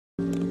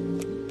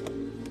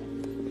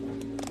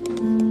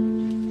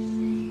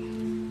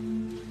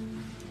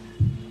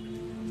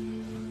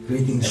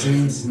Greetings,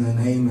 saints, in the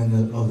name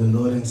of the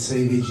Lord and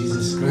Savior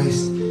Jesus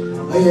Christ.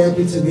 Are you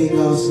happy to be in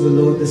the house of the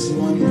Lord this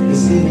morning,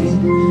 this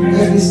evening?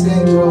 As we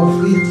stand to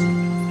our feet,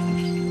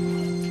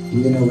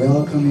 we're going to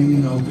welcome Him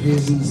in our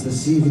presence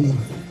this evening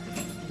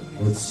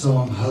with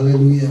song.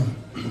 Hallelujah.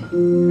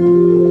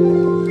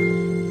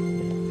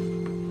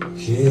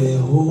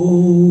 Jehovah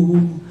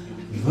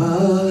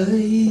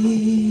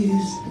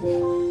is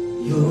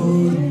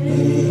your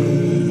name.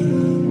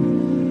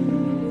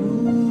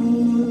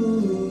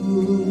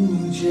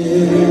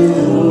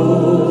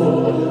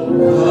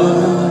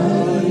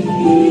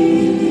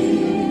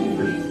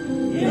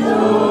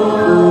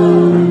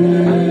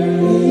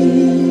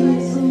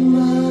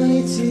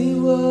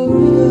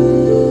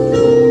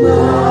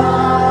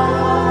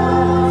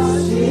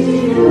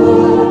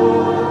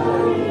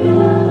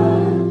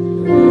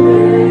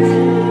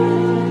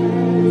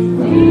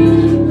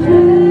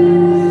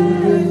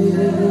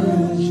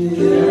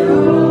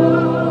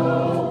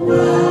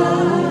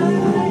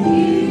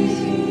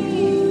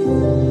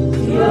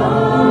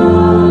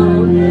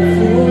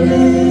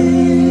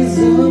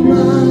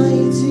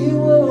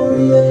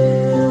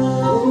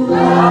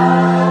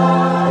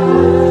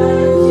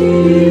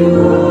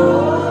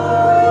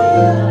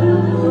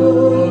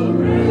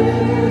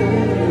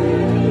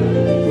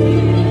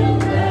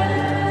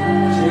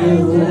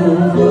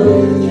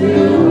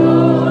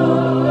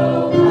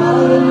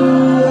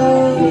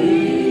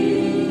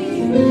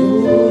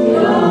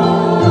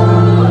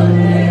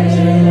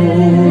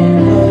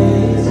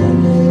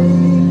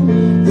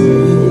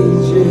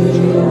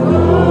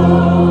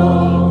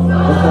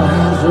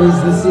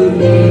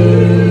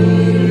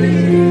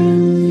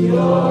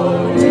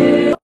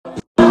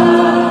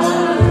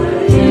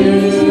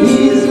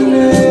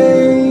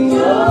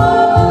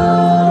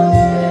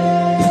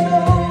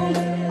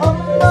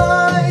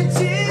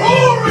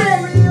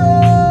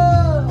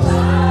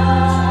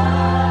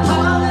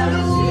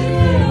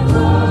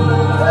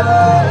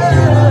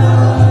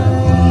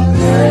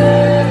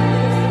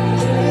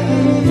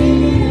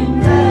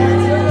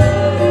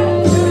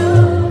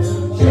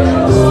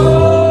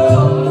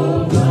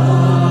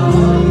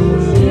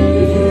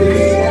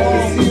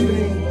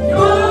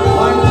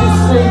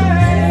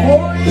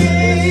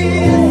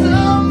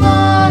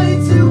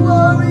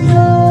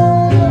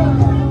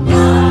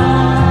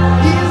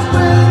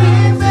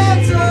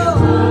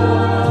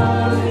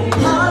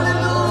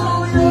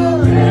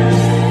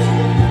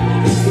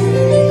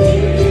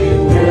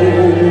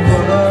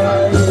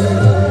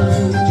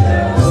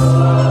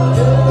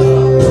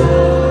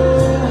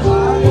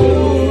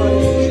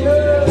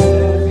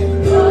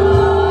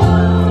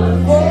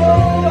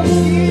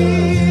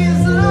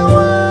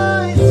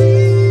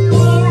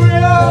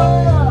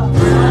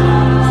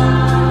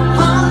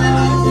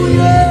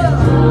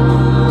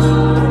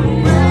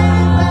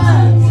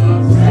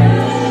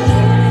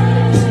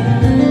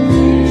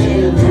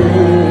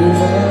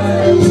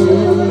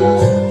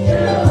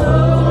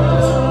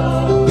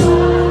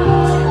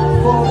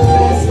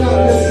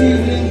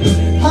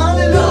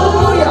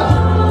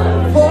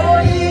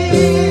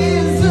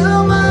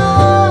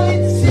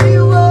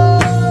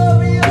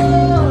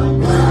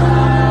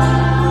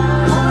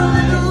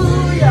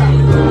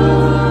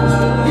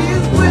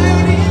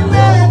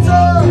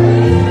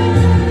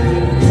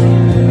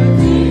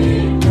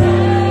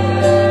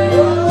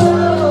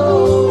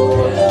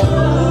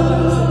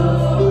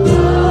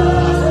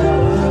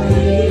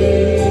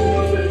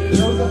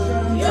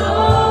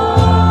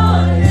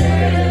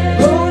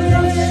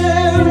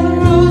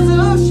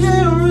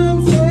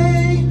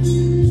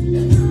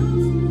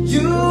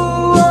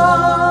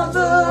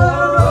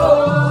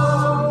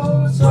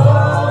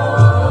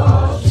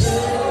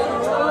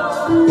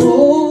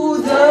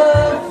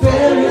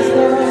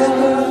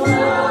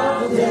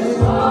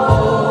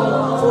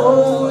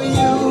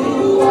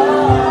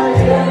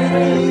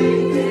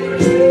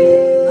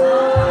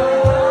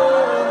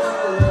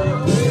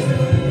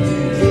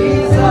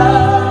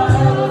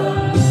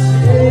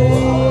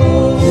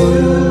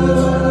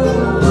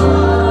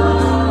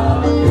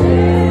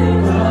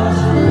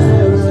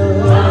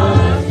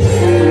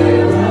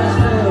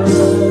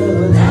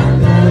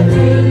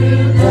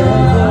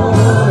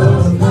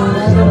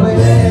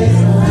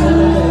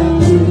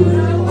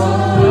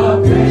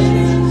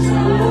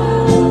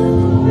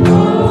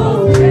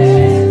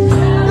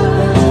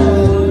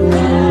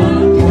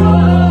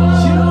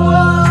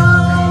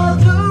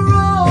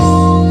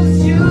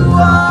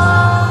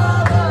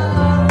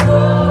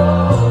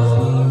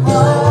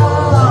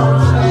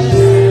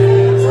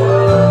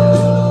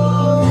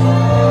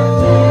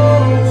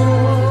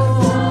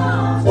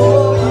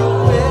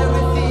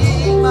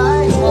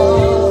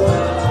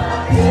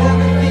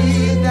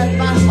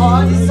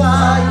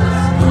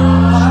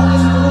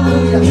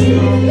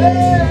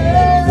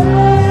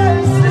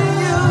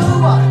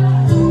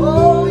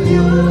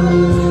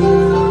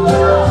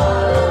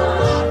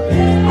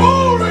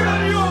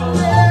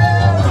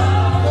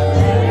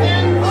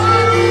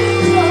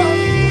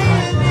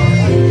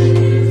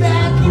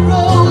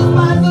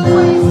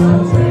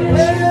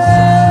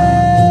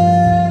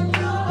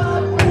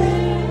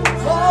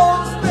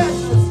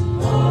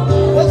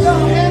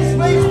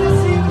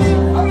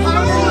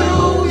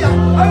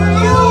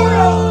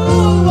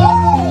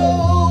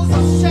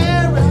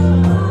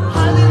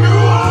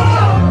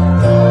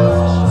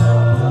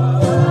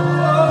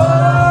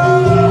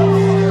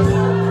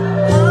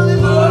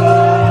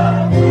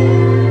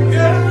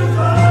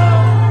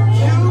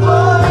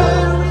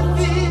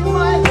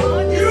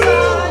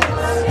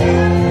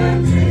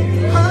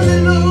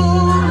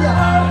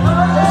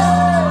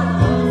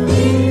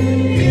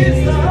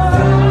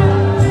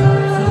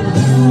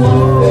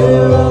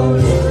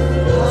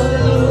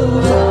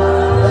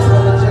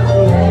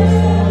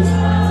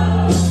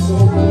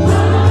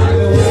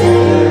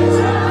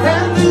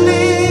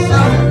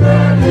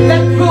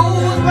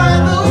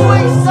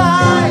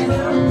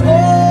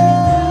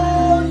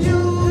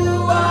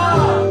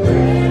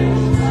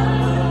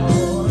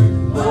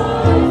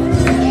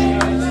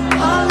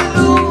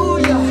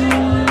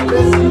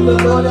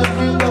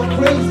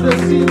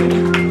 this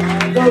evening.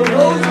 The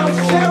rose of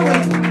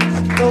Sharon,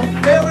 the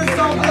fairest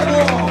of them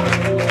all.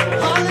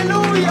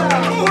 Hallelujah.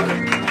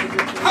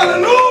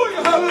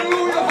 Hallelujah,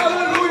 hallelujah,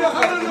 hallelujah,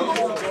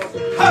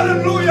 hallelujah.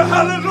 Hallelujah,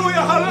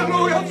 hallelujah,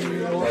 hallelujah.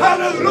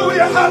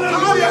 Hallelujah,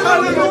 hallelujah,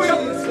 hallelujah.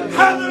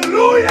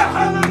 Hallelujah,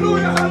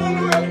 hallelujah,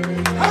 hallelujah.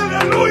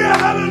 Hallelujah,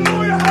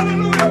 hallelujah,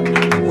 hallelujah.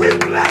 We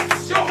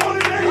bless your holy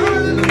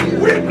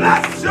name. We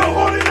bless your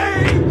holy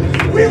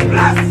name. We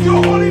bless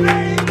your holy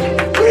name.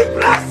 We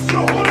bless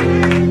your holy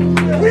name.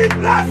 We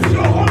bless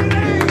your holy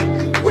name.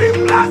 We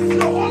bless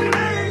your holy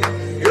name.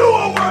 You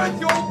are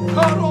worthy, oh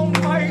God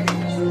Almighty.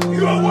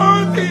 You are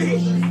worthy.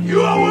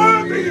 You are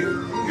worthy.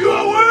 You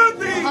are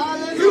worthy.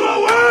 You are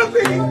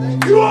worthy.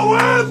 You are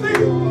worthy.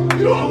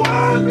 You are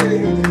worthy.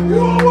 You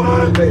are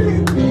worthy.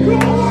 You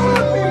are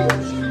worthy.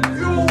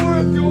 You are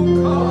worthy, oh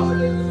God.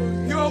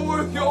 You are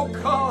worthy, oh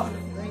God.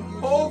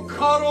 Oh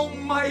God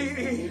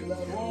Almighty.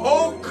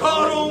 Oh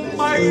God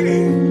Almighty.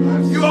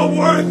 You are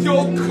worthy,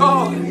 oh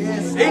God.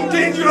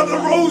 Indeed, you are the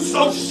rose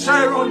of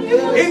Sharon.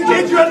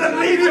 Indeed, you are the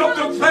lady of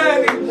the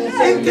valley.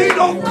 Indeed,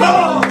 oh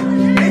God,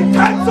 in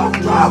times of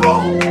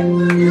trouble,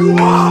 you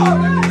are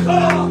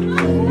God.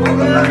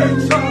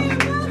 Elijah,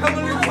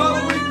 Heavenly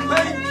Father, we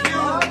thank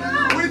you.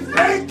 We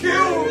thank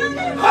you.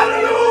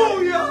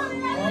 Hallelujah.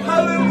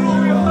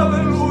 Hallelujah.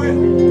 Hallelujah.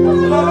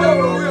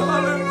 Hallelujah.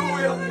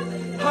 Hallelujah.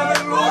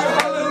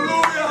 Hallelujah.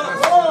 Hallelujah.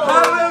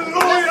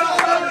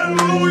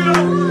 Hallelujah.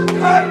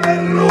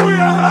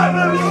 Hallelujah.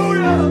 Hallelujah.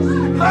 Hallelujah.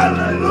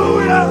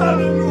 Hallelujah.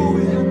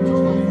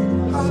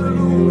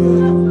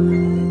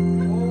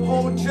 Hallelujah.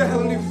 Oh, dear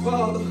Heavenly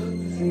Father,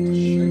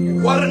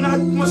 what an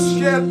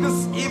atmosphere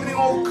this evening,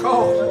 oh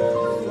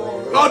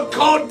God. Lord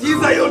God,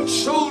 these are your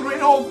children,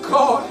 oh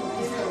God.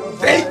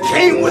 They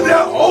came with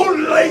their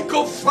own lake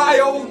of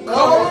fire, oh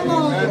God.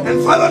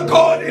 And Father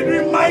God, it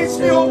reminds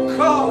me, oh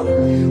God,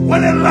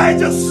 when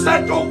Elijah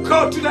said, oh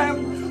God, to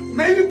them,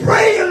 maybe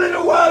pray a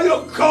little while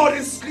your God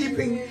is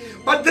sleeping.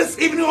 But this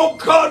evening, oh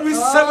God, we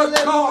serve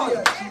a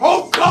God,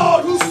 oh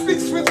God, who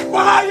speaks with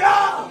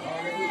fire.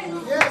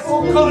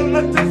 Oh God,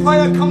 let the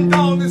fire come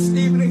down this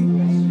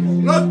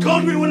evening. Lord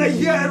God, we want to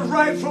hear it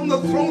right from the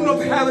throne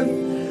of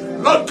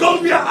heaven. Lord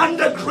God, we are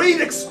under great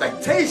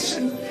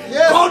expectation.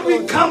 God,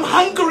 we come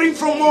hungering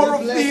for more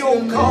of thee,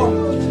 oh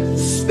God.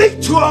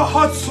 Speak to our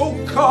hearts, oh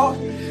God,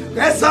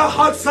 as our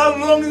hearts are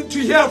longing to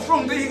hear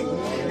from thee,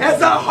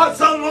 as our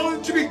hearts are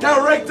longing to be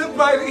directed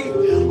by thee.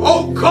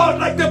 Oh God,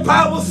 like the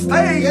Bible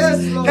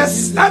says, the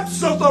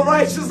steps of the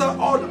righteous are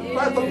ordered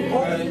by the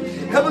Lord.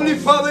 Heavenly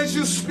Father, as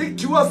you speak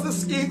to us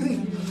this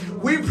evening,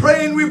 we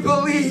pray and we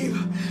believe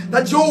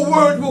that your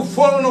word will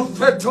fall on a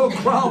fertile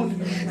ground.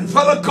 And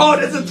Father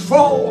God, as it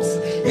falls,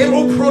 it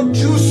will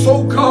produce,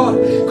 oh God.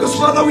 Because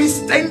Father, we're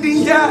standing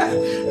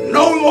here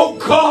knowing, oh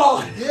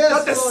God,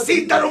 that the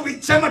seed that will be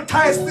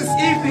gemmatized this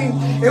evening,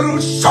 it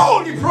will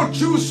surely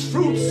produce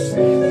fruits,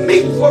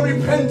 meet for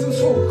repentance,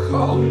 oh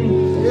God.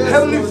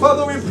 Heavenly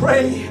Father, we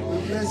pray.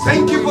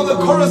 Thank you for the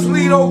chorus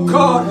lead, oh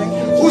God,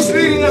 who's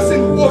leading us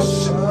in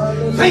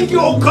worship. Thank you,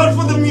 oh God,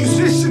 for the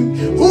musician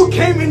who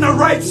came in the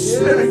right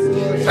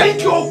spirit.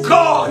 Thank you, oh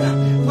God,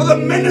 for the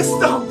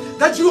minister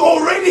that you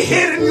already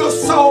hid in your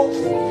soul.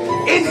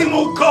 In him,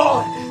 oh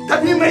God,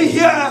 that we may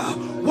hear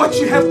what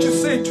you have to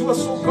say to us,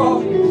 oh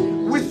God.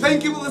 We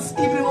thank you for this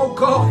evening, oh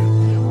God.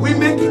 We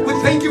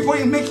thank you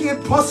for making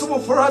it possible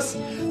for us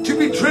to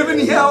be driven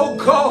here, oh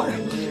God.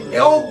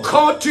 Oh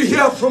God, to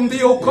hear from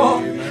thee, oh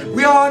God.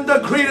 We are under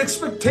great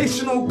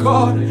expectation, oh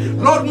God.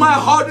 Lord, my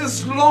heart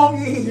is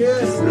longing.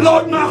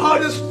 Lord, my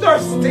heart is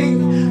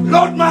thirsting.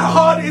 Lord, my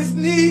heart is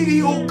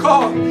needy, oh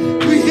God,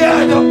 to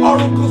hear the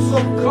oracles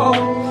of God.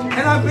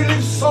 And I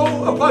believe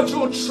so about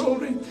your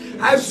children.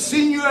 I've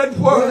seen you at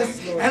work,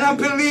 and I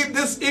believe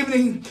this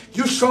evening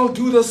you shall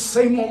do the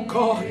same, oh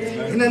God.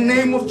 In the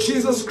name of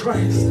Jesus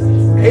Christ.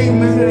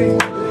 Amen.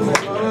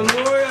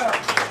 Hallelujah.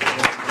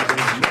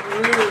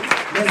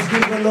 Let's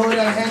give the Lord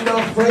a hand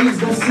of praise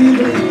this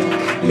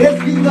evening.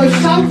 Let's give a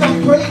shout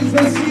of praise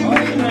this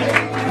evening.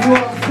 You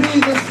are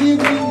free this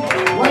evening.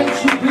 Why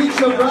don't you greet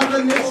your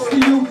brother next to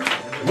you?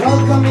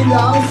 Welcome in the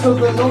house of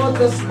the Lord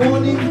this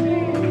morning.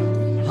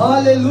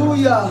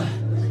 Hallelujah.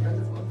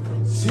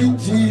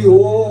 City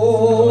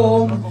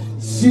Om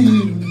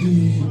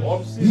Cindy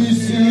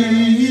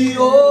Isi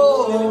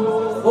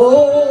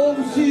Om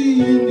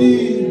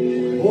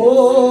Cindy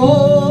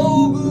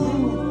Om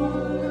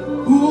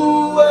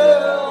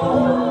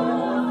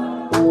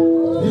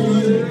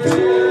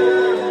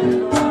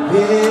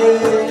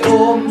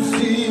Om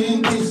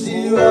Cindy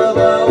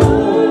Siraba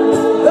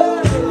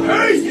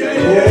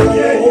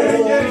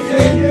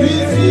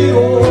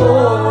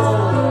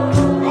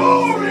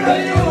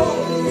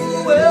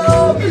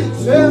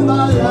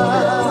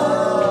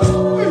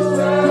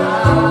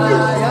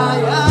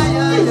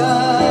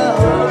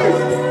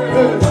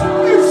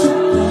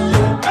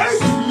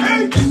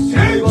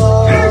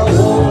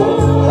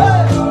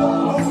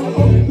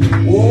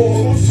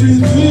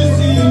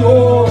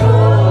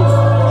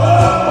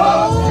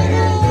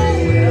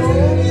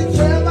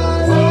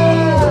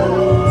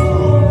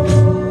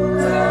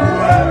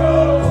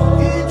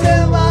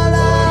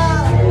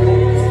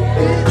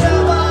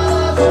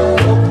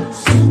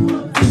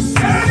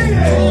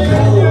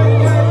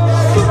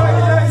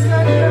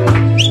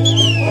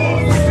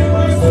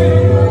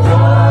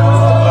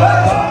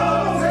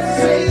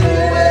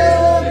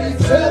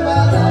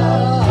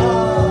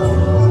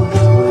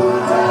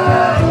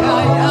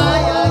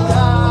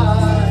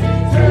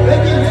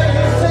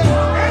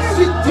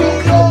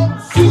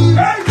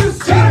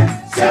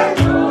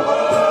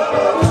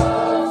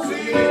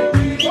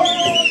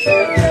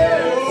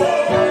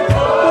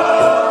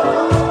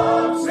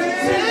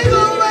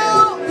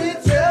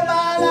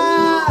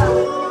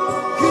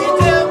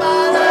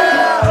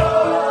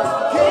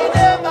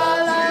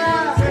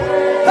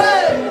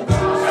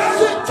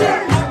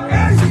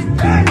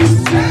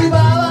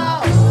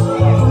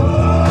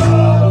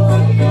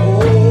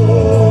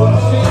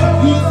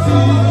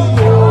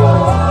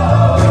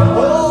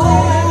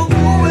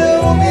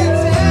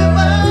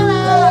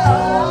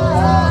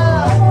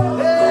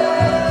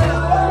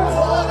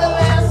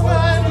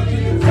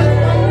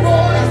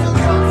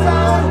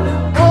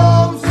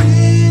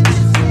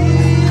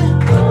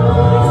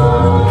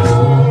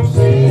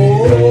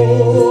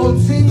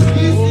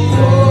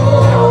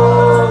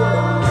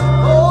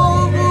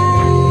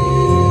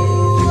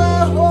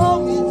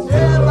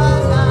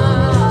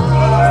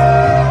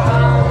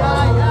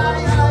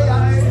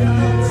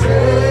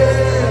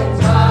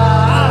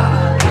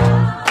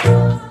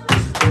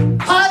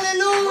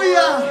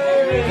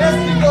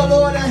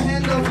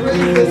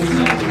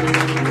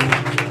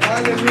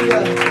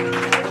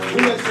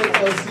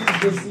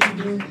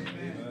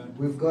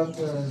got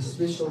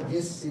special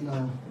guests in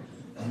our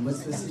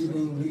midst this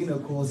evening. We're going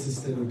to call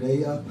Sister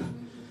Uday up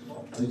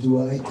to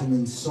do an item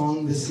in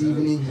song this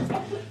evening.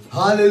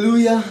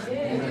 Hallelujah.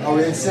 Are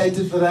we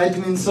excited for the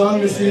item in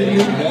song this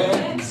evening?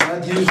 It's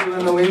not usual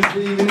on a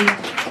Wednesday evening.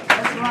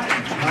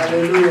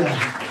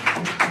 Hallelujah.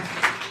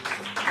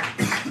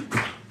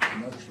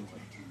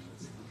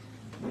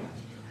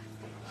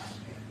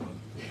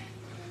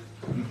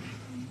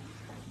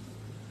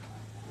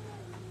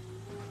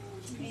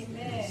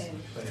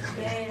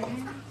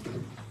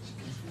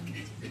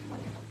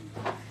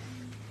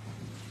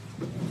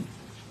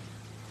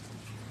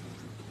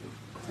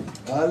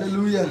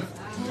 Hallelujah.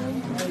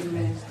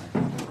 Amen.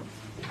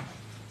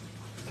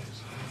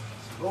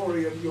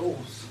 Glory of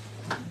yours.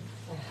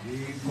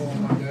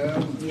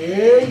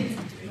 Yeah.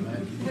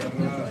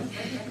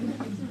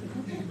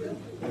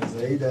 It's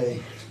a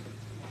day.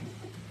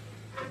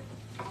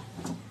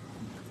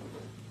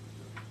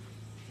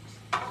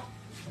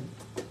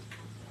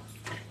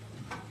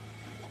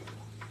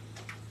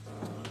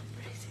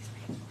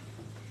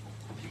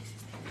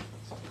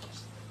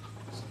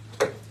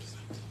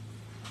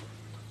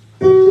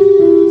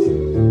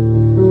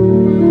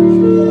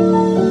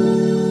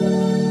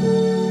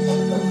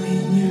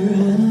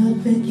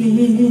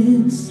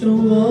 Against a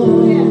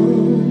wall,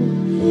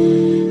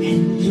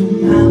 and your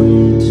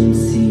mountain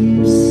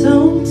seems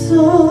so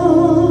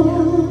tall,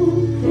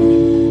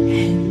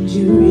 and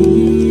you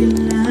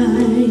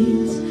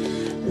realize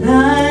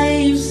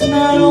life's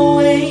not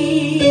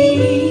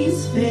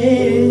always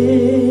fair.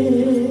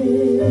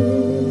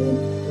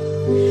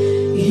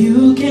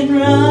 You can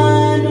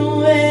run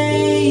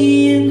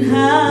away and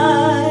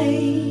hide,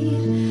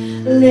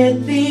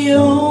 let the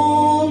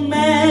old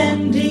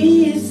man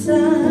decide.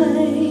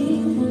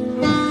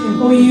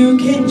 Or you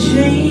can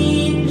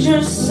change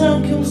your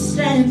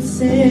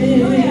circumstances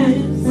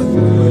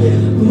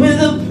with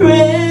a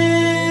prayer.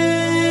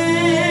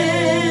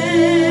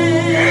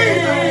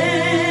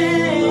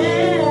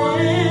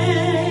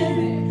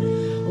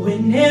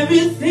 When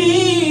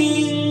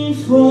everything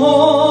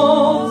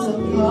falls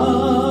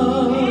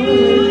apart,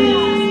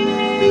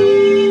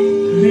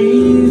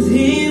 praise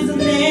His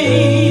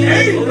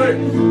name.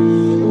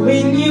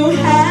 When you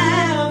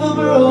have a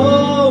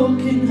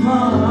broken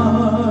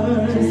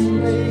heart,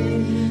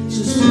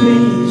 just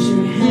raise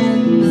your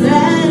hands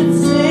and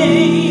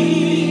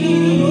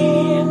say,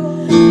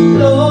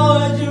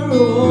 Lord, you're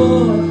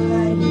all I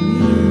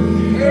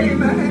need.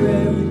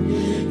 Amen.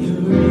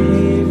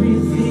 You're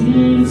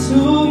everything to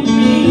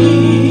me.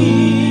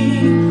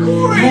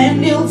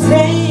 And He'll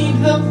take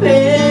the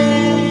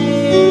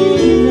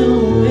pain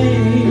away.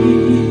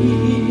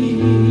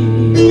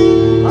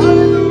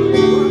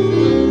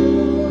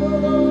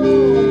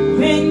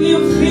 When you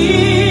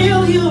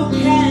feel you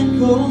can't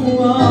go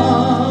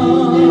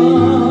on,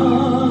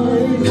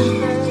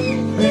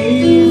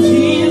 praise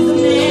His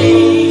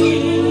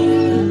name.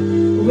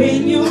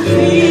 When you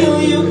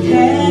feel you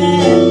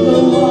can't go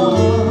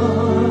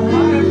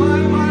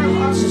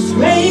on, just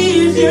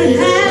raise your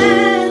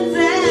hands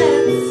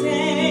and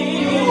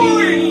sing.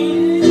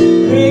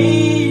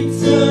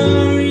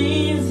 Greater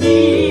is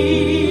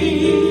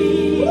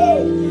He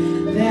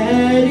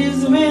that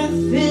is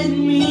within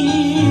me,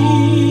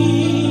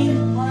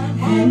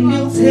 and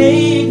He'll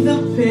take the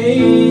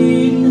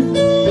pain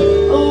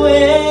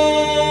away.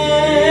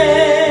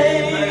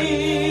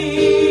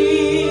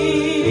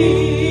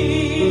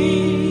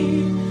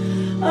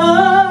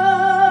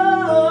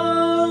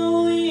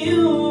 Oh,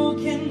 you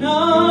can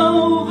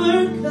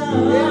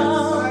overcome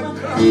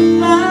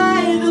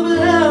by the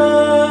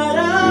blood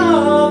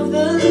of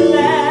the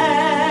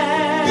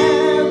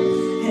Lamb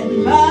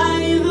and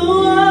by the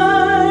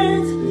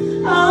words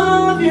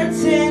of your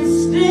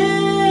testimony.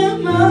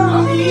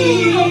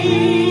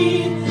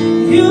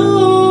 You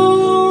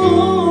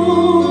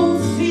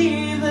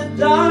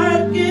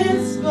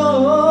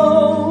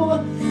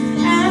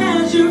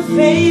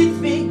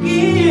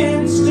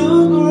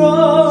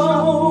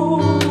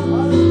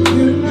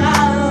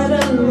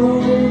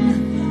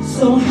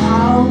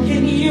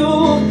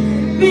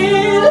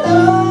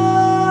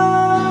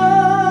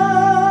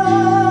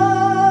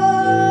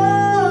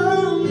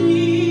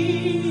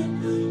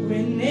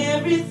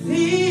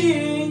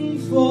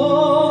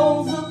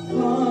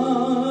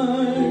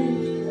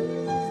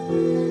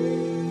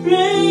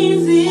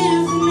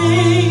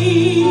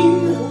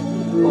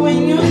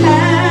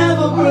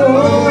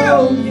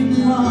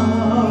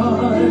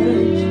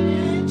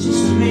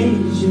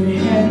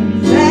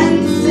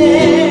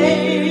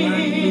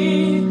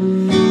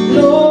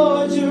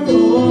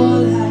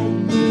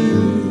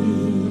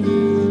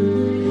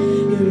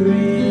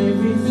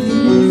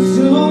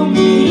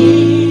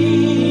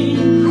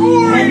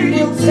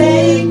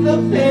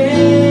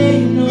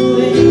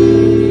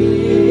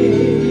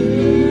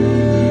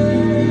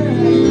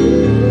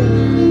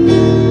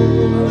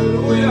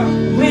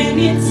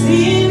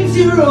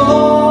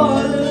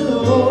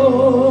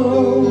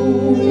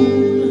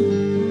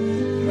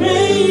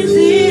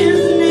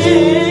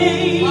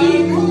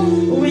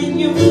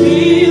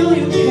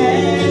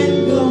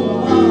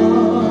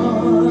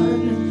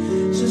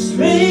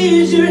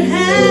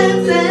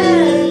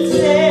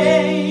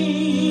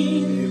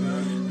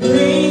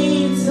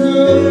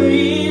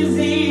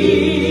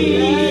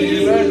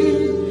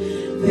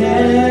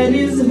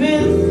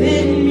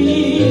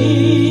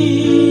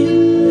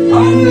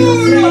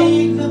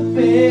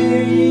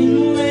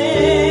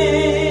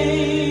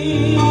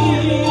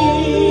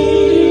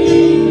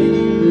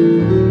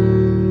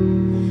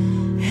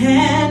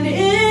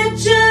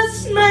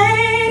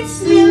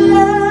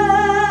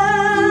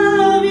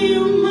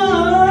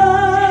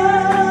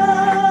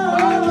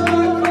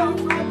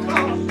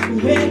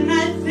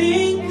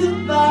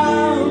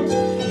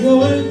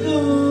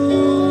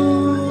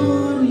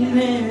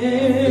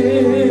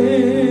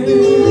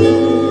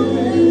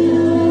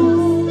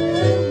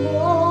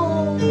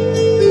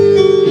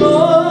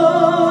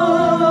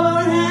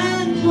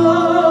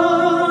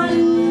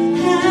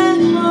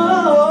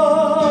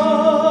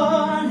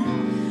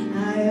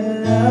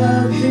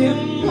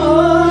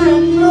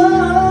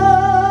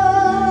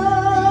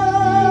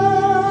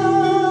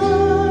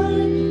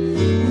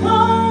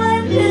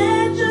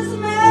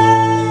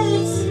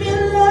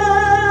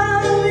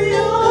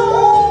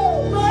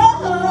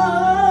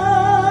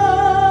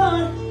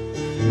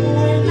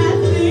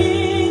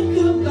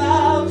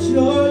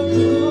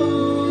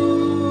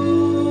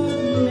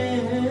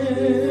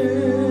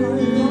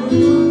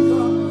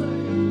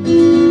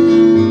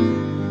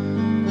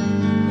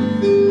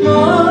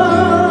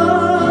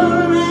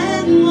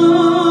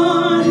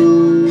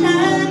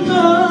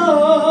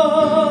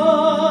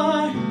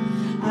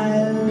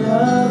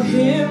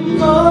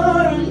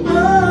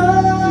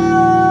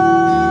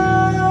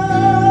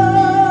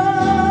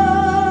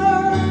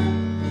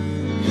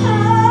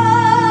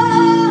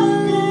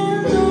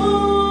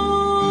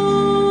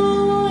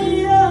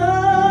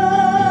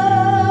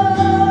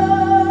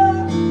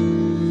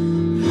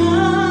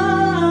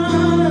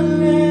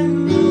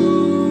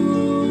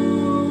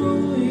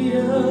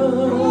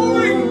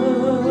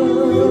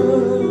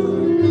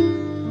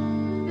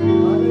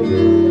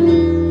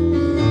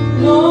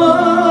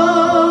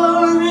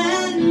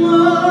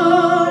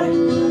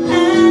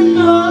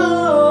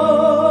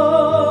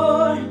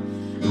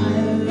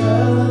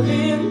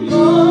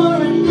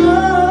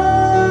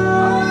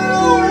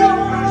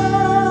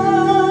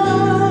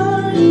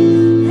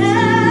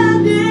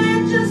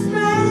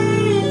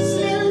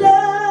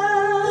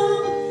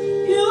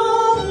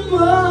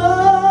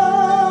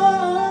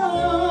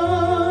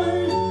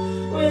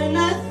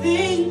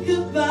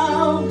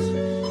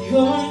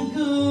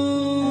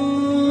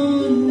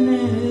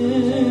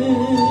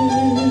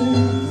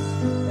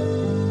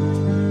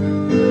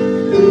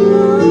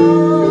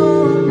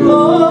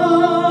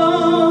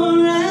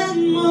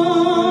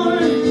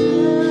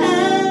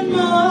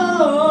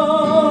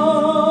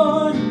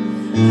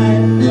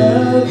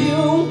love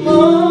you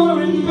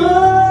more and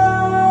more.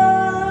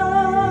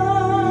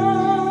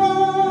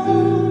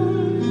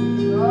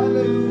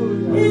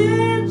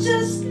 It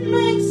just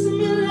makes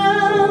me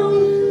love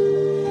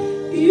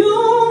you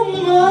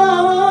more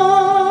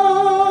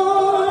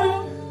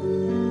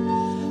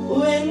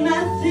when I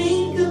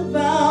think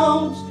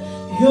about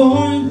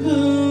your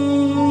goodness.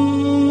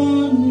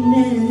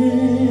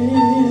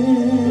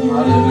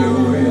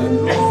 Hallelujah.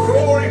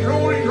 Glory,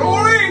 glory,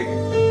 glory.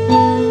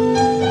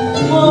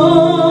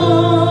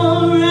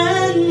 More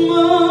and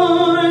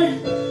more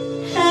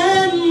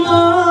and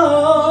more.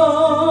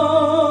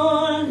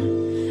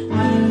 I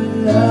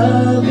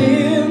love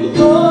him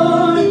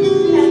more and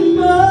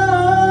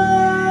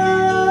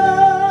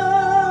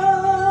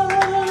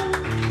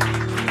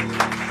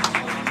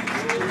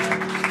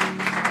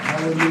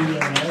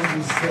Hallelujah. As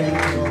we stand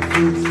to our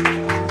feet,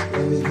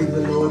 let me give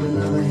the Lord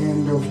another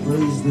hand of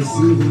praise this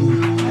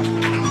evening.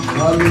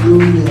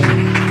 Hallelujah.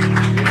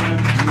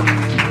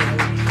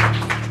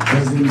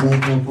 Let's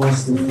invite our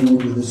pastor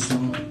forward with a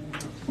song.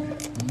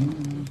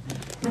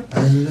 I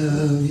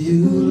love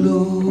you,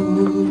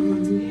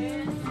 Lord,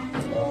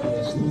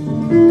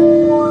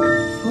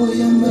 for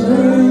your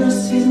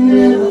mercy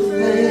never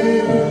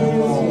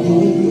fails me.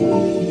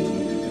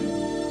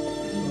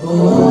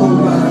 All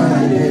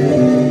my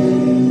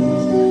days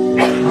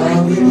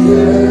I've been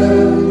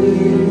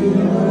serving.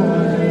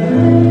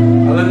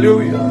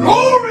 Hallelujah.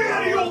 Glory to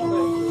you.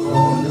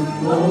 From the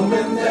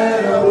moment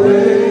that I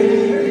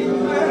wake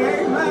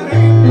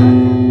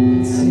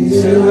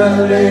till I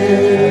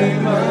lay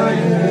my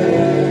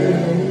head,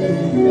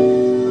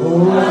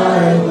 oh, I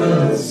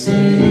will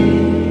sing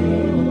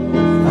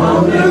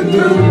of the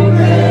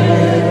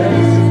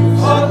goodness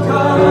of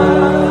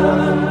God.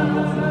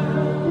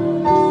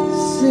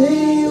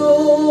 Say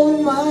all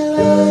my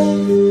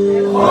life,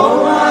 all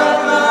my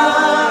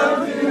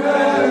life you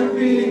have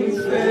been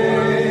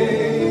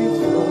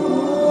faithful.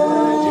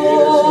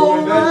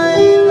 All my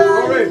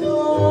life,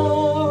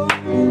 Lord,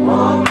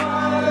 all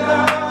my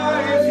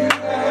life you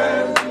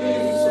have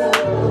been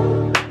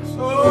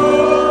so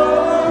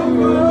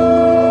good.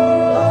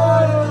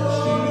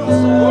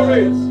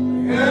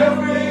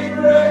 Every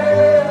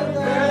breath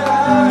that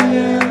I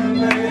am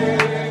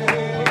made,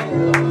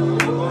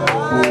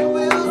 I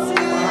will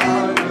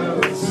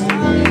sing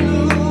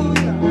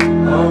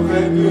of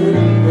the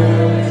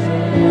goodness.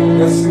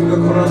 Let's sing the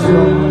chorus one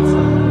more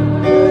time.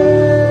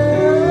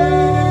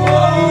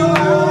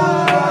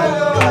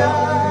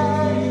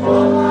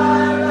 All my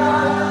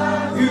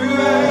life, you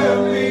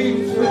have been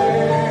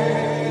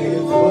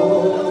faithful.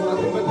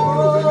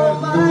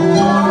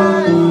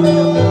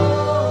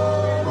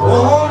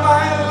 All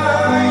my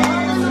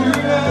life, you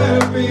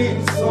have been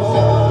so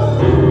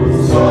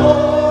good.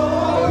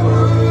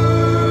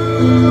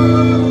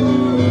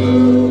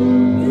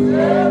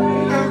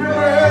 Every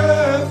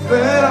breath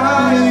that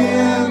I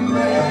am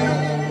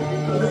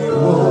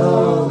able,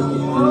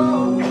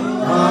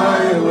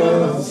 I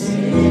will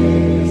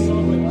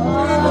sing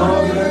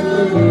of the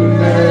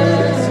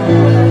goodness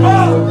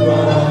of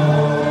God.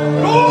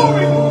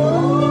 Glory,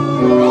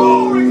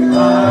 glory.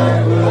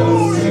 I will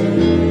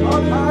sing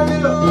of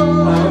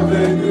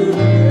the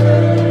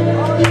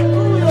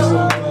goodness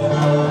of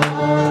God.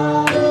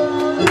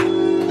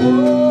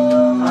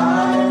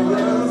 I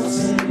will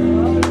sing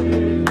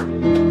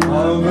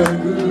of the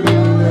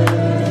goodness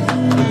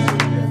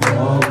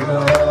of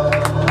God.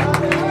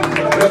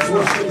 Let's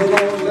worship the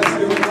Lord. Let's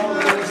give him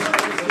honor. Let's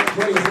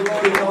praise the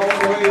Lord in all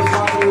ways.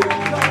 Father, we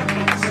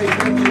say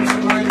thank you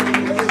tonight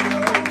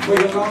for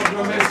your love,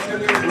 your mercy,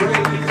 and your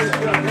grace.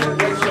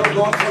 Thank you,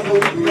 God, for the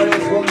week that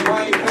has gone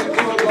by. Thank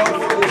you, God,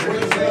 for this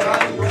Wednesday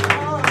night.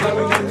 That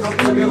we can come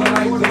together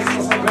like this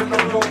as a band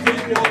of your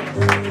people,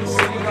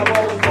 singing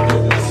about the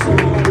goodness of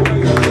your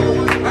ways.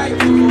 Thank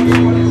you, Lord,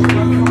 for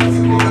your blessings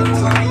in our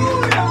time.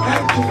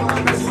 Thank you for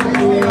the blessing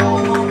in the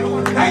hour.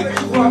 Thank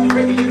you for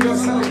bringing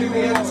yourself in the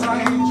end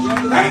time.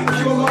 Thank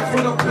you, Lord,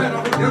 for the plan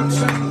of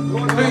redemption.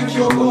 Thank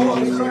you, Lord,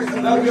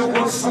 that we have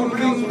got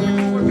something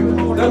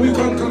that we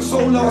can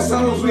console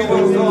ourselves with,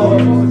 oh God.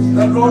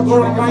 That, Lord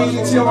God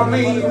Almighty, our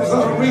names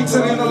are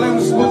written in the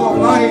Lamb's Book of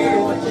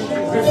Life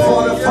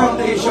before the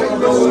foundation of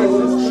the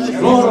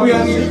world. Lord, we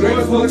are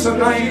grateful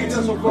tonight.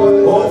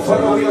 Oh,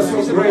 Father, we are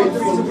so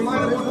grateful.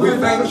 We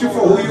thank you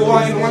for who you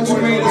are and what you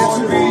made us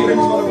to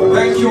be.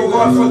 Thank you,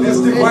 God, for this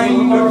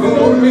divine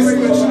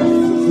mission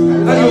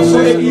that you so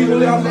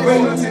evilly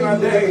unveiled in a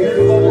day.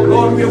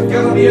 Lord, we have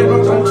gathered here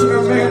not unto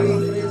a man,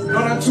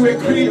 not unto a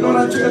creed, not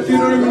unto a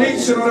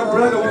denomination or a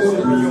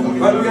brotherhood,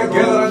 but we are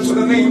gathered unto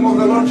the name of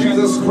the Lord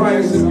Jesus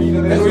Christ.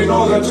 And we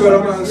know that you are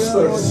amongst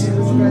us.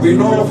 We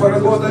know, Father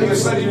God, that you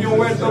said in your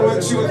word that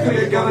when 2 or 3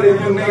 are gathered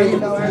in your name,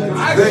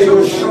 they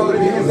will surely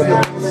be in the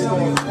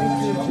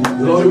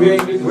midst. Lord, we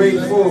are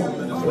grateful.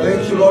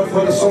 Thank you, Lord,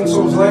 for the songs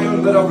of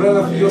Zion that our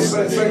brother for your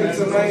sang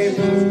tonight.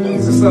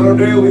 Sister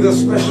Rodeo with a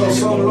special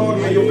song, Lord,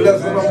 may you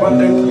bless them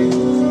abundantly.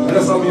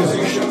 Bless our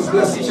musicians,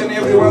 bless each and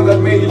every one that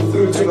made it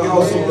through to the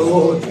house of the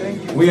Lord.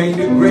 We are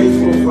indeed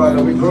grateful,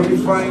 Father. We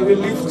glorify, we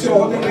lift your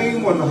holy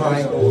name on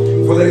high.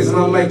 For there is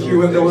none like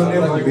you and there will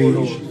never be.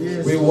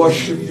 We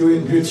worship you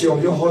in beauty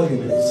of your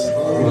holiness.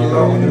 We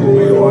love you,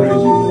 we honor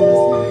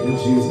you. In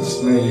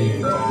Jesus'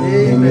 name.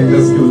 Amen.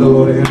 Let's give the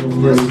Lord a hand of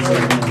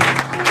praise.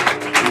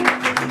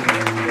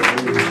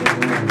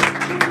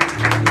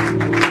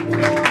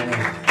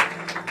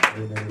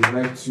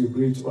 To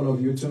greet all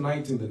of you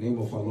tonight in the name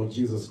of our Lord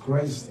Jesus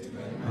Christ.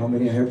 How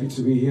many are happy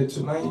to be here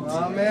tonight?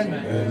 Amen.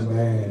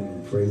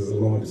 Amen. Praise the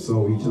Lord.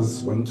 So we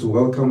just want to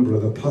welcome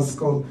Brother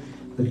Pascal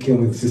that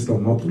came with Sister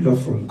Mapula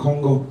from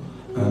Congo.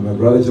 My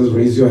brother, just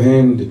raise your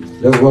hand.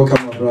 Let's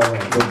welcome my brother.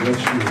 God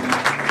bless you.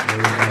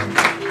 Amen.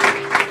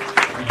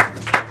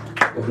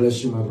 God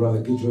bless you, my brother.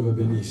 Good job,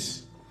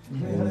 Benice.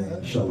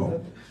 Amen.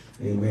 Shalom.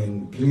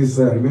 Amen. Please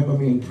remember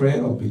me in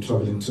prayer. I'll be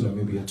traveling to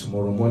Namibia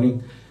tomorrow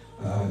morning.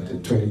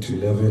 20 to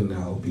 11,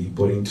 I'll be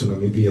boarding to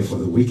Namibia for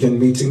the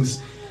weekend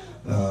meetings.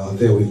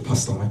 There with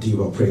Pastor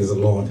Madiba, praise the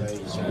Lord.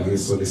 We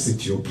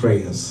solicit your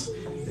prayers,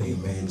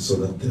 amen, so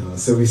that the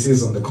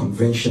services on the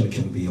convention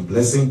can be a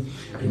blessing.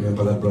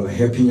 Remember that Brother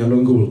Happy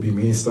Nyalungu will be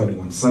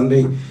ministering on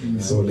Sunday,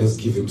 so let's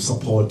give him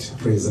support.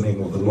 Praise the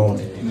name of the Lord,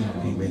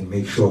 amen.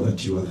 Make sure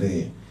that you are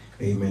there,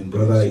 amen.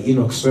 Brother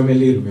Enoch's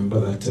family,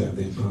 remember that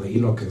Brother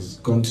Enoch has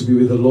gone to be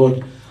with the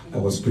Lord. I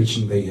was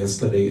preaching there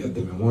yesterday at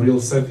the memorial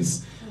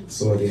service.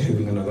 So they're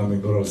having another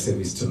memorial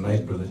service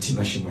tonight. Brother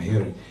Tinashe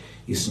Mahere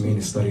is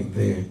ministering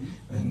there.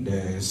 And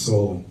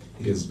so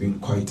it has been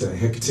quite a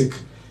hectic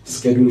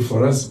schedule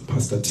for us.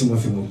 Pastor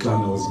Timothy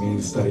Muklana was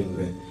ministering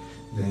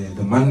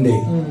the Monday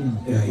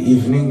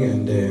evening.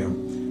 And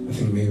I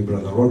think maybe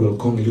Brother Rodwell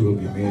Kongli will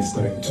be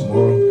ministering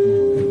tomorrow.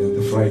 And then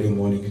the Friday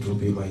morning it will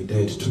be my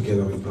dad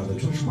together with Brother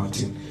Josh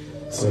Martin.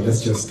 So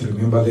let's just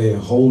remember the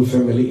whole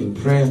family in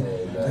prayer.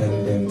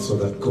 And then so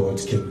that God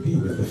can be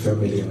with the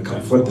family and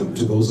comfort them.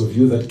 To those of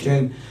you that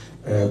can,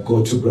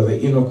 go to Brother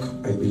Enoch.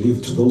 I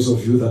believe to those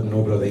of you that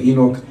know Brother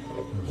Enoch,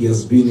 he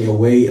has been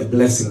a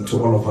blessing to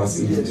all of us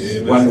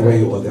in one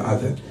way or the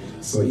other.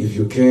 So if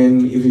you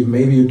can,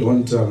 maybe you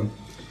don't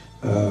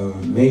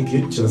make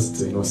it, just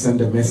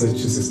send a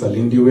message to Sister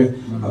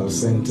Lindiwe. I'll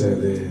send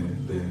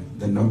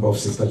the number of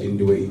Sister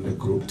Lindiwe in the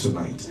group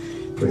tonight.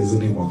 Praise the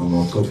name of the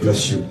Lord. God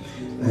bless you.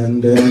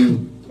 And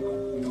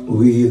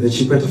the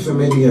Chipeta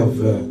family have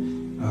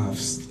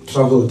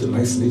traveled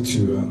nicely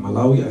to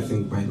Malawi. I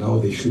think by now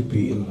they should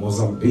be in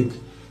Mozambique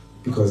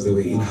because they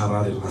were in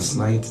Harare last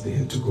night. They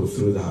had to go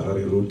through the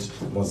Harare route,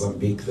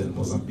 Mozambique, then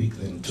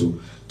to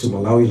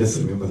Malawi. Let's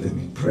remember them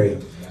in prayer.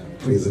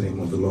 Praise the name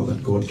of the Lord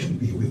that God can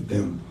be with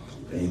them.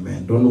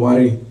 Amen. Don't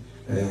worry.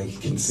 You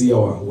can see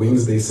our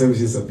Wednesday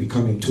services are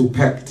becoming too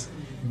packed.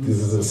 This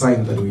is a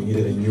sign that we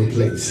needed a new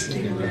place.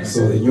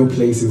 So the new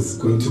place is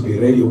going to be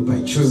ready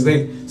by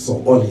Tuesday,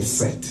 so all is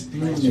set.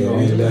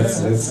 Amen.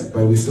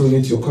 But we still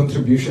need your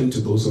contribution to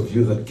those of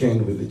you that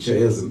can with the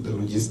chairs and the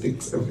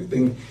logistics,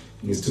 everything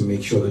needs to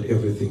make sure that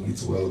everything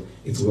is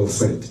well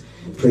set.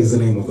 Praise the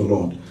name of the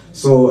Lord.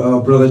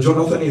 So Brother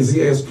Jonathan is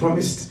here as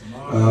promised.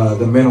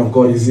 The man of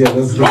God is here.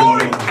 Let's give him a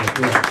round of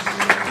applause.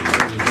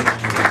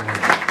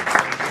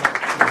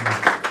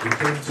 He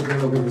came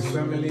together with his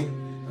family.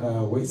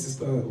 Where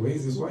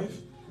is his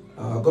wife?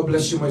 God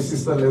bless you, my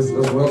sister. Let's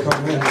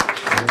welcome her.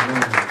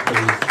 Amen.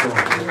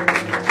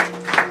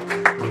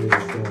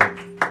 Praise God.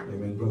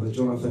 Amen. Brother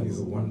Jonathan is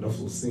a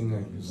wonderful singer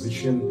and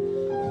musician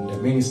and a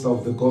minister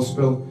of the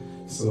gospel.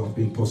 So I've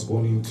been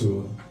postponing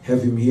to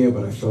have him here,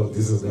 but I felt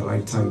this is the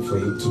right time for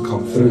him to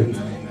come through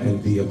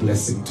and be a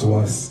blessing to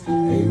us.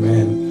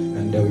 Amen.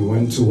 And we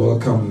want to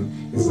welcome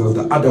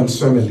the Adams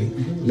family.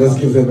 Let's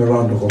give them a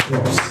round of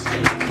applause.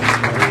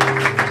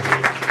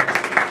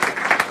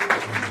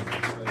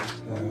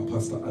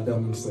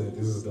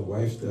 This is the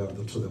wife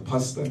to the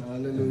pastor,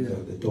 and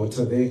the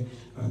daughter there.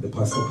 The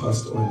pastor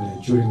passed on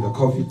during the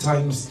COVID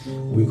times.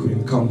 We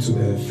couldn't come to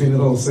the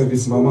funeral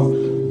service, Mama,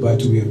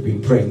 but we have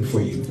been praying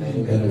for you.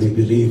 And we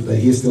believe that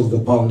he is still the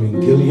balm in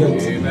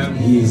Gilead. Amen.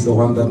 He is the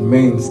one that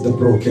mends the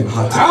broken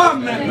heart.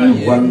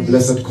 One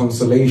blessed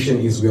consolation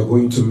is we are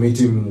going to meet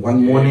him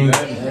one morning.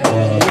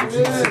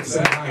 Between 6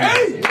 and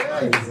 9.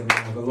 Praise the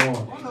name of the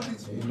Lord.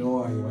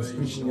 I was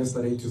preaching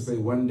yesterday to say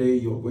one day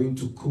you're going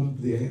to comb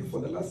the hair for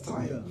the last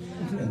time.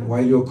 And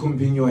while you're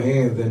combing your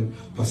hair, then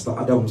Pastor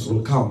Adams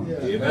will come.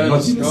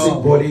 Not in a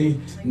sick body,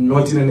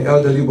 not in an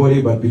elderly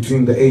body, but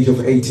between the age of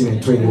 18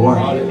 and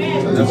 21.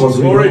 Because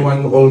we don't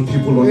want old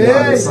people on the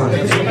other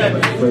side.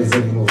 Praise the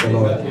name of the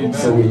Lord.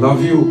 So we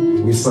love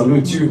you, we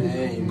salute you.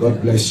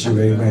 God bless you.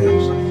 Amen.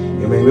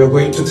 Amen. We are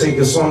going to take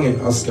a song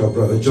and ask our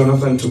brother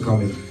Jonathan to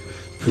come and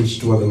preach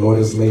to what the Lord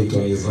has laid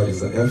on his heart. Is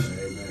the F.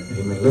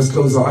 Amen. Let's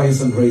close our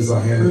eyes and raise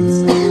our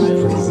hands.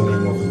 Praise the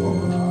name of the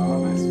Lord.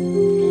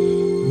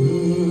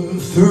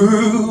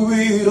 Through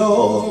it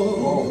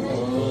all,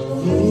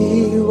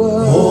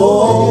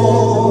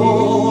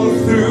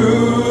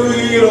 through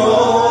it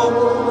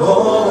all,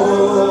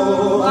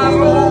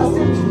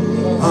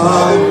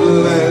 I've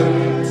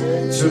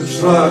learned to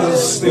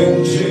trust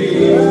in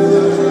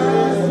Jesus.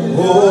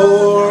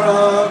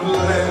 I've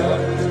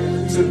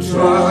learned to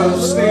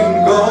trust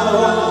in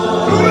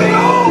God.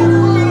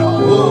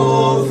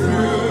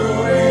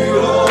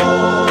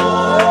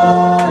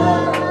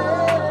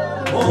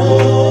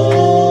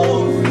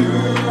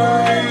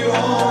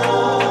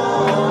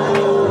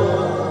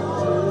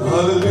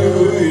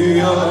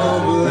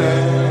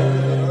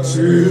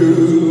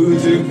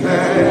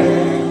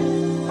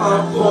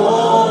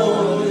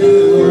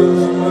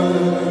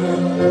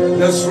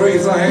 Let's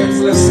raise our hands.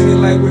 Let's sing it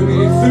like we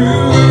mean it. Through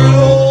it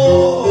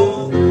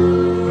all. Through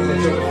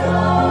it all.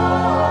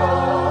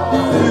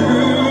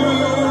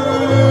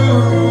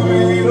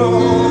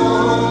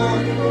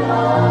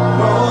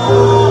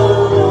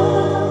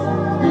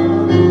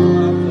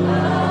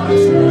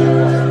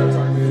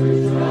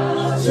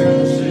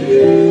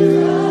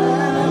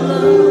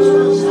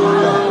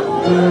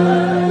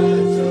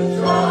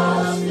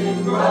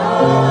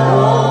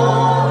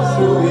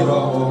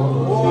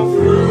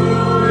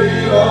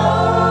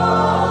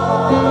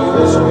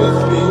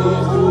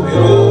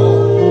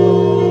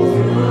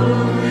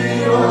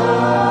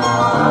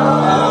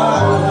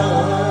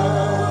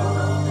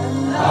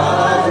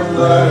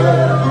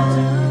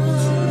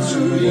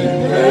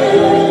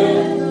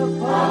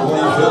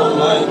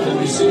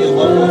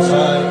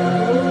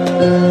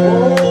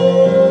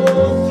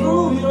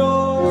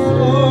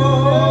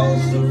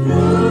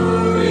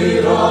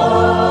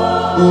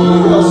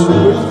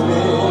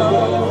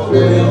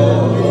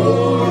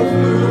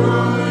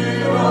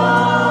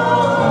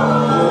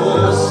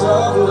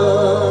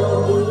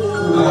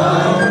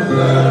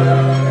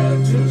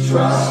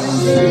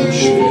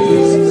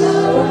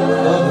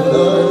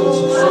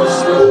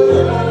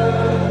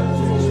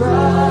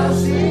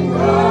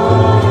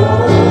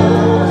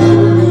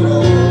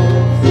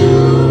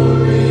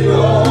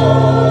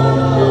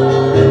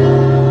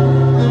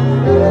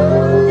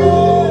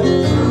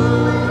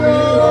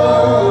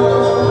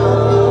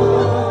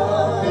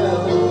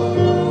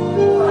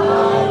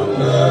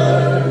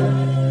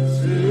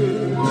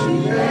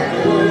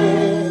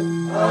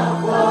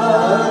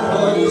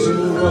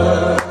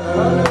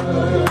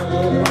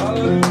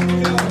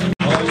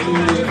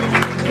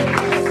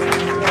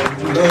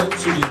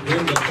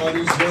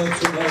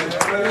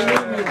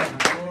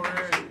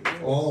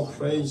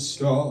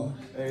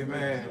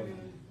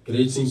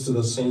 Greetings to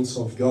the saints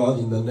of God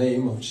in the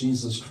name of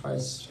Jesus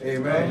Christ.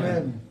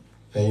 Amen.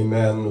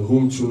 Amen.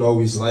 Whom to know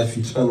is life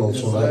eternal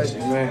tonight.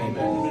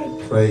 Amen.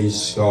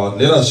 Praise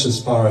God. Let us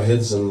just bow our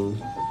heads and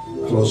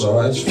close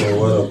our eyes for a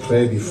word of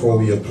prayer before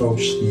we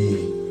approach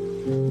the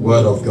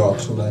word of God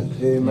tonight.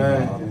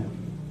 Amen.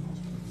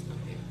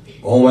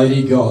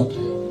 Almighty God,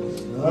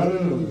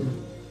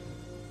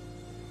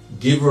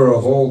 giver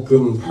of all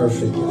good and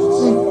perfect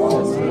gifts,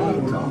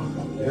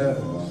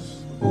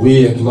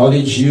 we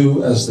acknowledge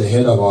you as the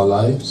head of our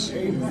lives.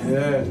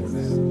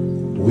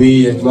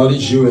 We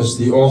acknowledge you as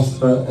the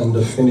author and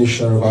the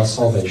finisher of our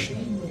salvation.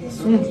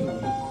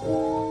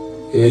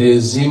 It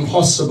is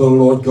impossible,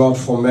 Lord God,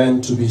 for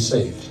man to be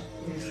saved.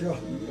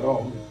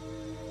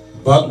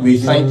 But we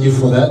thank you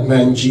for that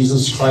man,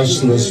 Jesus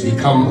Christ, who has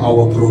become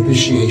our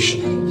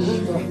propitiation.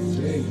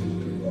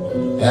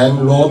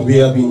 And Lord, we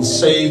have been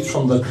saved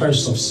from the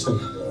curse of sin.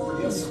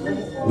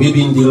 We've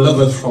been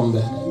delivered from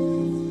that.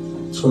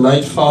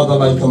 Tonight, Father,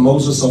 like a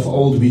Moses of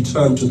old, we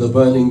turn to the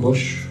burning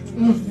bush.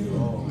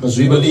 Because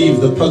we believe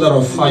the pillar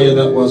of fire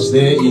that was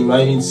there in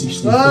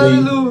 1963,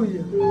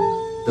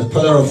 the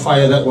pillar of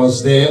fire that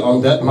was there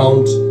on that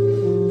mount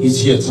is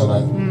here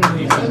tonight.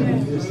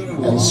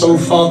 And so,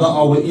 Father,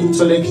 our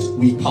intellect,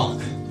 we park.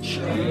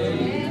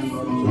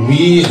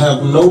 We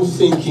have no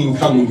thinking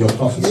coming your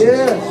prophecy.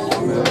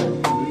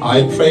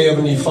 I pray,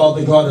 Heavenly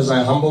Father God, as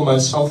I humble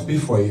myself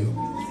before you,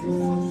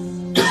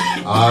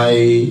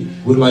 I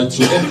would like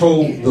to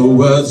echo the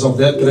words of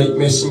that great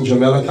messenger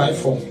Malachi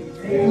 4.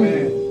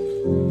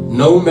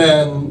 No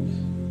man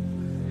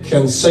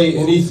can say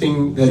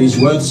anything that is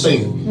worth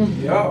saying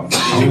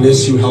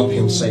unless you help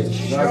him say it.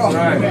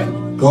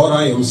 God,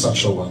 I am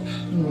such a one.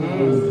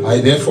 I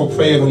therefore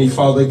pray, Heavenly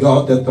Father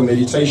God, that the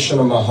meditation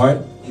of my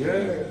heart,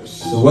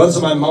 the words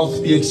of my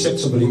mouth be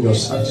acceptable in your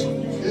sight.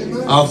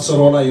 After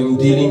all, I am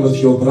dealing with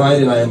your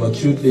bride and I am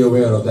acutely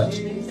aware of that.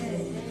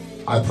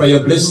 I pray a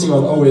blessing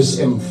on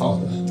OSM,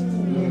 Father.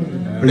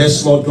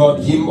 Bless, Lord God,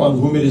 him on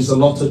whom it is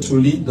allotted to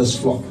lead this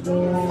flock.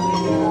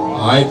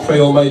 I pray,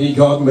 Almighty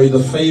God, may the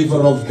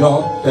favor of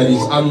God that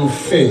is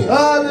unfair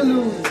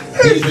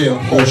be their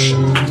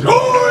portion.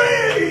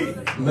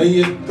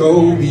 May it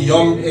go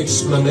beyond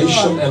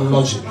explanation and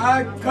logic.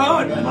 My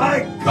God,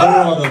 my Pour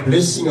out a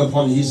blessing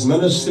upon his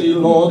ministry,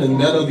 Lord, and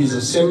that of his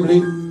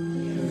assembly,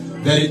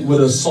 that it would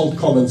assault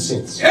common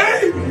sense.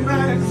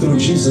 Amen. Through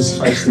Jesus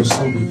Christ, your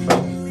Son, we pray.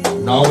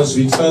 Now as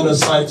we turn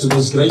aside to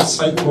this great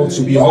sight, Lord,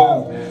 to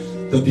behold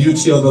the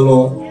beauty of the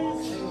Lord.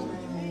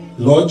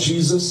 Lord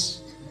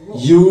Jesus,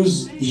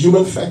 use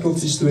human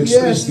faculties to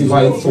express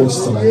divine thoughts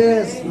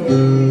tonight.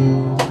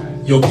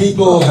 Your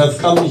people have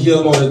come here,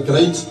 Lord, at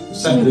great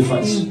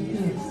sacrifice.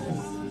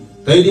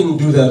 They didn't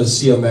do that to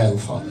see a man,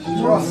 Father.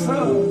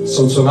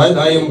 So tonight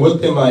I am with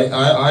them.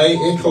 I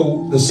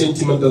echo the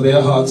sentiment of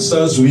their hearts.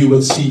 Sirs, we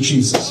would see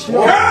Jesus.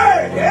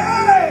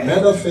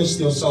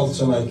 Manifest yourself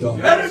tonight, God.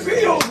 Let it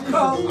be, oh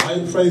God.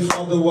 I pray,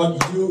 Father, what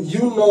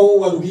you know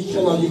what we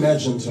cannot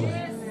imagine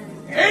tonight.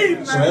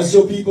 Amen. So as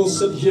your people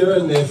sit here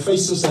and their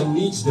faces and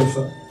needs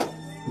differ,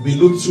 we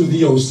look to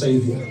thee, O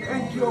Savior.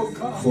 Thank you, oh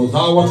God. For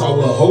thou art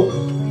our hope,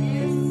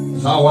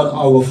 thou art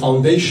our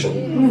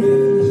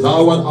foundation,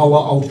 thou art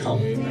our outcome.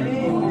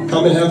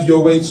 Come and have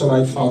your way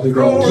tonight, Father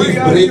God. Give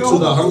bread to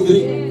the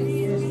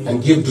hungry,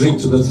 and give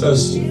drink to the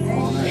thirsty.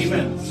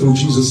 Amen. Through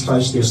Jesus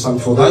Christ, your Son.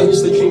 For thine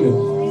is the kingdom,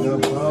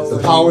 the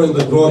power and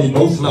the glory,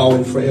 both now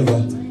and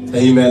forever.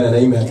 Amen and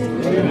amen.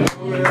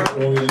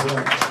 Glory to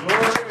God.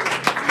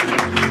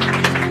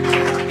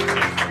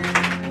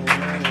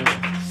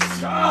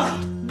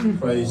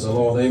 Praise the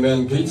Lord.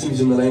 Amen. Greetings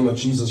in the name of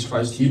Jesus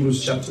Christ.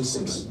 Hebrews chapter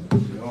 6.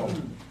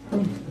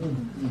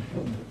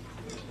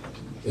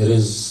 It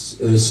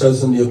is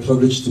certainly a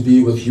privilege to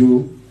be with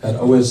you at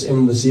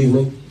OSM this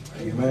evening.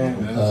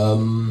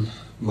 Amen.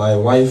 My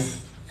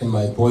wife and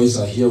my boys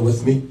are here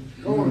with me.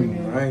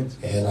 Right.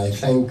 And I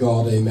thank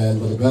God, amen.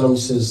 But the Bible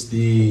says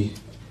the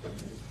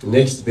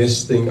next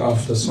best thing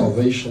after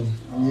salvation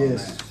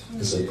Yes.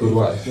 is a good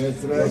wife.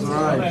 That's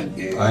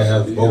right. I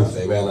have both,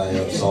 amen. I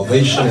have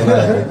salvation and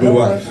I have a good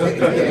wife.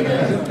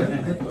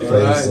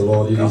 Praise the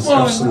Lord. It is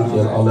absolutely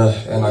an honor.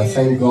 And I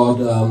thank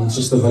God.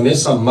 Sister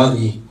Vanessa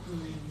Murray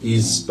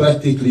is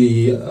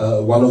practically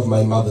one of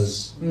my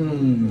mothers.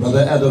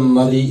 Brother Adam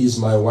Murray is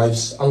my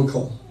wife's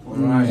uncle.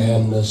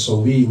 And so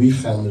we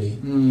family.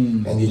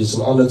 And it is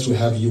an honor to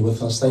have you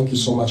with us. Thank you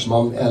so much,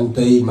 Mom and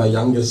Day, my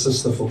younger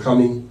sister, for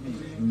coming.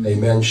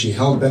 Amen. She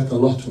held back a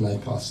lot when I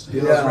passed.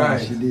 Yeah,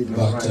 right. She did.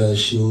 But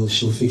she'll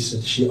fix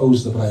it. She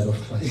owes the bride of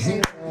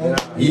Christ.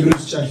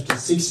 Hebrews chapter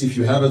 6, if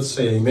you have it,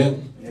 say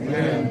amen.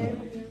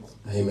 Amen.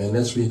 Amen.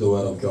 Let's read the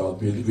word of God.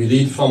 We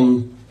read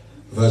from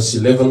verse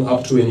 11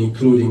 up to and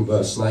including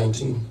verse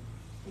 19.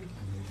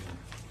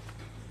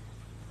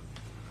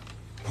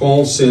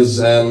 Paul says,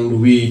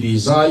 and we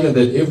desire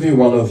that every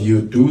one of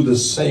you do the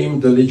same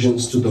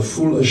diligence to the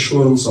full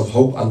assurance of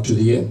hope unto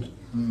the end.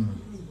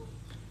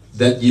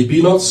 That ye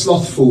be not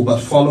slothful, but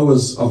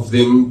followers of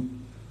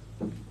them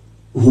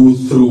who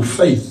through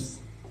faith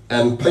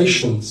and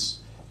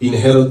patience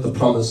inherit the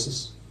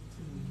promises.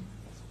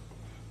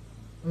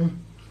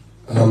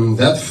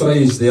 That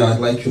phrase there, I'd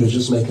like you to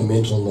just make a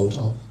mental note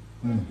of.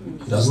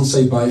 He doesn't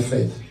say by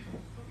faith.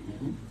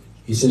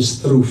 He says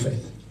through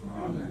faith.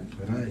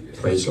 Right.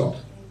 Praise God.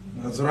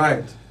 That's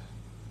right.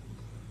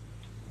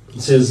 He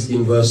says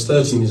in verse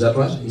 13, is that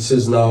right? He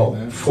says,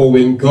 now, for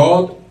when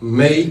God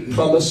made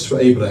promise to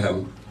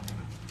Abraham,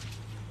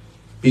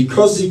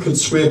 because he could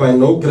swear by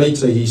no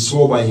greater, he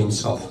swore by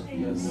himself,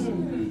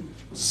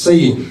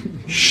 saying,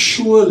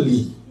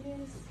 surely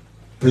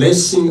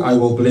blessing I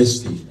will bless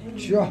thee,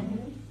 Sure.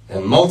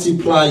 and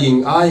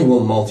multiplying I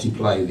will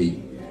multiply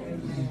thee.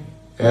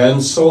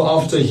 And so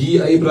after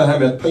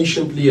Abraham had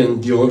patiently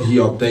endured, he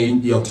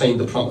obtained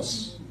the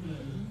promise.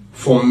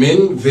 For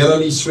men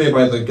verily swear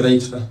by the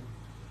greater,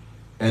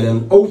 and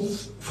an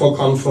oath for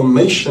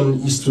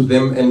confirmation is to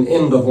them an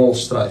end of all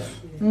strife.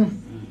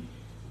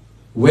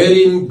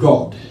 Wherein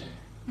God,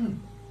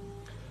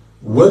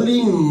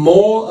 willing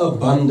more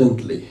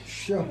abundantly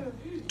Sure.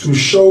 to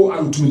show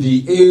unto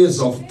the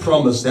heirs of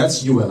promise,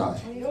 that's you and I,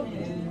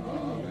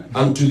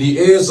 unto the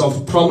heirs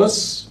of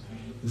promise,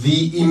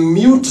 the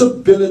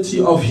immutability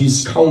of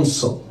his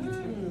counsel,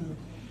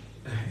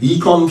 he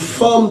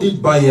confirmed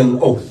it by an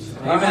oath.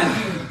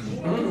 Amen.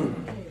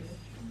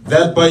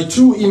 That by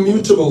two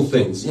immutable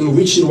things, in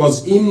which it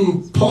was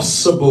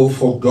impossible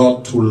for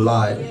God to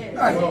lie,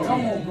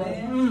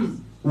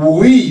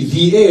 we,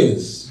 the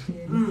heirs,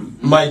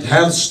 might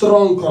have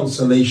strong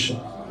consolation,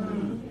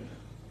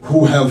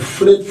 who have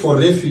fled for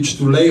refuge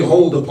to lay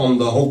hold upon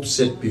the hope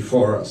set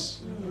before us,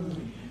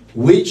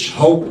 which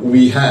hope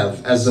we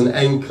have as an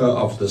anchor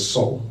of the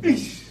soul,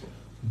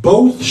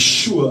 both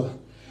sure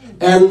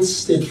and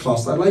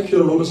steadfast. I'd like you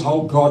to notice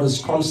how God is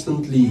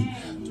constantly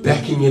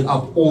backing it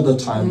up all the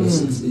time.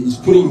 He's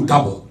putting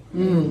double.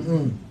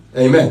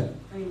 Amen.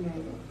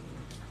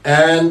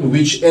 And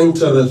which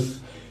entereth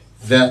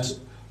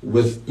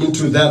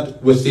into that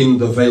within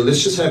the veil.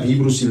 Let's just have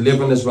Hebrews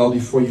 11 as well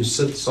before you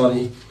sit.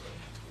 Sorry.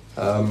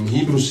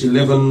 Hebrews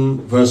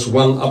 11 verse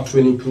 1 up to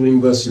and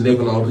including verse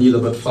 11. I'll read a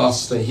bit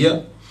faster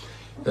here.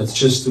 That's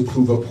just to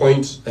prove a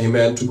point.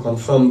 Amen. To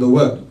confirm the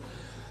word.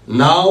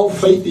 Now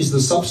faith is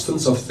the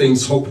substance of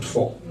things hoped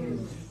for,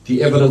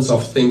 the evidence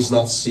of things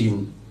not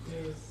seen.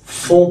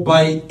 For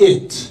by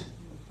it,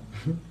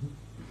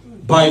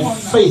 by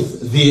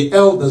faith, the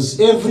elders,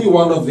 every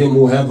one of them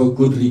who have a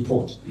good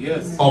report,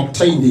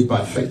 obtained it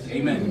by faith.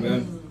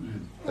 Amen.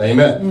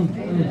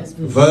 Amen.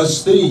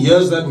 Verse 3,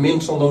 here's that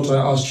mental note I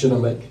asked you to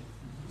make.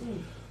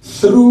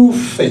 Through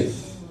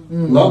faith,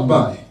 not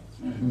by.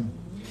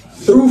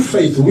 Through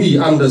faith we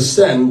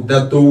understand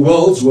that the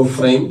worlds were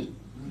framed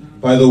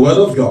by the word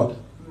of God,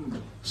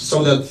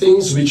 so that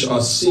things which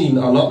are seen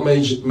are not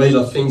made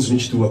of things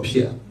which do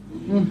appear.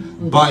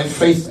 By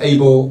faith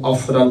Abel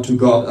offered unto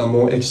God a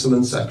more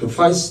excellent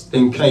sacrifice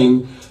than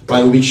Cain,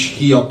 by which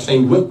he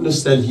obtained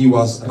witness that he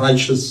was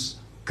righteous,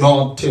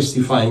 God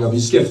testifying of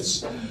his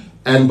gifts.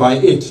 And by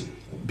it,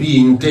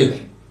 being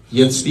dead,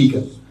 yet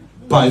speaketh.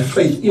 By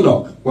faith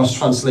Enoch was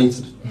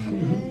translated.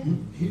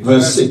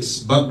 Verse 6,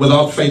 but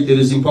without faith it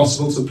is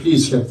impossible to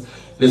please him.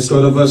 Let's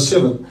go to verse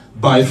 7.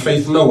 By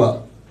faith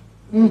Noah.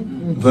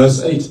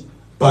 Verse 8,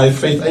 by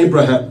faith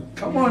Abraham.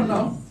 Come on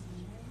now.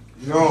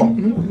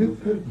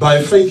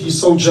 By faith he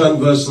sojourned,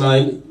 verse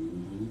 9,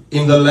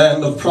 in the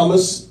land of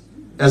promise,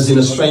 as in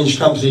a strange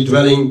country,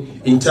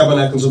 dwelling in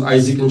tabernacles with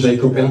Isaac and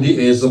Jacob, and the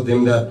heirs of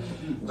them that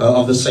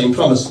of the same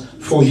promise.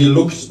 For he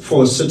looked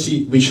for a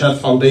city which had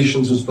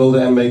foundations, whose builder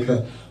and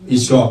maker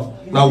is God.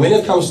 Now when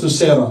it comes to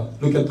Sarah,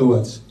 look at the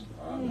words.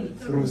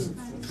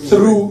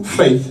 Through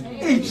faith.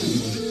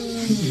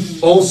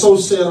 Also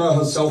Sarah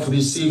herself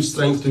received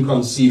strength to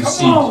conceive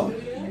seed,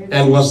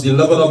 and was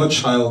delivered of a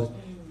child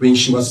when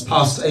she was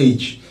past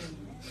age,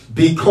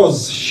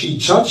 because she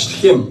judged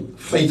him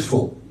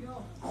faithful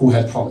who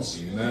had promised.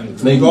 Amen.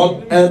 May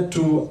God add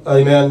to,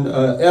 amen,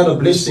 add a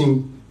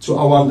blessing to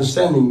our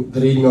understanding, the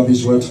reading of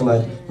His word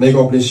tonight. May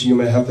God bless you. You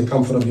may have the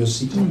comfort of your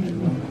seat.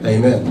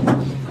 Amen.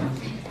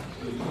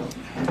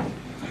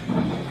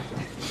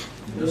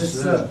 Yes,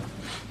 sir.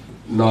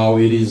 Now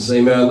it is,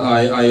 amen,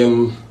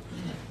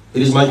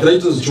 it is my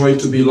greatest joy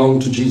to belong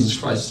to Jesus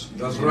Christ.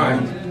 That's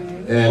right.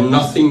 And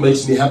nothing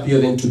makes me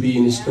happier than to be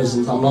in His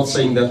presence. I'm not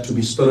saying that to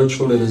be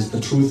spiritual, it is the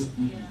truth.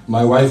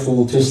 My wife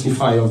will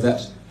testify of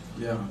that.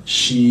 Yeah.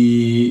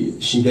 She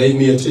gave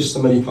me a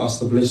testimony,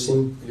 Pastor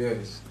Blessing.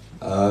 Yes.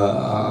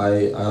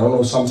 I don't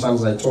know,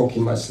 sometimes I talk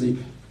in my sleep.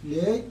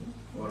 Yeah.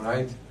 All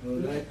right. All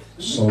right.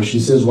 So she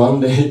says one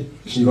day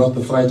she got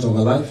the fright of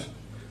her life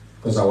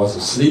because I was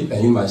asleep,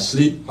 and in my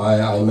sleep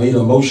I made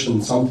a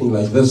motion, something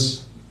like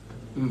this.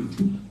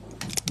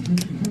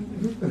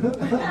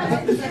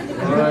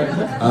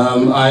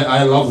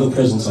 I love the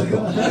presence of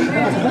God.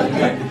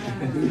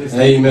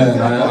 Amen.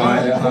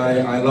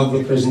 I love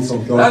the presence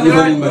of God. That's even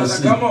right, in my brother.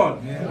 sleep. Come on.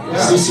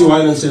 C.C.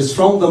 Wyland says,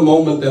 from the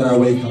moment that I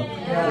wake up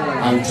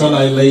until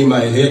I lay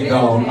my head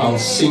down, I'll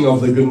sing of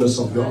the goodness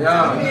of God.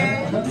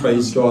 Yeah.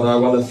 Praise God. I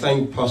want to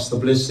thank Pastor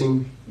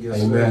Blessing,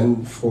 Yes,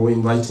 amen, for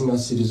inviting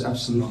us. It is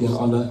absolutely an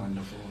honor.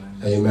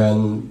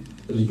 Amen.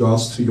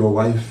 Regards to your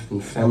wife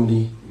and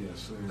family.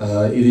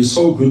 It is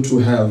so good to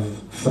have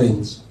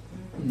friends.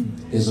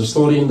 There's a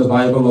story in the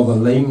Bible of a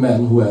lame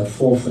man who had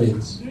 4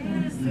 friends.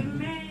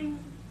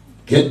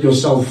 Get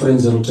yourself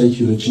friends that will take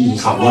you to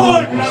Jesus. Come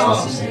on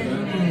now.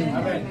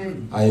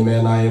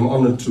 Amen. I am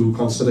honored to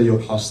consider your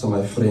pastor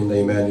my friend.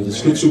 Amen. It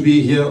is good to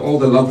be here. All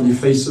the lovely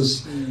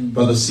faces.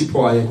 Brother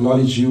Sipo, I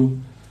acknowledge you.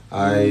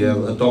 I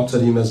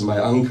adopted him as my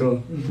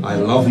uncle. I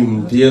love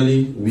him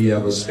dearly. We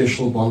have a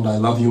special bond. I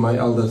love you, my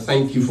elder.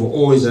 Thank you for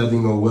always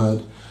having a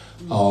word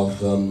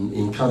of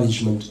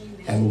encouragement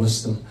and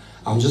wisdom.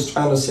 I'm just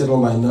trying to settle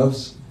my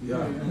nerves.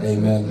 Yeah.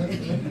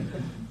 Amen.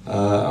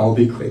 I'll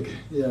be quick.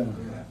 Yeah.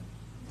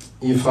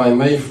 If I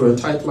may, for a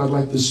title, I'd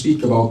like to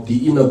speak about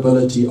the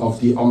inability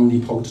of the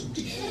omnipotent.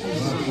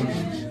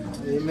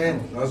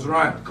 Amen. That's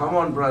right. Come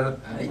on, brother.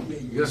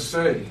 Yes,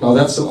 sir. Now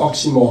that's an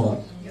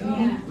oxymoron.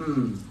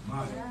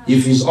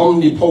 If he's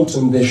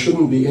omnipotent, there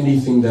shouldn't be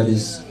anything that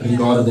is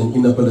regarded an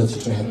inability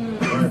to him.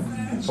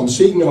 So I'm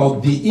speaking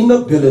about the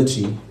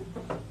inability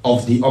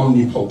of the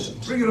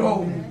omnipotent. Bring it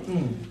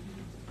home.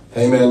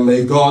 Amen.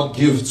 May God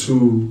give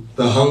to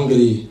the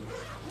hungry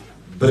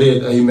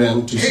bread,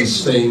 amen, to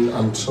sustain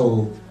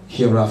until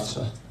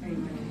hereafter.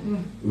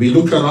 We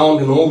look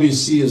around and all we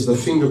see is the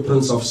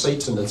fingerprints of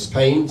Satan. It's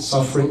pain,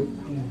 suffering,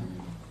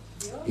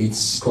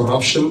 it's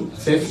corruption,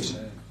 theft,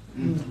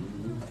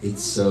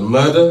 it's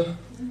murder.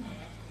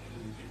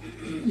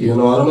 You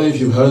know, I don't know if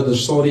you've heard the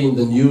story in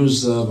the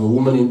news of a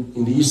woman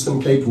in the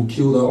Eastern Cape who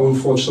killed her own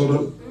 4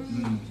 children.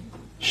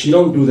 She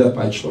don't do that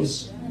by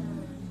choice.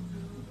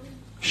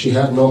 She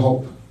had no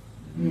hope.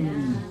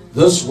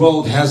 This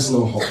world has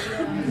no hope.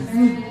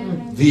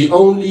 The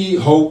only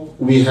hope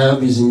we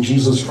have is in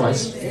Jesus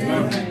Christ.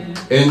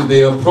 And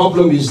their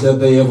problem is that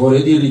they have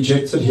already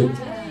rejected Him.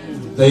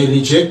 They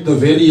reject the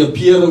very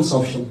appearance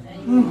of Him.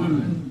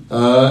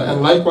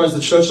 And likewise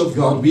the Church of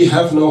God, we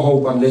have no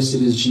hope unless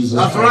it is Jesus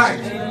That's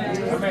Christ. right.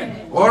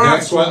 All right.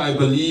 That's why I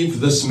believe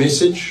this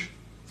message.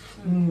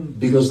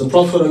 Because the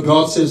prophet of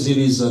God says it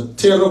is a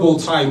terrible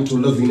time to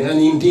live in. And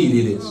indeed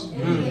it is.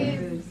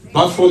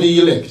 But for the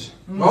elect,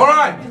 All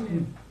right.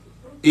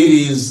 it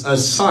is a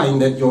sign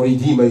that your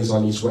Redeemer is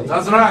on His way.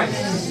 That's right.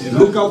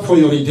 Look out, for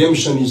your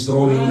redemption is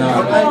drawing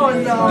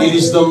nigh. It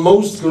is the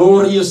most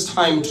glorious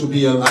time to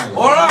be alive.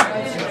 All right.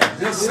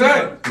 Yes,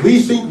 sir. We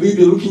think we'll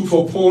be looking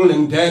for Paul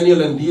and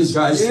Daniel and these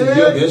guys to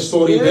hear their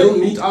story. They'll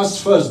meet us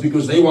first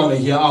because they want to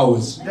hear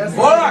ours.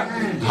 All right.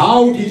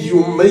 How did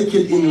you make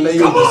it in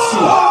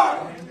Laodicea?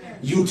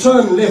 You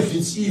turn left,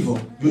 it's evil.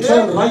 You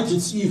turn right,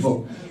 it's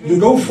evil. You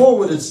go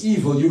forward, it's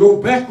evil. You go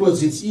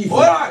backwards, it's evil.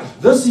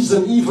 This is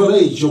an evil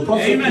age. Your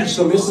prophet preached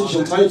a message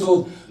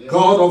entitled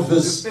God of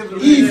this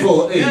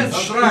evil age. Yes,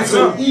 that's right. It's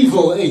an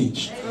evil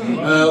age.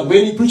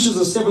 When he preaches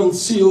the 7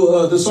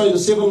 seal, the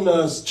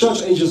 7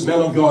 church ages,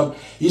 man of God,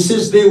 he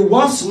says there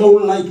was no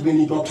light when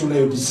he got to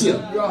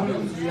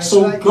Laodicea.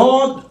 So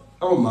God,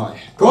 oh my,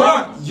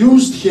 God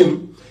used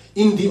him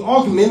in the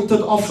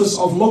augmented office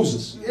of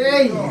Moses.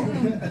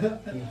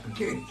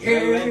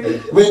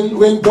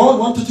 When God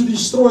wanted to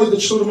destroy the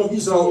children of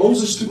Israel,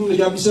 Moses stood in the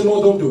gap. He said,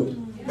 no, don't do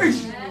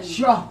it.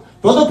 Sure.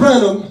 Brother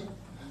Branham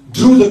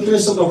drew the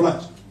crescent of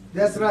light.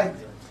 That's right.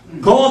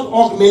 God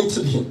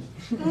augmented him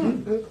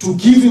to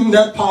give him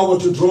that power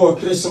to draw a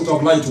crescent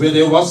of light where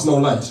there was no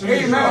light.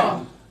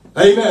 Amen.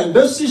 Amen.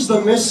 This is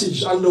the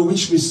message under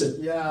which we sit.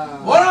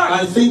 Yeah. All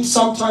right. I think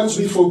sometimes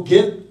we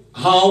forget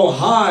how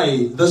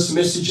high this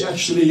message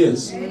actually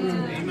is.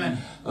 Amen.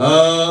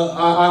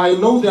 I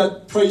know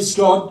that, praise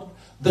God,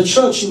 the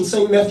church in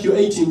St. Matthew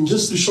 18,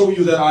 just to show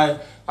you that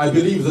I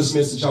believe this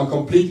message, I'm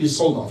completely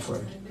sold out for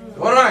it.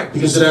 All right.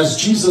 Because it has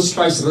Jesus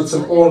Christ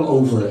written all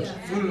over it.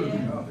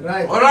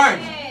 Right. All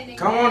right.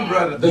 Come on,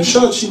 brother. The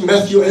church in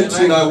Matthew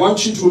 18, I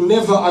want you to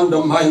never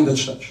undermine the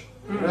church.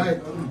 Right.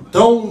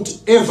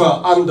 Don't ever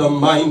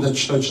undermine the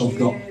church of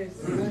God.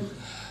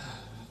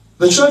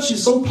 The church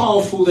is so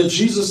powerful that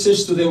Jesus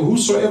says to them,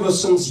 whosoever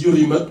sins you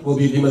remit will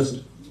be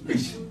remitted.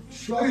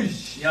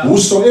 Yeah.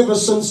 Whosoever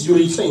sins you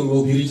retain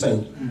will be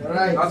retained.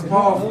 Right. That's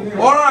powerful.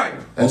 All right.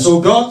 And so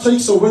God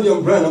takes a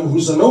William Branham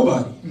who's a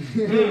nobody.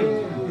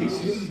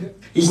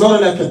 He's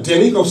not an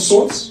academic of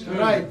sorts.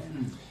 Right.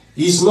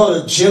 He's not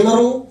a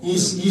general.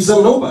 He's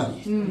a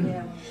nobody.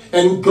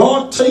 And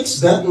God takes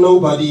that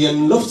nobody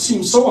and lifts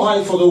him so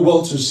high for the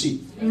world to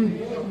see.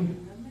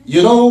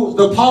 You know,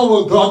 the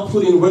power God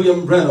put in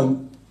William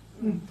Branham,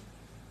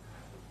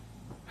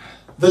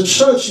 the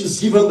church is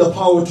given the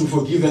power to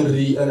forgive and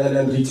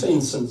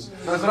retain sins.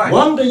 That's right.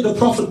 One day the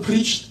prophet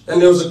preached and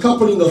there was a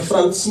couple in the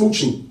front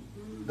smooching.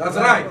 That's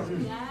right.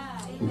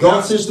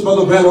 God says to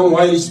Brother Branham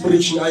while he's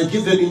preaching, I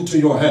give them into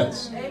your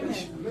hands.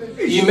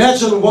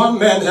 Imagine one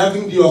man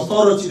having the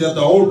authority that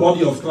the whole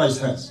body of Christ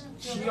has.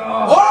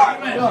 All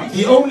right.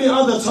 The only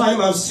other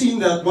time I've seen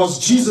that was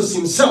Jesus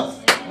himself.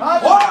 All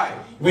right.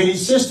 When he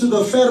says to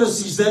the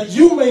Pharisees that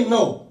you may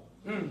know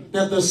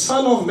that the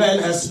Son of Man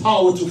has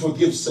power to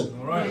forgive sin.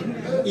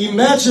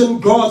 Imagine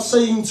God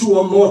saying to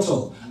a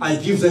mortal, I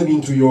give them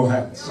into your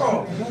hands.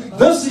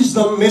 This is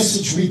the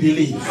message we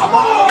believe.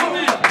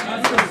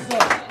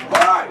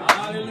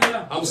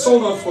 I'm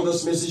sold out for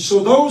this message.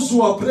 So those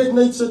who are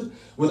pregnated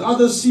with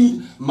other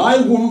seed, my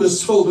womb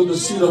is filled with the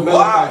seed of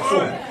Malachi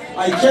 4.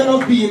 I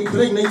cannot be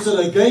impregnated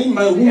again.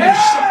 My womb is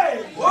shut.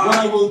 What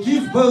I will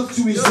give birth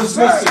to is this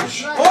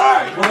message.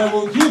 What I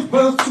will give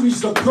birth to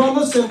is the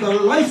promise and the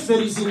life that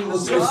is in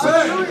this message.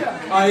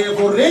 I have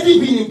already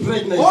been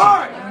impregnated.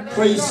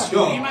 Praise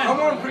God. Come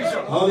on,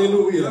 preacher.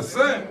 Hallelujah. Yes,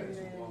 sir.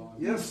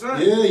 Yes, sir.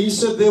 Yeah, he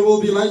said there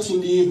will be light in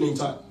the evening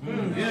time.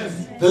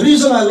 Yes. The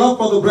reason I love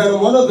Brother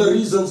Branham, one of the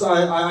reasons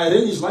I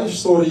read his life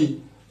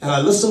story and I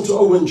listened to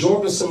Owen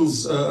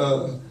Jorgensen's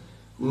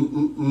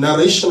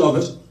narration of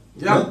it.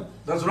 Yeah,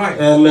 that's right.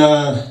 And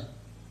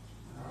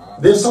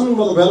there's something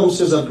Brother Branham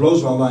says that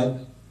blows my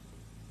mind.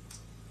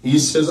 He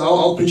says,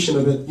 I'll preach in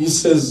a bit. He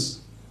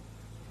says,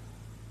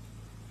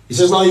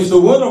 now if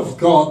the Word of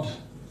God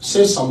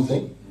says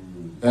something,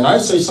 and I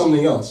say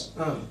something else,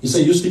 he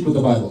said, you stick with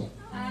the Bible.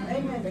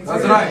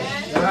 That's right.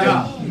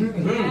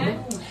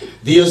 Yeah.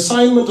 The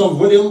assignment of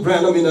William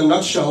Branham in a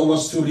nutshell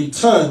was to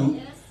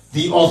return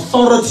the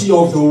authority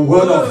of the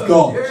Word of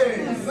God.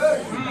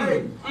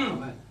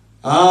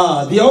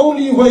 The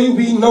only way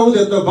we know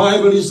that the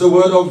Bible is the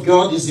Word of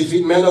God is if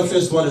it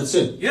manifests what it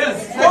said.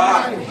 Yes.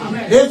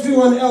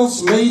 Everyone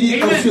else made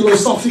it a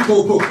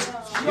philosophical book.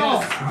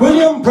 Yes.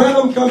 William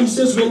Branham comes, he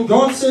says, when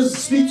God says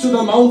speak to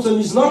the mountain,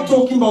 he's not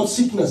talking about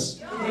sickness.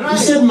 He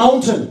said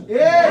mountain.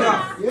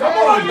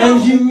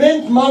 And he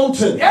meant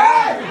mountain.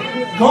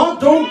 God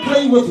don't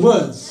play with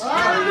words.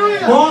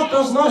 God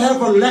does not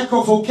have a lack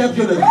of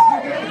vocabulary.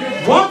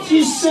 What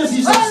he says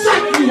is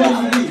exactly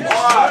what he means.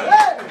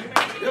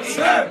 Yes,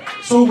 sir.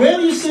 So when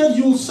he said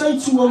you'll say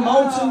to a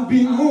mountain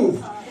be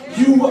moved,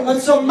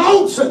 it's a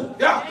mountain.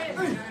 Yeah.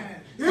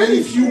 And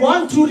if you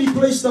want to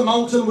replace the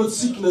mountain with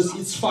sickness,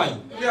 it's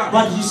fine.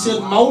 But he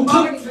said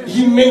mountain,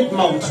 he meant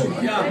mountain.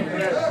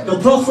 The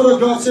prophet of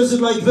God says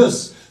it like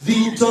this.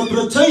 The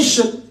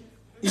interpretation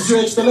is your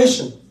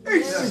explanation.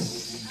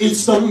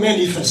 It's the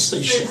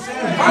manifestation.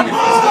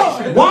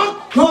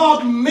 What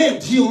God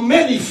meant, he'll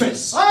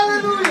manifest.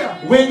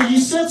 When he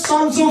said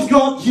sons of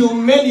God, he'll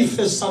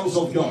manifest sons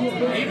of God.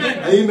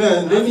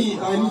 Amen.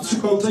 I need to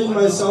contain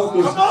myself.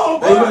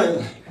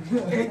 Amen.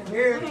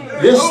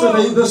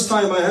 Yesterday, this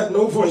time, I had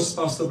no voice,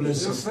 Pastor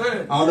Blessing.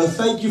 I want to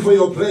thank you for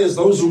your prayers,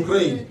 those who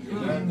prayed.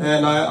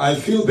 And I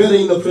feel better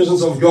in the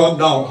presence of God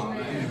now.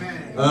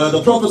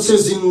 The prophet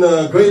says in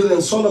greater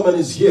than Solomon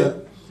is here.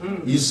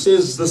 He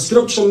says the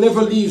scripture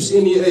never leaves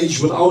any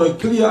age without a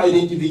clear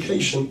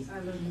identification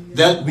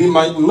that we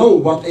might know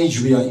what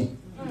age we are in.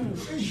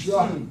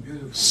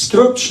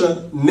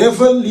 Scripture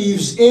never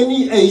leaves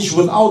any age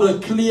without a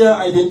clear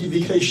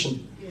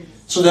identification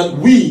so that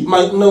we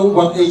might know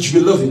what age we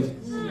live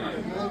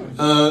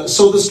in.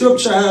 So the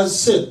scripture has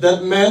said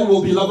that man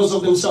will be lovers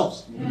of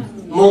themselves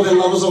more than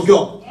lovers of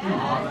God.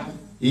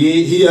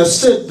 He has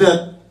said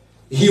that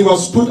he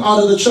was put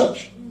out of the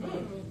church.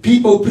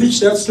 People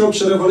preach that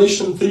scripture,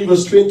 Revelation 3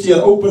 verse 20,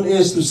 and open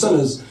ears to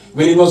sinners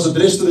when it was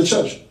addressed to the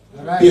church.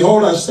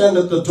 Behold, I stand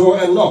at the door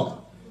and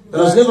knock. It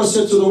was never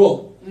said to the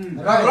world.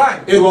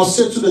 It was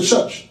said to the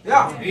church.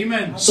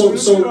 Amen. So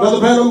Brother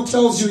Branham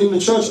tells you in the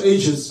church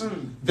ages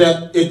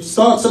that it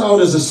started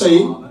out as a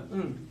saying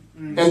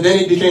and then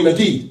it became a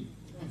deed.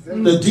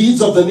 The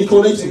deeds of the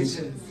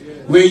Nicolaitans,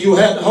 where you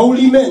had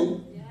holy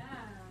men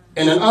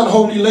and an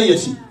unholy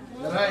laity,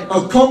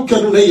 a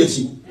conquered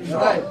laity,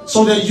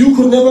 so that you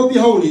could never be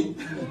holy.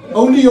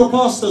 Only your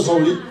pastor is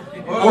holy.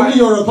 Only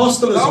your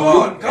apostle is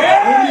holy.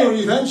 Only your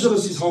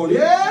evangelist is holy.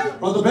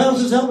 But the Bible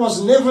says that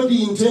was never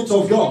the intent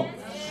of God.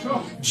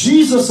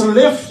 Jesus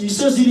left. He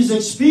says it is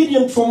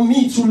expedient for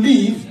me to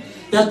leave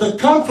that the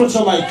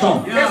Comforter might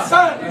come.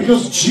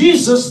 Because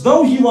Jesus,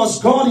 though he was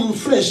God in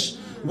flesh,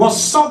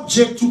 was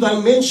subject to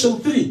dimension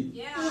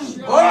 3.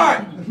 All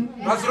right.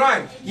 That's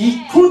right.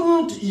 He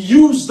couldn't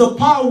use the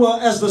power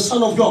as the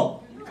Son of God.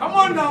 Come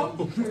on now.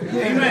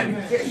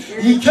 Amen.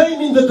 He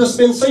came in the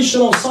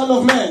dispensation of Son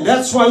of Man.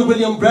 That's why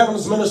William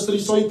Branham's ministry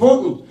is so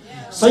important.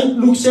 St.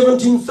 Luke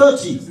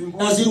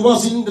 17:30, as it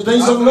was in the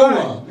days of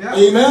Noah.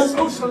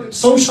 Amen.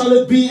 So shall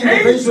it be in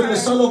the days when the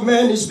Son of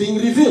Man is being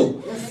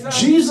revealed.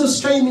 Jesus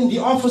came in the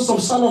office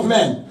of Son of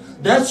Man.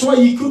 That's why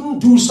he couldn't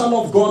do Son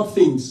of God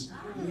things.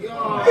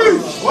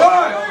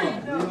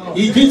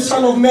 He did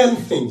Son of Man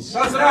things.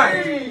 That's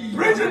right.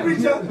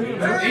 Preacher.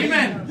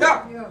 Amen.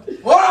 Yeah.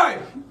 Why?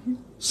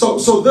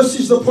 So this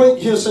is the point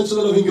here, saints of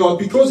the living God.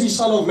 Because he's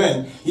Son of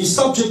Man, he's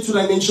subject to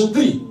dimension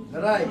 3.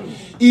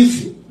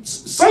 If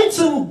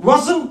Satan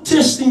wasn't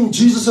testing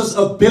Jesus'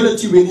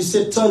 ability when he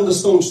said, turn the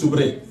stones to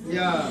bread.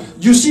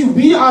 You see,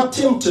 we are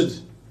tempted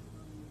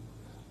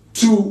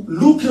to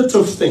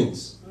lucrative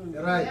things.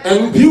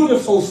 And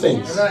beautiful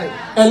things.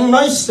 And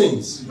nice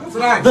things.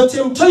 The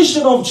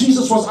temptation of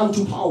Jesus was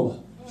unto power.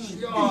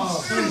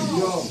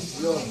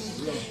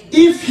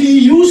 If he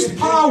used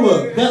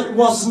power that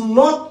was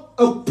not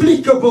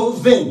applicable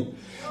then,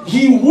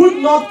 he would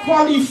not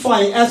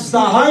qualify as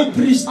the high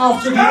priest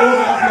after the order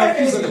of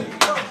Melchizedek.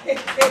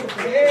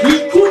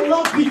 He could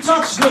not be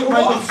touched then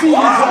by the feelings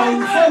of our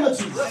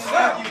infirmities.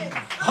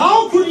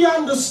 How could he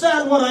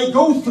understand what I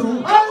go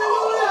through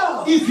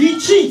if he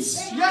cheats?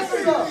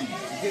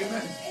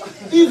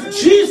 If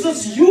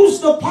Jesus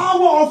used the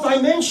power of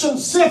dimension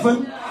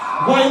 7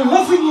 while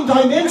living in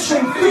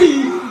dimension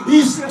 3,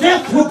 his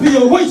death would be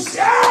a waste.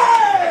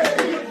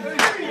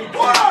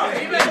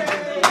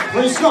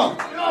 Praise God.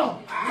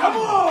 Come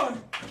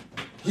on.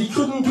 He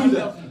couldn't do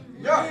that.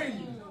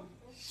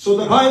 So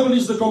the Bible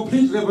is the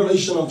complete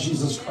revelation of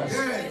Jesus Christ.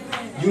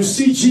 You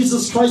see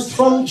Jesus Christ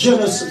from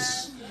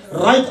Genesis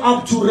right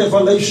up to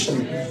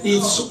Revelation.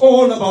 It's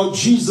all about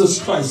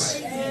Jesus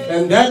Christ.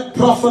 And that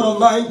prophet of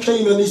mine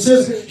came and he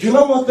says, you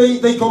know what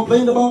they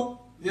complained about?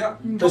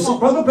 They said,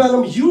 Brother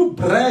Branham, you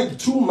brag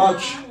too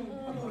much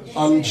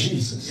on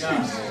Jesus.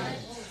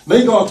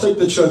 May God take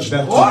the church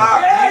back to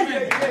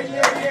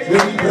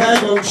when we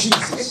brag on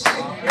Jesus.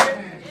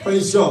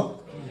 Praise God.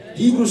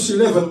 Hebrews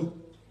 11,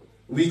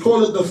 we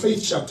call it the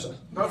faith chapter.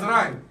 That's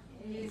right.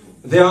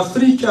 There are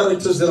 3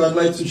 characters that I'd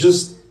like to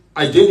just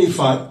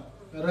identify.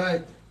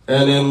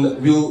 And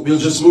then we'll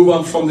just move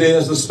on from there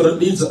as the Spirit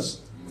leads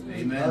us.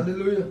 Amen.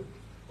 Hallelujah.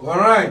 All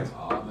right.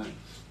 Amen.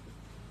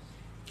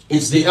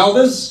 It's the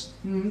elders,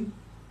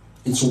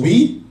 it's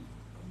we,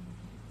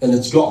 and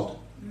it's God.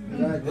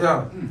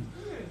 Yeah.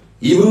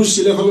 Hebrews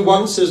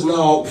 11:1 says,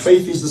 now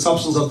faith is the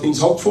substance of things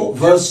hoped for.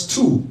 Verse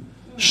 2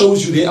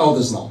 shows you the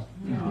elders now.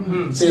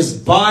 It says,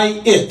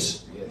 by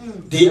it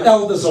the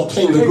elders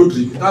obtain the good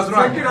report. That's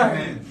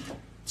right.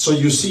 So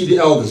you see the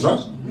elders,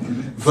 right?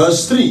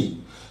 Verse 3,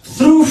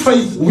 through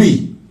faith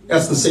we,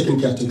 that's the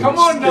second category. Come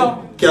on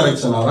now.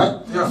 Character now,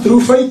 right?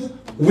 Through faith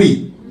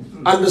we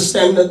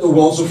understand that the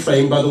worlds are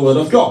framed by the word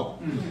of God.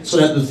 So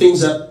that the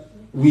things that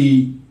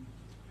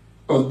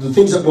the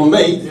things that were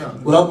made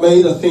were not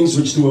made of things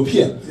which do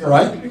appear.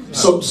 Right?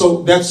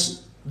 So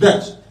that's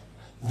that.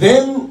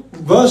 Then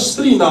verse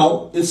 3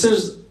 now, it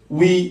says,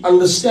 we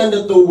understand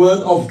that the word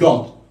of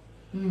God.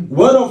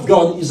 Word of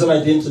God is an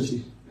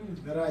identity.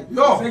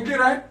 No, exactly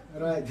right.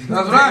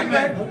 That's right.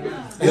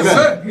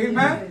 Amen.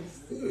 Amen.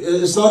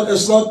 It's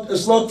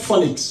not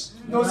phonics.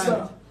 No,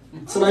 sir.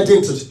 It's an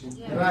identity.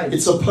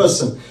 It's a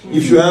person.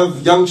 If you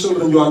have young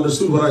children, you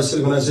understood what I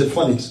said when I said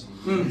phonics.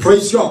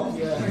 Praise God.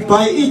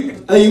 By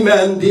it,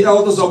 amen, the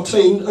elders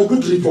obtained a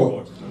good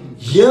report.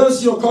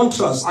 Here's your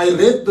contrast. I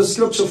read the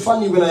scripture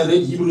funny when I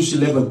read Hebrews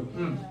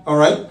 11.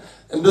 Alright?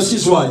 And this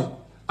is why.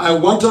 I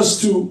want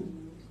us to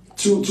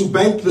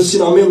bank this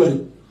in our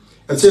memory.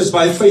 It says,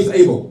 by faith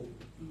Abel.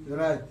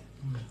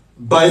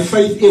 By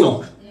faith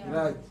Enoch.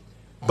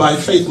 By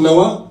faith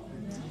Noah.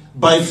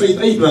 By faith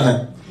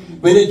Abraham.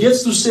 When it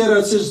gets to Sarah,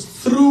 it says,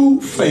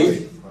 through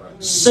faith,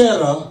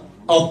 Sarah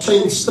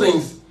obtained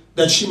strength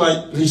that she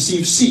might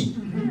receive seed.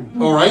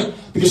 Alright?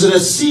 Because it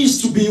has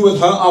ceased to be with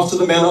her after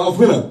the manner of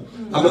women.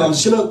 I'm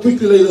just going to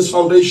quickly lay this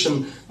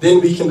foundation, then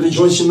we can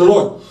rejoice in the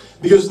Lord.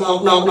 Because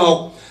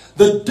now,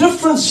 the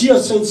difference here,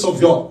 saints of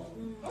God.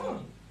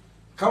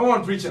 Come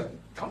on, preacher.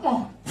 Come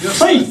on.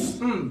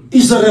 Faith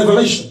is a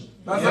revelation.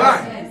 That's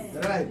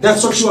right.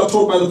 That's what you are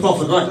taught by the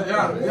prophet, right?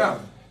 Yeah.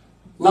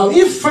 Now,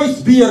 if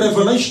faith be a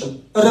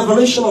revelation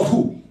of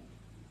who?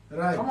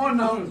 Come on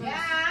now.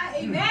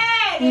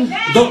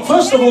 Amen.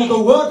 First of all, the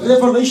word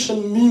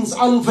revelation means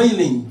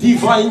unveiling,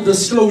 divine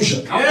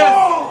disclosure. Come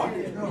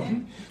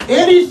on.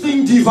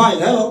 Anything divine,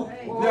 hello?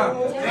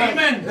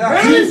 Amen.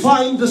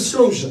 Divine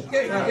disclosure.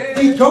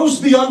 It goes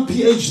beyond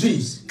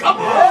PhDs. Come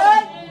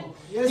on.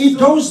 It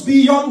goes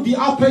beyond the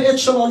upper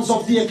echelons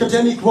of the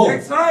academic world.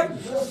 That's right.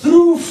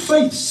 Through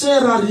faith,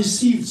 Sarah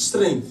received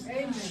strength.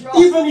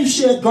 Even if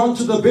she had gone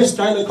to the best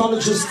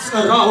gynecologists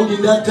around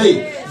in that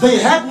day, they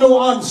had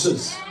no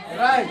answers.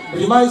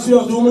 Reminds me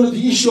of the woman with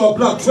the issue of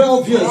blood.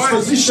 12 years,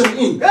 physician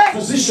in,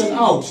 physician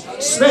out,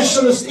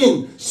 specialist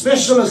in,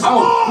 specialist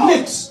out,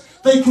 mix.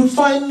 They could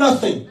find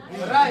nothing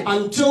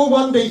until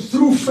one day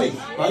through faith.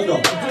 My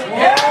God.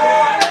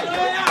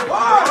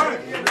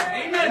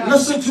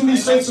 Listen to me,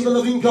 saints of the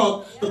living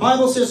God. The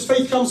Bible says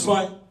faith comes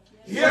by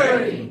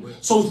hearing.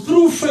 So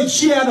through faith,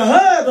 she had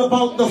heard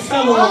about the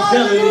fellow of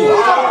Galilee.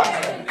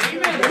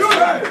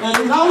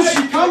 And now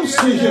she comes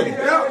to him.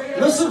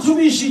 Listen to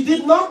me, she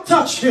did not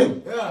touch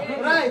him.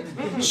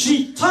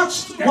 She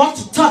touched what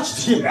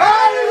touched him.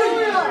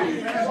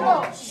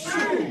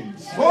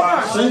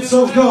 Saints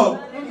of God,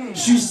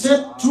 she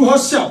said to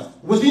herself,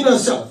 within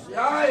herself,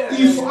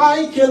 if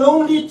I can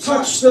only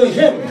touch the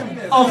hem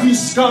of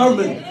his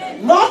garment,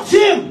 not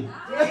him,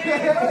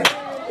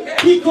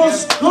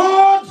 because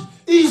God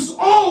is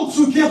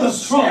altogether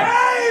strong.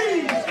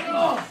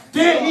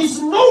 There is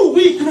no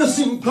weakness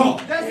in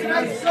God.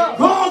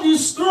 God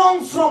is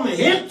strong from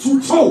head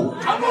to toe.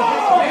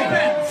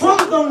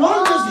 From the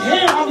longest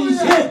hair on his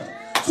head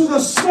to the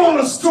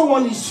smallest toe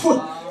on his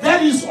foot.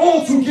 That is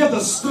altogether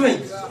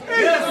strength.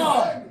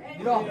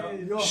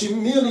 She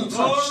merely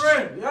touched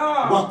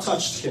what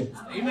touched him.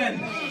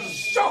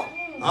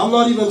 I'm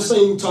not even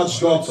saying touch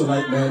God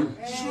tonight, man.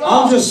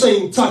 I'm just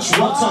saying touch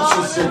what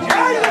touches him.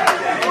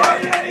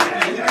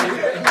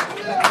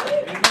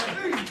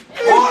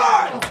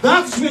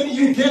 That's when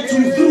you get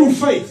to through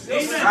faith.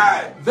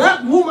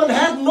 That woman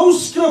had no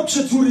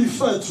scripture to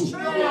refer to.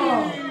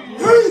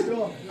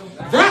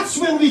 That's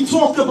when we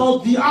talk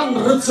about the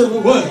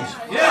unwritten word.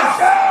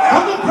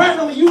 Brother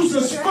Branham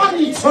uses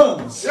funny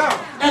terms,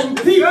 and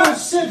people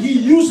said he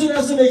used it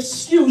as an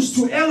excuse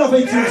to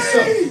elevate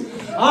himself.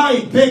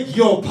 I beg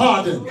your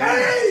pardon.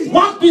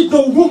 What did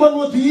the woman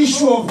with the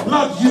issue of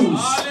blood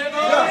use?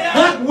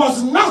 That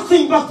was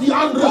nothing but the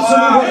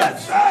unwritten word.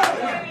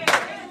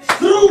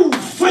 Through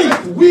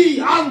faith we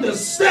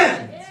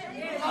understand.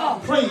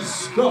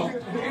 Praise God.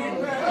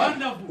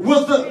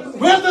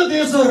 Whether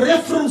there's a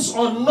reference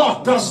or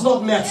not does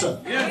not matter.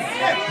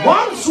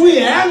 Once we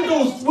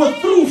handle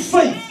through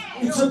faith,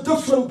 it's a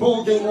different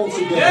ball game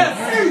altogether.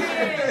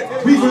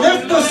 We've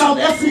left the South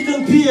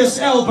African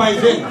PSL by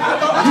then.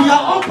 We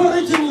are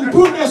operating in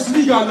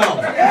Bundesliga now.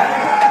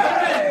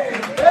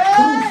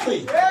 Through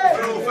faith.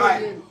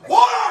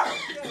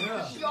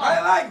 I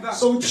like that.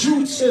 So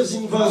Jude says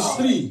in verse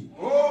 3,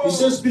 he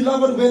says,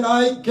 beloved, when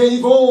I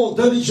gave all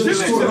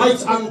diligence to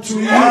write unto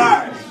you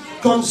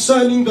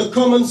concerning the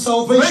common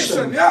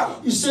salvation,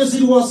 he says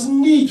it was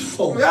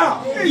needful,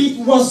 it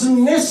was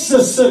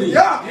necessary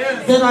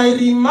that I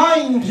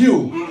remind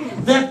you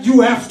that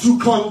you have to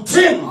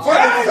contend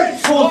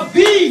for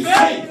the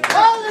faith.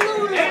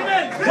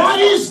 What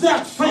is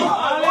that faith?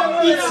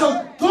 It's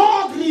a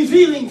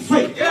God-revealing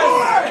faith.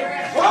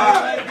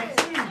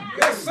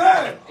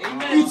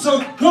 It's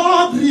a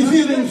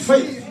God-revealing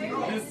faith.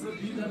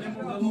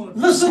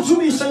 Listen to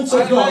me, saints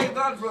of God.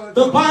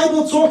 The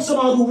Bible talks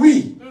about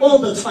we all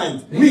the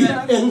time. We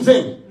and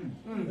them.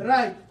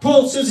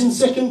 Paul says in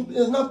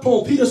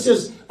Peter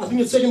says, I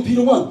think it's 2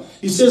 Peter 1.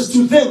 He says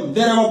to them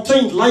that have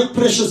obtained like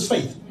precious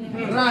faith.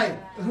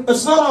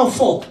 It's not our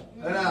fault.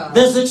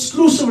 There's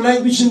exclusive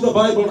language in the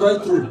Bible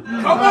right through.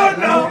 Come on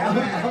now.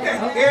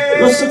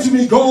 Listen to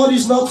me, God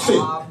is not fair.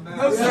 No,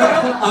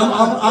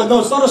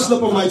 it's not a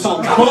slip of my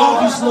tongue.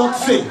 God is not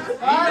fair.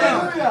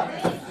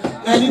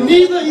 And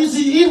neither is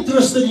he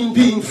interested in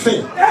being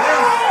fair.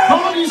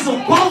 God is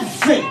above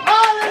fair.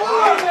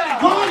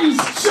 God is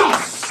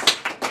just.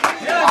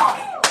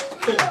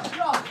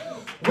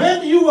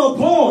 When you were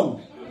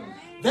born,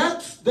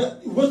 that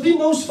within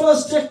those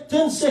first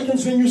 10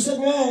 seconds when you said,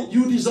 man,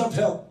 you deserve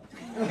hell.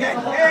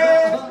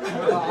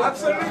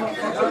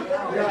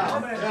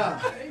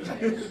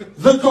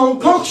 The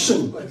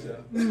concoction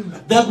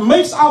that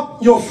makes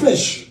up your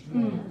flesh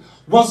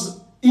was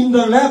in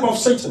the lab of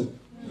Satan.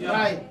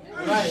 That's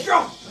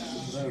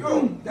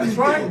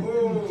right.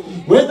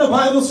 When the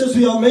Bible says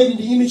we are made in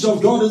the image of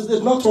God, it's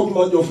not talking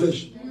about your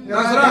flesh.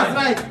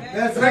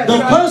 That's right. The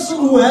person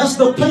who has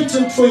the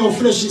patent for your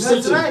flesh is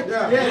Satan.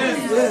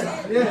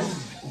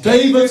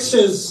 David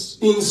says,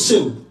 in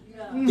sin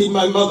did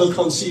my mother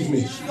conceive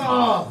me.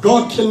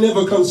 God can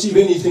never conceive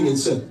anything in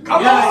sin.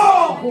 Come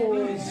on!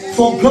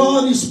 For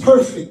God is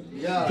perfect.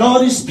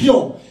 God is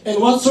pure. And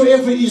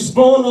whatsoever is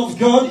born of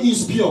God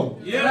is pure.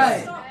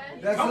 Yes.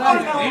 That's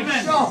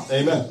right.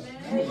 Amen.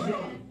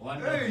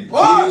 It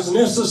is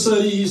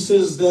necessary, he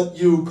says, that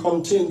you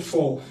contend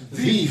for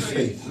the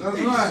faith.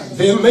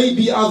 There may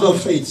be other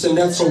faiths, and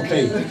that's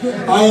okay.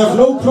 I have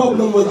no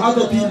problem with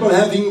other people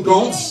having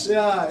gods. It's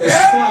fine,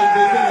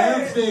 they can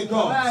have their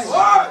gods.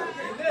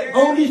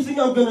 Only thing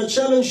I'm going to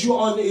challenge you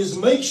on is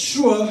make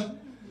sure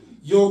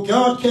your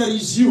God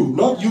carries you,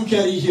 not you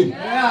carry him.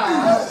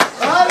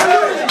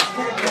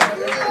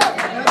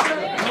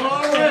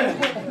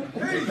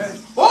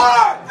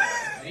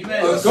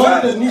 A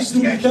God that needs to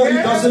be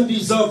carried doesn't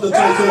deserve the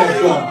title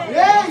of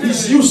God.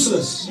 He's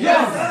useless.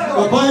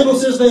 The Bible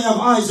says they have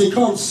eyes, they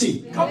can't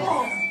see.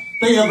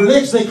 They have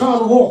legs, they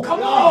can't walk.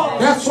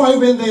 That's why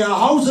when their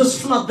houses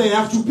flood, they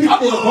have to pick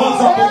their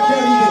gods up and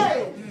carry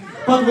them.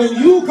 But when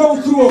you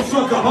go through a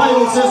flood, the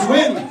Bible says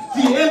when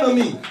the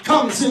enemy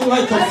comes in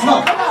like a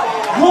flood,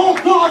 your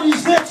God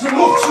is there to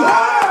lift you.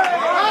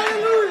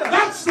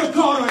 That's the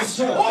God I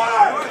serve.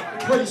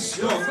 Praise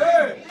God.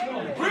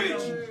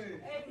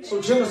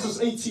 So Genesis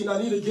 18,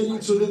 I need to get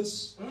into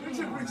this.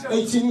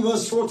 18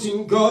 verse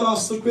 14, God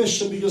asked the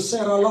question because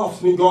Sarah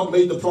laughed when God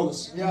made the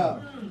promise.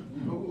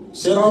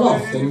 Sarah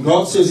laughed and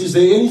God says, is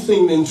there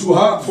anything then too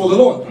hard for the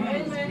Lord?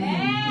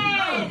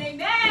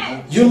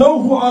 You know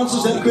who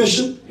answers that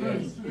question?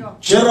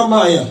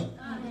 Jeremiah.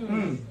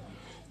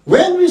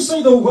 When we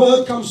say the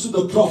word comes to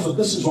the prophet,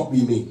 this is what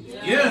we mean.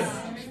 Yes.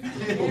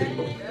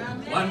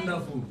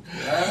 Wonderful.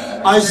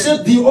 I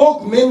said the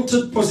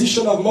augmented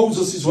position of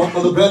Moses is what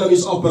Brother Branham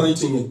is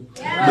operating in.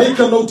 Make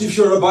a note if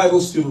you're a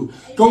Bible student.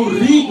 Go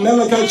read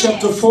Malachi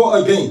chapter 4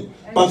 again,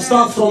 but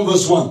start from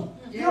verse 1.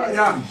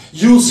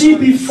 You'll see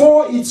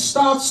before it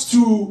starts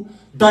to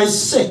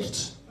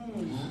dissect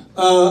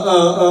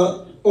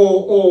or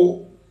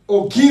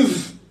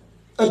give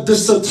a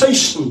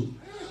dissertation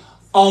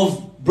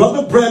of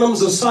Brother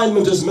Branham's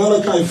assignment as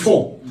Malachi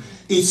 4.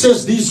 It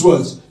says these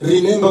words,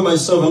 remember my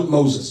servant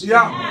Moses.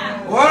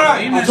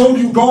 I told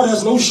you God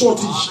has no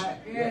shortage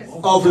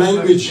of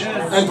language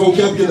and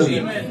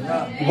vocabulary.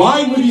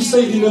 Why would he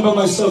say remember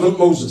my servant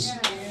Moses?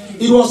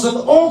 It was an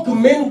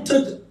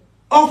augmented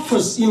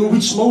office in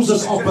which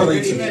Moses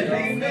operated.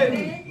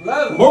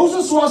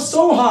 Moses was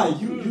so high.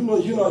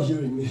 You're not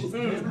hearing me.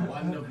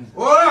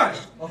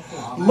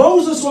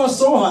 Moses was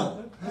so high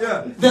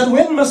that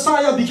when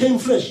Messiah became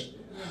flesh,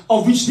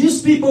 of which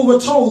these people were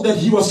told that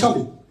he was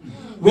coming,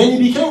 when he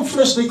became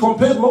flesh, they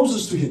compared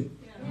Moses to him.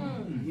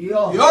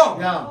 That's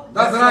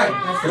right.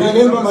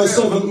 Remember my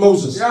servant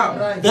Moses.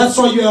 That's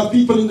why you have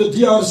people in the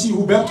DRC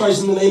who baptize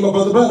in the name of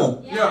Brother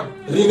Branham.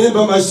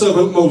 Remember my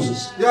servant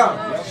Moses.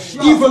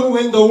 Even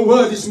when the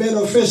word is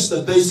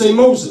manifested, they say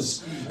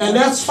Moses. And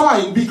that's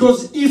fine,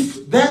 because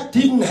if that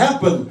didn't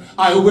happen,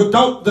 I would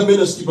doubt the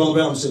ministry, Brother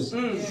Branham says.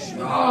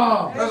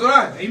 That's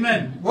right.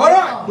 Amen. All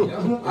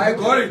right. I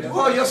got it.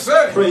 Oh, yes,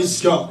 sir. Praise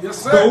God. Yes,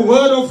 sir. The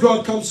word of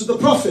God comes to the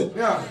prophet.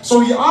 So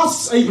he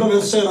asks Abraham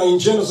and Sarah in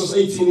Genesis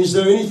 18, is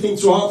there anything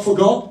too hard for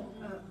God?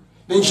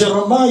 Then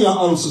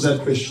Jeremiah answers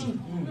that question.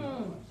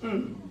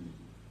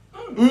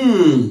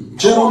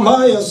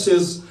 Jeremiah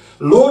says,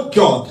 Lord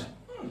God,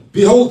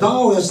 behold,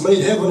 thou hast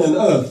made heaven and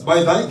earth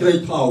by thy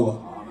great power.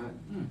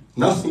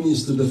 Nothing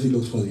is too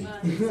difficult for thee.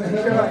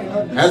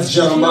 That's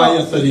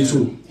Jeremiah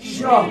 32.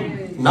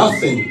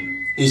 Nothing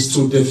is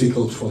too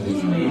difficult for thee.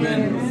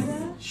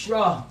 Amen.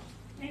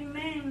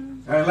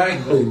 I like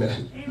it.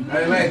 Amen.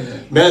 I like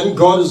it. Man,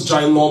 God is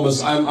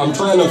ginormous. I'm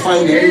trying to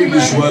find the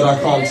English word, I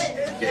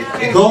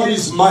can't. God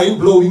is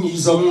mind-blowing.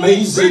 He's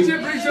amazing.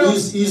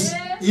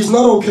 He's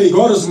not okay.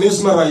 God is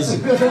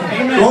mesmerizing.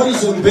 God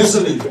is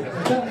embezzling.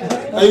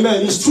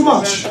 Amen. He's too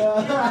much.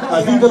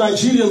 I think the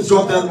Nigerians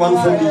got that one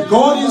from me.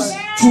 God is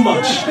too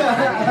much.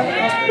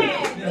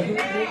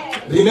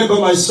 Remember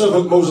my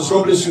servant Moses.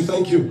 God bless you.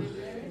 Thank you.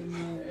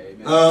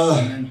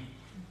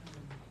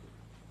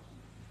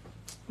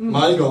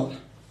 My God.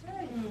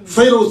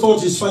 Pharaoh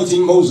thought he's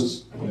fighting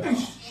Moses.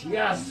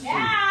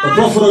 The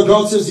prophet of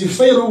God says if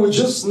Pharaoh would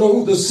just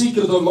know the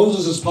secret of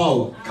Moses'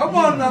 power. Come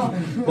on now.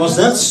 Was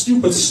that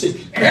stupid stick.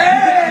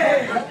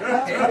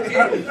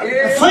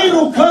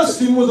 Pharaoh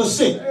cursed him with a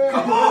stick.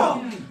 Come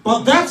on.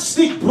 But that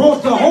stick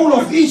brought the whole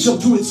of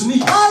Egypt to its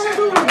knees.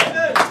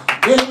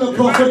 Then the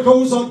prophet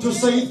goes on to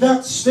say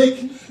that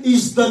stick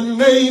is the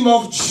name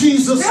of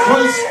Jesus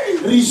Christ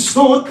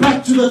restored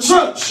back to the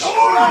church.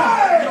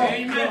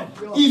 Amen.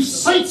 If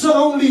Satan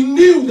only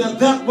knew that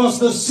that was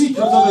the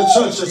secret of the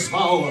church's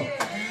power.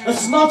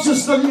 It's not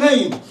just the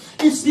name,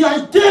 it's the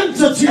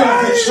identity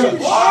of the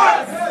church.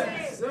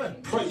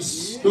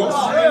 Praise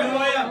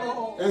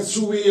God. That's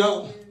who we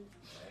are.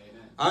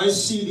 I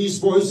see these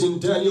boys in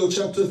Daniel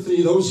chapter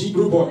 3, those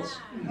Hebrew boys.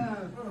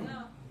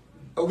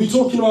 We're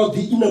talking about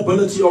the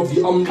inability of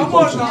the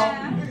omnipotent.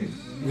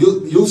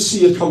 You'll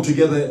see it come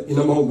together in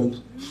a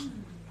moment.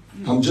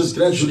 I'm just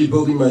gradually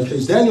building my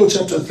case. Daniel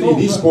chapter 3,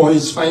 these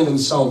boys find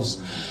themselves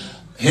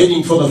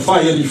heading for the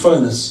fiery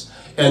furnace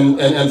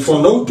and for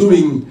no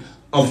doing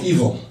of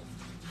evil.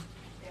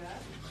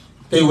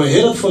 They were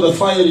headed for the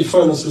fiery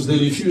furnace because they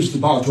refused to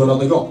bow to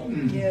another God.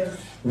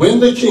 When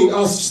the king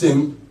asks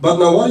them, but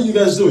now what are you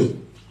guys doing?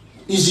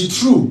 Is it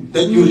true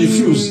that you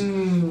refuse?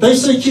 They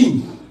say,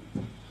 King,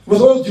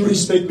 with all due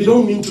respect, we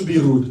don't mean to be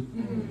rude,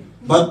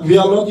 but we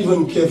are not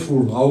even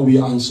careful how we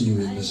answer you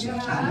in this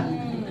matter.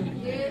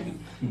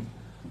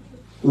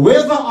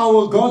 Whether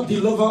our God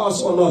deliver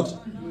us or not,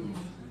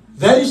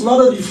 that is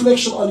not a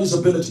reflection on his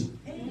ability.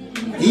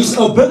 His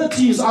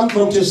ability is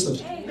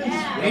uncontested.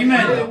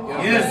 Amen.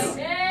 Yes.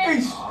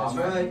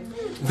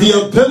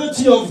 The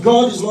ability of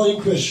God is not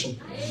in question.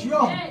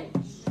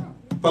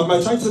 But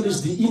my title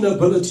is the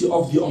inability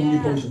of the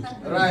omnipotent.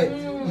 Right.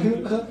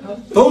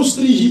 Those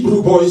three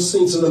Hebrew boys,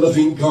 saints of the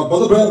living God.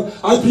 Brother Branham,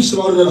 I preached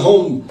about it at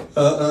home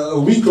a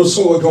week or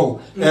so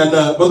ago. And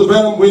Brother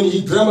Branham, when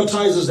he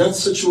dramatizes that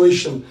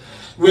situation,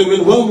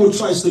 when Wormwood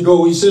tries to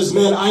go, he says,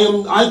 man,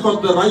 I've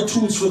got the right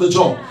tools for the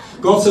job.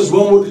 God says,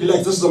 Wormwood,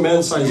 relax, this is a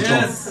man-sized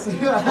job.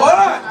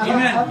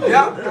 Amen.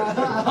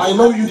 Yeah. I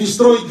know you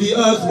destroyed the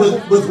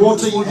earth with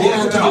water in the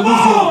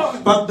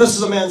antediluvian, but this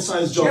is a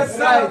man-sized job. Yes,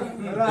 sir.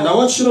 And I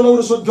want you to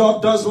notice what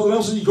God does. Brother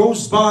Branham says he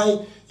goes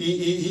by,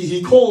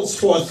 he calls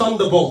for a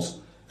thunderbolt.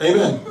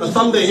 Amen. A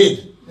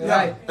thunderhead.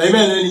 Right.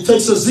 Amen. And he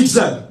takes a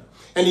zigzag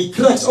and he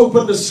cracks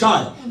open the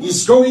sky.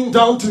 He's going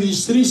down to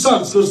his three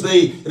sons because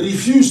they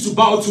refuse to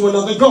bow to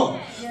another God.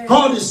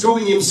 God is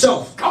going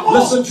himself.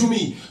 Listen to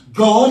me.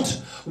 God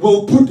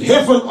will put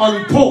heaven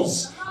on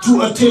pause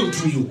to attend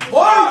to you.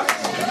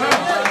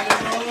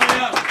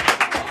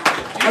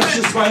 That's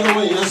just by the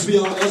way, as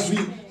we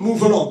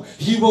move along,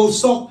 he will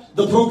stop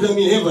the program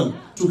in heaven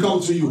to come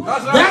to you.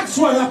 That's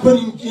what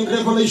happened in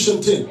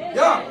Revelation 10.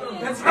 Yeah,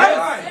 that's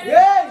right.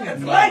 Yeah,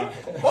 that's right.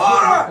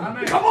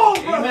 Come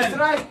on, brother. That's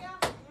right.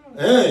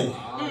 Hey.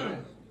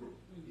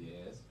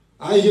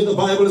 I hear the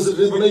Bible is in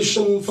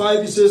Revelation 5,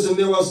 it says, and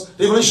there was,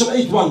 Revelation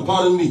 8:1,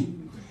 pardon me.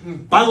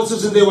 Bible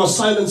says, and there was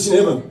silence in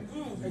heaven.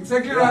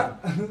 Exactly right.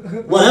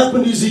 What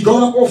happened is he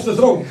got up off the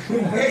throne.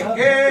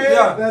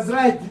 Yeah, That's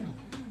right.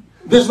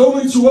 There's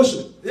nobody to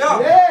worship.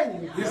 Yeah.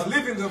 He's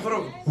leaving the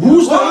throne.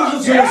 Who's the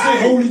angels going to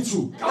say holy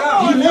to?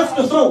 He left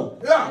the throne.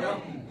 Yeah.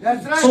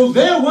 That's right. So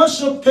their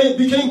worship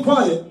became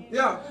quiet.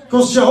 Yeah.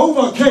 Because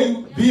Jehovah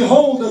came,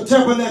 behold, the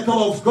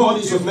tabernacle of God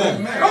is with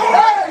man.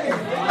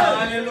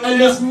 And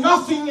there's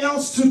nothing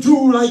else to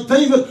do like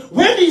David.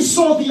 When he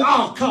saw the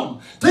ark come,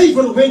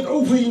 David went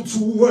over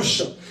into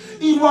worship.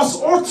 It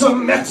was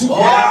automatic.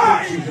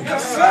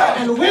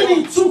 And when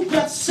he took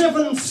that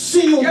 7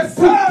 sealed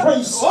book,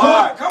 praise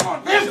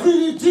God,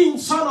 every redeemed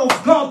son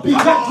of God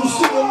began to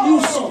sing a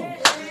new song,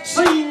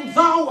 saying,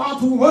 thou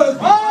art worthy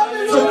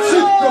to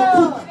take the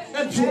book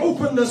and to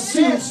open the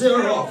seals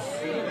thereof.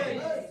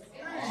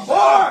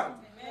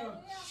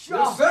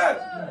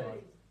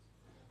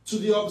 To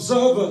the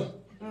observer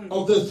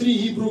of the 3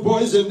 Hebrew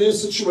boys and their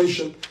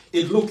situation,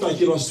 it looked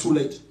like it was too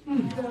late.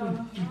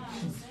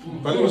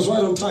 But it was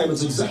right on time.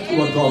 It's exactly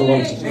what God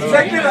wanted.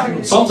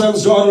 Exactly.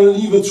 Sometimes God will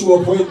leave it to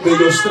a point where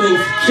your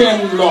strength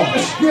cannot,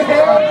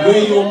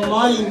 where your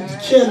mind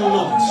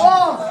cannot,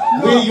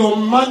 where your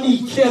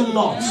money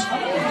cannot.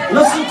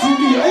 Listen to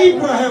me.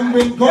 Abraham,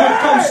 when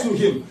God comes to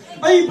him,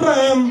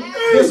 Abraham,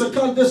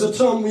 there's a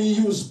term we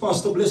use,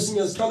 Pastor Blessing,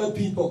 as colored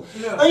people.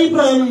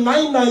 Abraham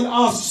 9:9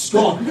 asks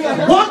God,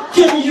 what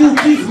can you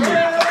give me?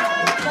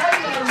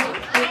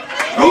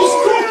 He's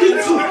talking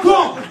to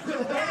God.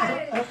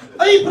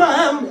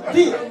 Abraham,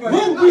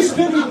 when these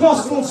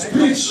Pentecostals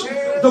preach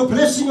the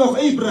blessing of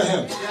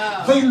Abraham,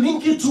 they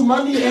link it to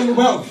money and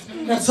wealth.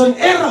 That's an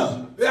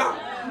error.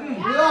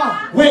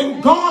 When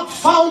God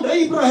found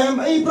Abraham,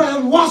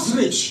 Abraham was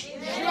rich.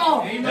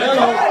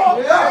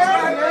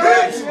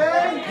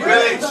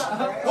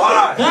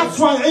 That's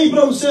why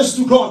Abraham says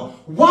to God,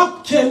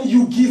 what can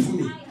you give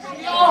me?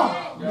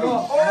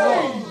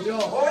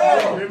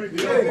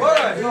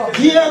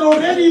 He had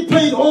already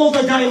paid all the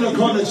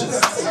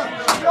gynecologists.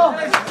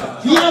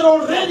 He had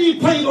already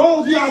paid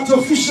all the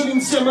artificial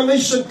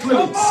insemination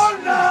clinics.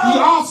 He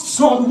asks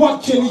God,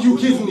 what can you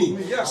give me?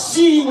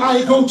 Seeing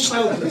I go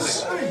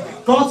childless.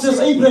 God says,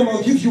 Abraham,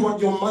 I'll give you what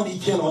your money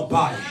cannot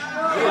buy.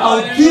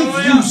 I'll give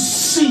you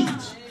seed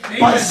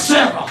by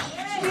Sarah.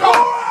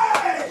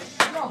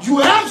 You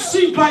have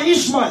seed by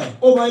Ishmael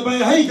or by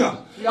Hagar.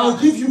 I'll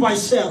give you by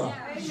Sarah.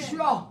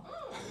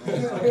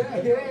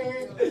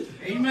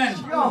 Amen.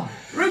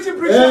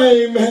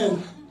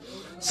 Amen.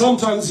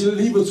 Sometimes he'll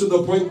leave it to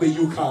the point where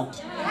you can't.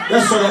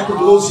 That's what happened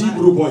to those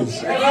Hebrew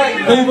boys.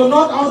 They were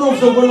not out of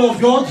the will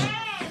of God.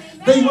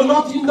 They were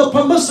not in the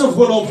permissive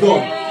will of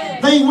God.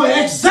 They were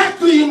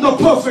exactly in the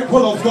perfect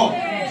will of God.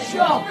 Yes,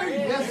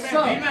 sir.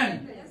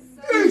 Amen.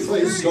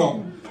 Praise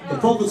God. The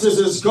prophet says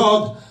as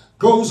God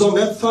goes on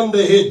that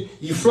thunderhead,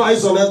 he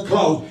flies on that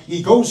cloud,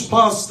 he goes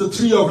past the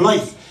tree of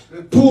life,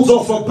 pulls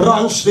off a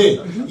branch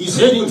there, he's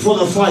heading for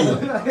the fire.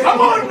 Come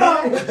on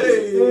now.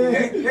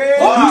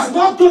 He's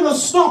not going to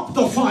stop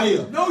the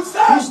fire. No,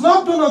 sir. He's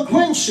not going to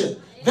quench it.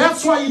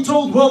 That's why he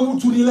told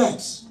Wormwood to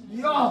relax.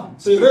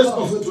 Say, rest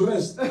of it to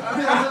rest.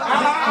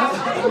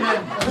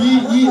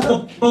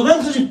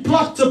 He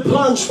plucked a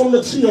branch from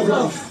the tree of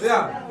life.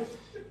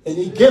 And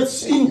he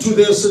gets into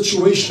their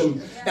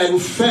situation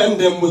and fanned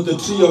them with the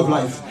tree of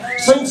life.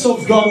 Saints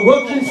of God,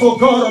 working for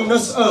God on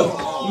this earth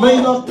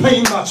may not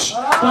pay much,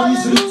 but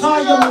his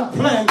retirement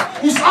plan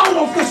is out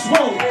of this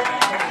world.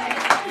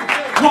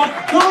 What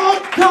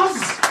God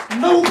does,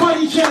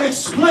 nobody can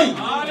explain.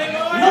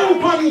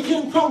 Nobody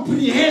can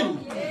comprehend.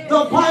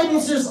 The Bible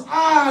says,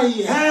 eye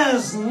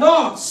has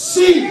not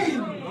seen,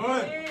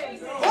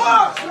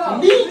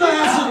 neither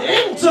has it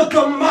entered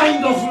the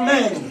mind of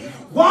man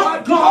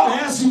what God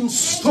has in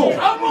store.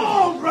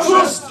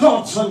 Trust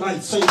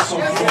tonight, saints of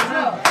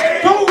God.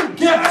 Don't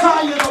get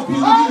tired of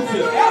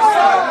believing.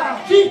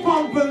 Keep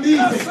on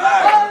believing.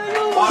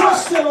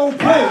 Trust and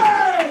obey.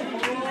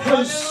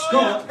 Praise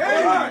God.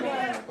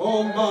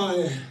 Oh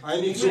my,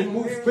 I need to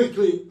move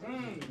quickly.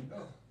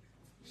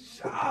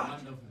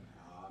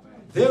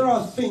 There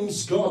are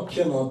things God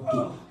cannot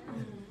do.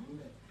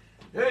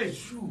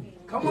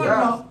 Come on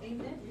now.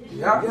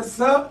 Yeah. Yes,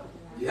 sir.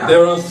 Yeah.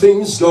 There are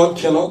things God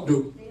cannot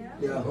do.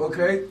 Yeah.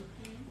 Okay.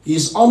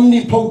 He's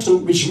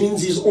omnipotent, which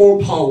means he's all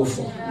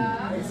powerful.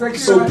 Exactly.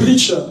 So right.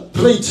 preacher,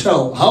 pray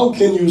tell, how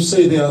can you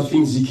say there are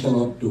things he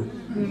cannot do?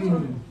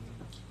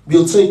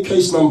 We'll take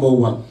case number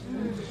 1.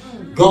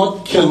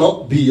 God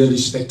cannot be a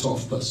respecter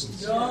of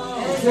persons.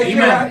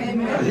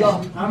 Amen.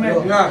 Amen.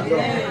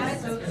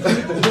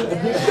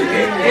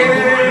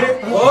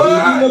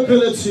 The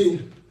inability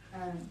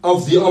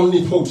of the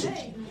omnipotent.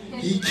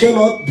 He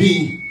cannot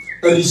be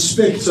a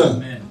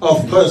respecter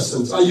of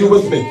persons. Are you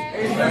with me?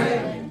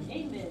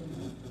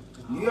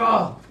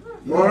 Yeah.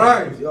 All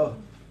right. Yeah.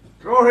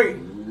 Glory.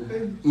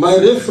 My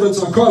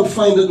reference, I can't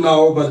find it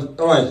now, but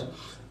all right.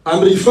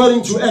 I'm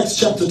referring to Acts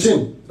chapter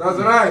 10. That's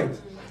right.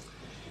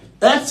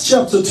 Acts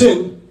chapter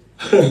 10,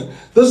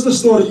 this is the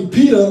story.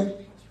 Peter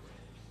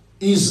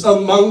is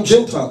among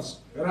Gentiles.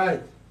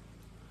 Right.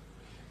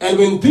 And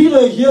when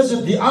Peter hears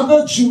that the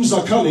other Jews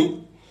are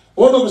coming,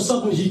 all of a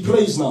sudden he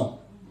prays now.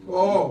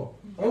 Oh,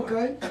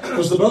 okay.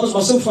 Because the brothers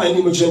mustn't find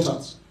him with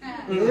Gentiles.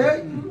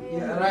 Yeah,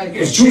 right.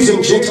 Because Jews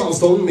and Gentiles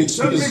don't mix,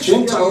 because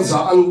Gentiles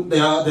are they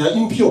are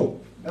impure.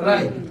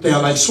 Right. They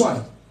are like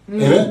swine.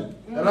 Amen?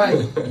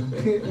 Right.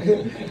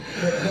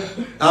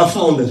 I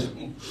found it.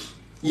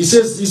 He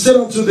said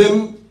unto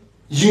them,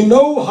 you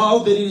know how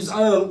that it is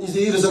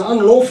an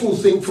unlawful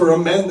thing for a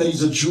man that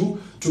is a Jew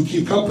to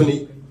keep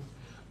company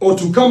or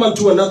to come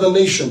unto another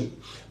nation.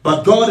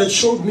 But God had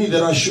showed me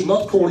that I should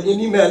not call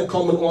any man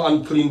common or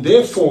unclean.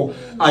 Therefore,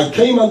 I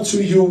came unto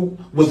you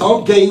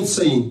without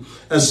gainsaying.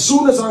 As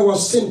soon as I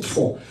was sent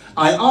for,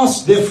 I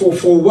asked therefore,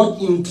 for what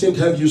intent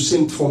have you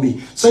sent for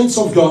me? Saints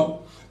of God,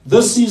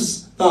 this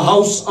is the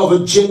house of a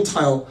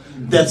Gentile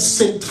that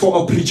sent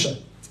for a preacher.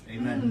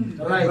 Amen.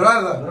 Right.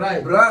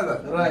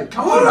 Brother. Right.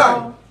 Come on.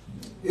 Right.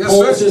 Yes,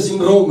 Paul sir. says in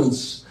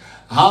Romans,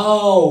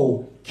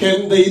 how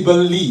can they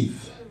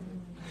believe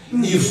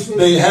if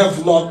they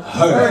have not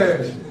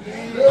heard?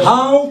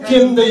 How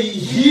can they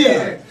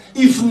hear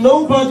if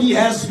nobody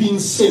has been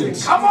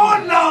sent? Come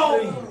on now.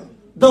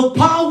 The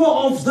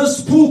power of this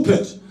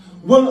pulpit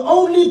will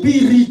only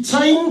be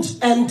retained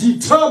and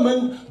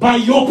determined by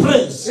your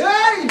prayers.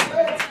 Amen.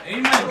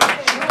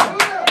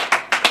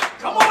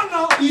 Come on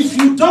now. If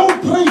you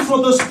don't pray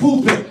for this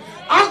pulpit,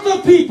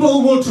 other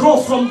people will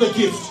draw from the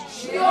gift.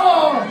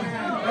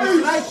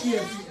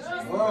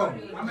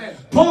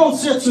 Paul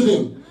said to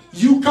them,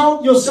 you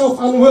count yourself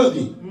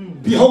unworthy.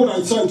 Behold,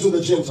 I turn to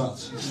the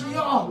Gentiles.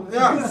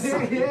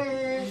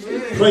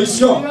 Praise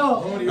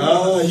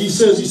God. He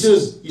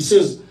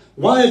says,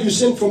 why have you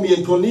sent for me?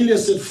 And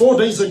Cornelius said, 4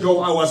 days ago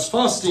I was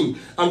fasting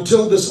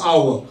until this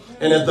hour.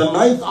 And at the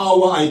 9th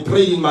hour I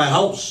prayed in my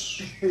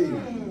house.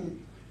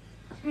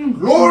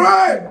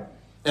 Glory.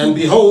 And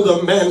behold,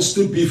 a man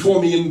stood before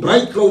me in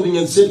bright clothing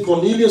and said,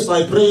 Cornelius,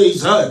 thy prayer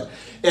is heard,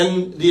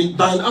 and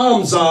thine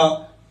alms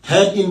are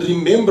had in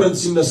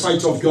remembrance in the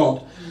sight of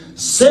God.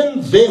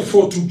 Send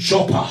therefore to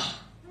Joppa.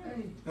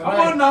 Come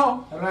on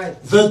now.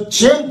 The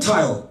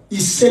Gentile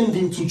is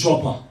sending to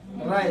Joppa.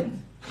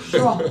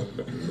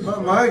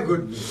 My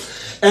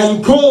goodness.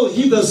 And call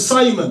hither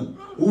Simon,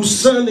 whose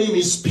surname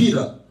is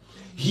Peter.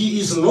 He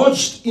is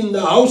lodged in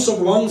the house of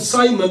one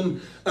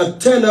Simon, a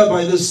tanner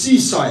by the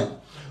seaside,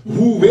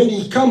 who when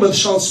he cometh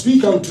shall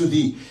speak unto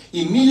thee.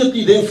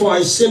 Immediately therefore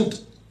I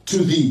sent to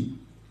thee,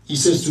 he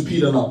says to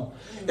Peter now,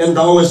 and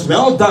thou hast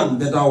well done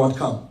that thou art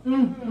come.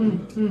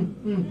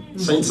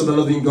 Saints of the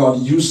living God,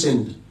 you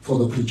send for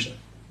the preacher.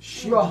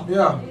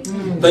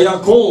 They are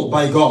called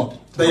by God.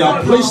 They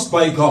are placed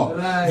by God.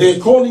 Their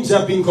callings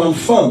have been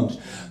confirmed.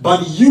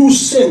 But you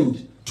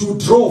send to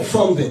draw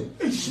from them.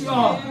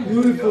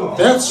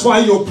 That's why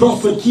your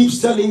prophet keeps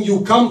telling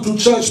you, come to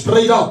church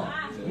prayed up.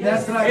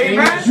 That's right.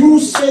 Amen. You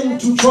send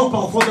to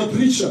Joppa for the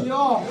preacher.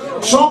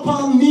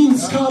 Joppa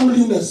means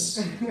comeliness.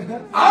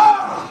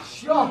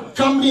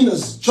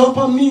 Comeliness.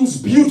 Joppa means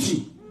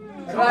beauty.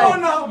 Come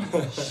on now.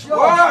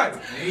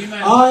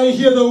 Amen. I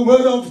hear the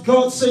word of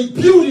God say,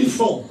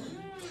 beautiful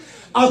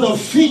are the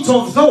feet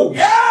of those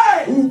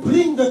who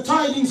bring the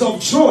tidings of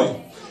joy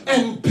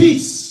and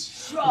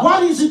peace.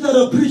 What is it that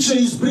a preacher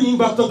is bringing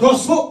but the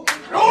gospel?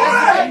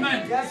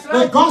 Amen.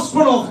 The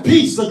gospel of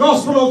peace, the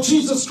gospel of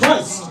Jesus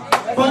Christ.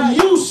 But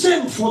you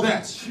send for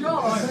that.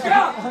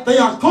 They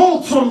are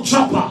called from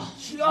Joppa.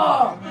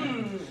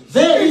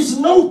 There is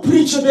no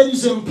preacher that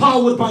is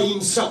empowered by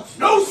himself.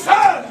 No,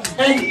 sir.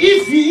 And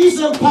if he is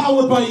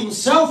empowered by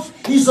himself,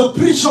 he's a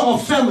preacher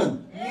of famine.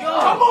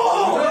 Come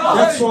on.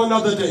 That's for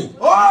another day.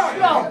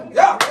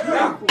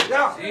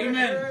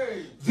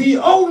 Amen. The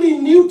only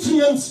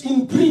nutrients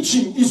in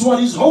preaching is what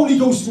is Holy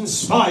Ghost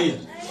inspired.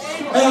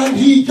 And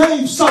he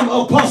gave some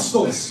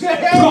apostles,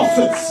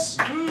 prophets,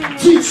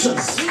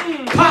 teachers,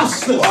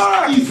 pastors,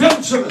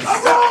 evangelists.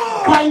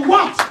 By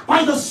what?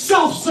 By the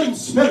self-same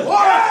Spirit.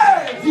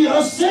 The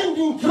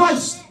ascending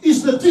Christ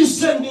is the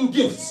descending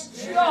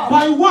gifts.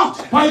 By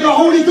what? By the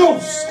Holy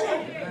Ghost.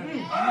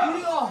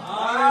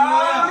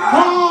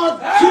 God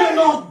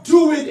cannot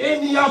do it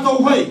any other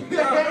way.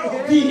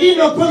 The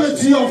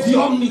inability of the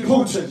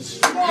Omnipotent.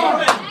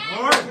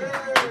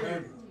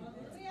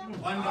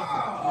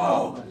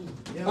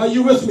 Are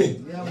you with me?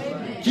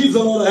 Give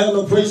the Lord a hand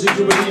of praise if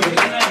you believe it.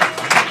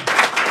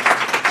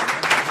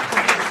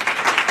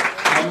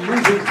 I'm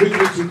moving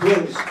quickly to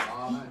close.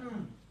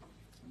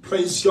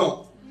 Praise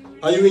God.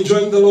 Are you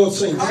enjoying the Lord,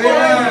 saints?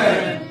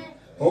 Amen.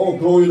 Oh,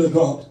 glory to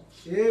God.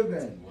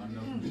 Amen.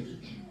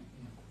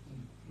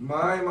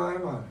 My.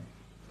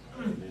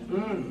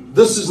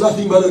 This is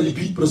nothing but a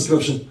repeat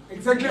prescription.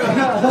 Exactly.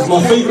 It's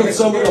my favorite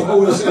sermon of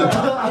Ohlson.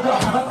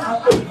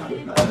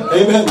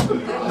 Amen.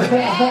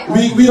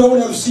 We don't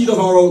have seed of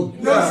our own.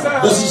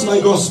 This is my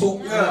gospel.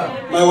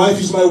 My wife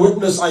is my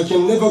witness. I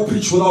can never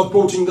preach without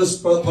quoting this,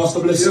 Pastor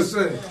Blessing. Yes,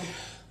 sir.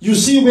 You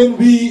see, when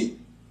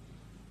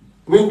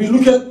we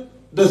look at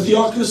the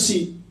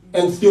theocracy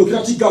and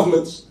theocratic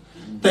governments,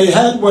 they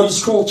had what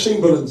is called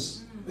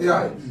chamberlains.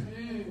 Yeah.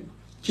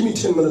 Give me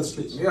 10 minutes,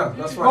 please. Yeah,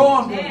 that's right. Go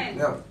on.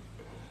 Yeah.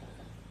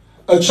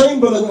 A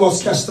chamberlain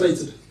was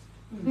castrated.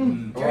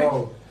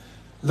 Oh.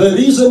 The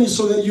reason is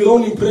so that you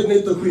don't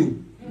impregnate the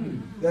queen.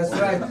 That's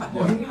right.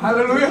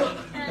 Hallelujah.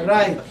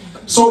 Right.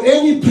 So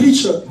any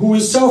preacher who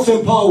is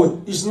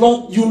self-empowered is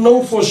not, you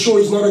know for sure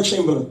he's not a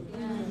chamberlain.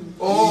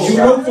 Oh. You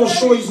know for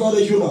sure he's not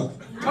a eunuch.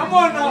 Come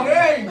on now.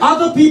 Hey.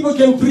 Other people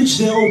can preach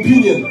their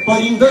opinion,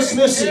 but in this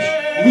message,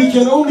 we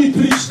can only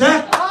preach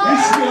that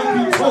which we have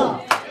been told.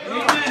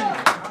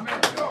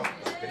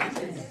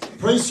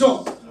 Praise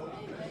God.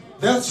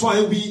 That's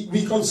why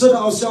we consider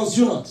ourselves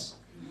eunuchs.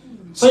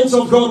 Saints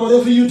of God,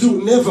 whatever you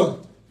do, never.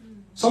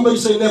 Somebody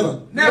say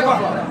never.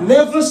 Never.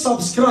 Never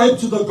subscribe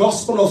to the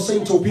gospel of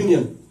saint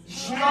opinion.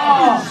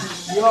 I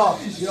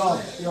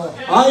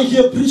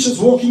hear preachers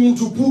walking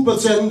into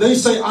pulpits and they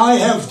say, I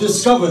have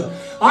discovered.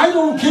 I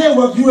don't care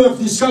what you have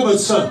discovered,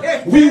 sir.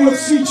 We will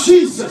see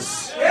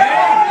Jesus.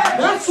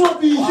 That's what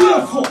we're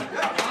here for.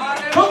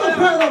 Not a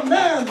pair of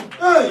man.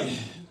 Hey.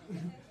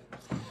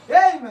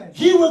 Amen.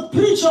 He would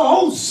preach a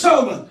whole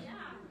sermon.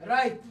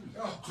 Right.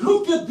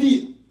 Look at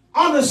the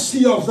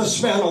honesty of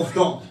this man of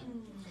God.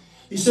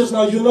 He says,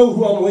 now you know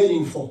who I'm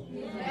waiting for.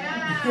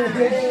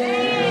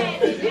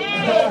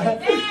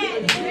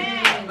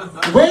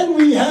 When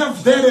we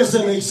have that as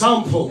an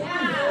example,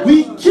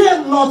 we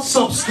cannot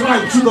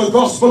subscribe to the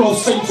gospel of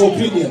saint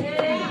opinion.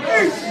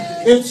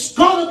 It's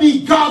got to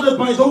be guarded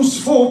by those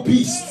four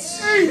beasts.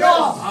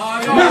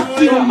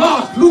 Matthew,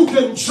 Mark, Luke,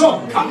 and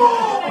John. Come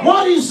on.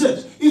 What is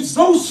it? It's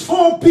those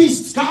four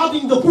beasts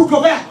guarding the book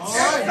of Acts.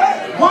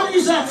 What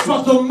is that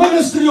but the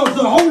ministry of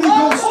the Holy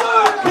Ghost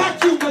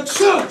backing the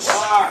church?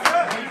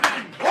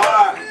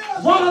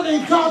 What are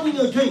they guarding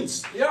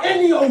against?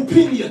 Any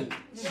opinion.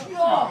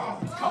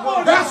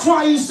 That's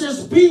why he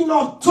says, be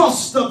not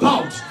tossed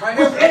about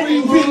with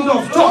any wind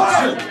of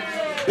doctrine.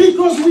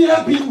 Because we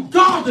have been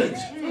guarded.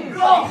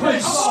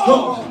 Praise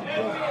God.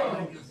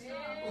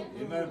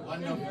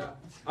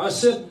 I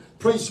said,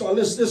 praise God.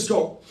 Let's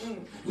go.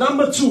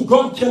 Number 2,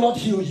 God cannot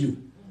heal you.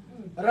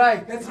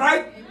 Right. That's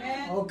right.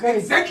 Okay.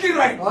 Exactly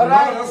right. All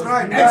right. That's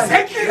right.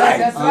 Exactly right.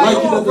 That's I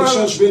like it that the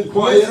church went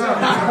quiet.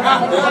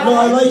 No,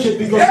 I like it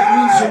because it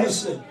means you're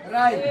listening.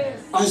 Right.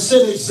 I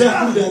said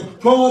exactly that.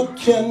 God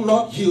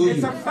cannot heal you.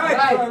 It's a fact.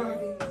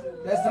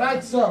 Right. That's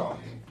right, sir.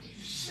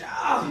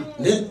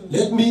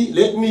 Let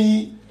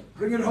me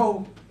Bring it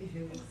home.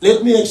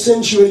 Let me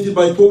accentuate it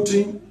by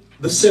quoting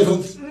the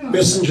 7th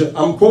messenger.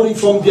 I'm quoting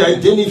from the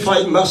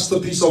identified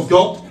masterpiece of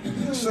God,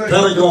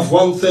 paragraph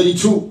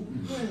 132.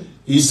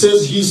 He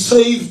says he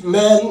saved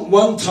man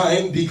one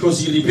time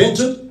because he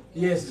repented.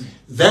 Yes.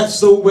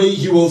 That's the way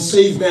he will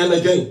save man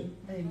again.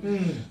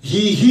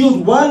 He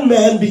healed one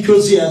man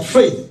because he had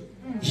faith.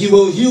 He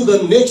will heal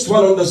the next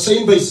one on the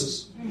same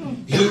basis.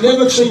 He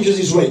never changes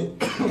his way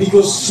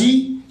because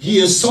see, he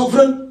is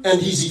sovereign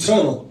and he's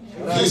eternal.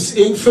 He's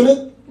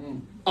infinite,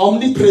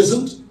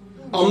 omnipresent,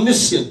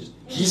 omniscient.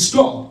 He's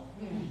God.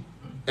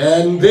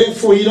 And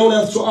therefore you don't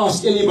have to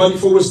ask anybody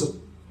for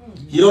wisdom.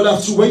 You don't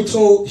have to wait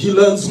till he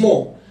learns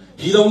more.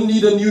 He don't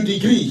need a new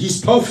degree. He's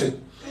perfect.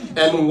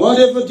 And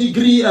whatever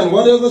degree and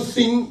whatever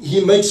thing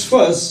he makes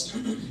first,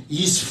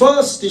 his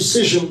first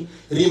decision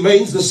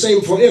remains the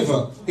same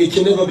forever. It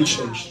can never be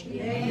changed.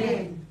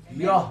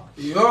 Yeah.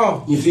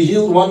 If he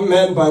healed one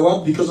man by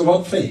what? Because of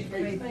what? Faith.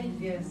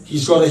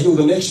 He's got to heal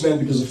the next man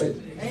because of faith.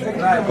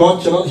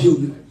 God cannot heal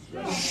you.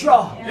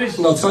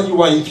 And I'll tell you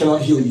why he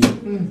cannot heal you.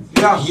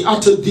 He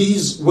uttered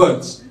these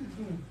words.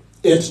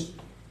 It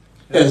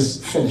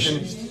is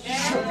finished.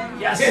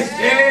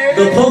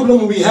 The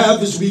problem we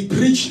have is we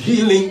preach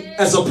healing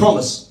as a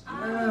promise.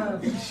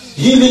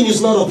 Healing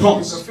is not a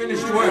promise.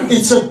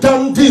 It's a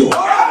done deal.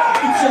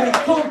 It's an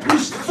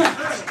accomplished fact.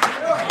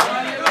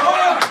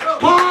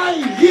 By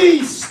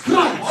his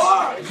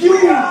stripes,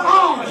 you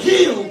are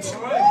healed.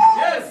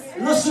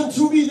 Listen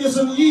to me, there's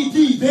an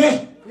ED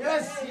there.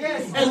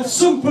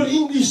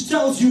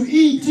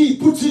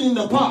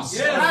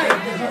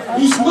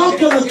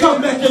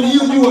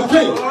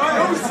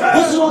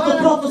 This is what the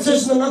prophet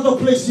says in another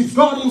place. If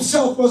God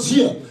himself was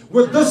here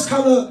with this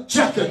color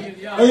jacket,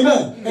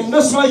 amen, and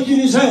this mic in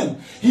his hand,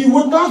 he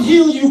would not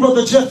heal you,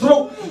 Brother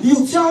Jethro.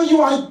 He'll tell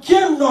you, I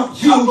cannot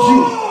heal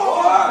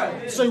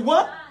you. Say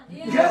what?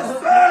 Yes,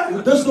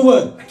 sir. That's the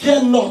word.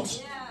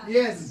 Cannot.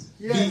 Yes.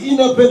 The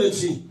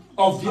inability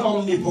of the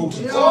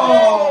omnipotent.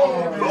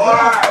 Oh,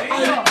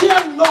 I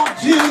cannot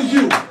heal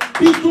you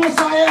because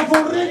I have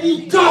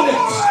already done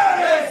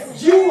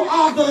it. You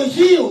are the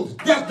healed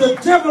that the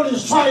devil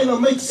is trying to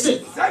make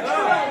sick.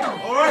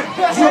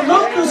 You're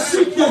not the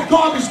sick that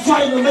God is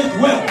trying to make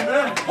well.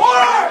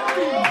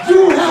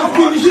 You have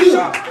been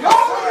healed.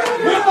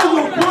 Whether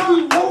your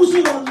body knows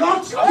it or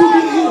not, you've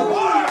been healed.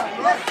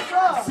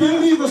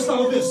 Believe us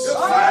now this.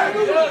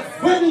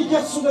 When he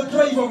gets to the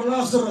grave of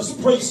Lazarus,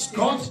 praise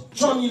God,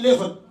 John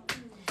 11.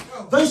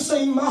 They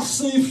say,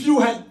 Master, if you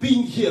had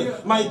been here,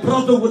 my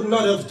brother would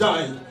not have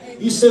died.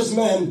 He says,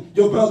 man,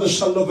 your brother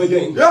shall live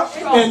again.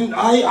 And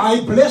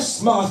I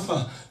blessed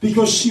Martha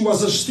because she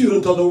was a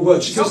student of the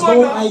word. She says,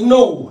 no, I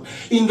know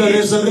in the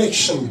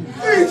resurrection.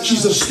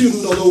 She's a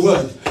student of the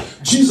word.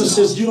 Jesus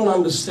says, you don't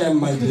understand,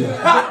 my dear.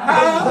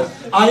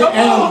 I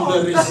am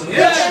the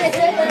resurrection.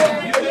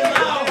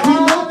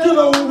 We're not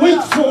going to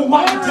wait for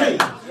one day.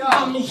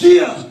 I'm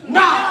here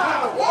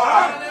now.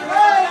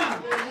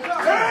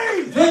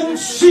 Then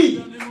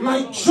she,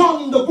 like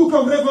John in the book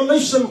of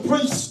Revelation,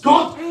 praise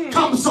God,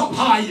 comes up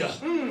higher.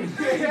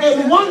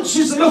 And once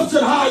she's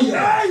lifted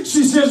higher,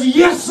 she says,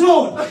 yes,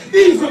 Lord,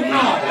 even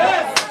now.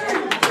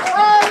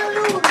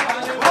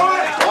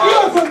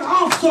 Even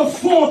after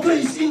 4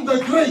 days in the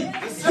grave,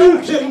 you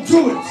can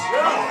do it.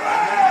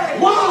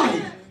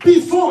 Why?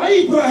 Before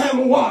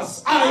Abraham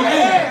was, I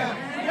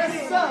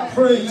am.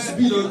 Praise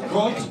be to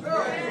God.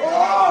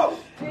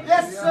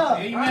 Yes, sir.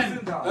 Amen.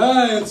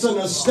 It's an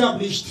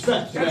established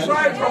fact, man. That's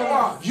right,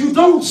 brother. You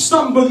don't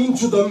stumble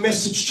into the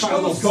message,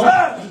 child of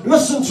God.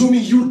 Listen to me.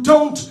 You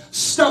don't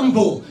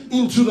stumble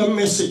into the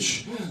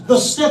message. The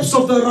steps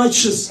of the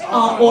righteous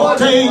are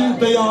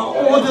ordained. They are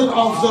ordered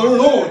of the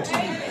Lord.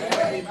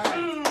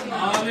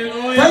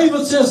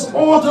 David says,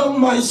 order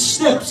my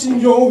steps in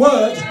your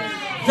word,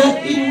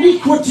 that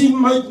iniquity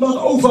might not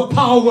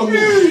overpower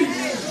me.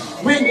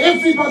 When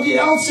everybody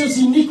else says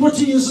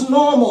iniquity is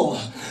normal,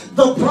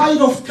 the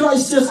bride of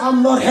Christ says,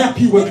 I'm not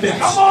happy with that.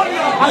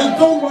 I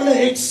don't want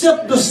to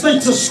accept the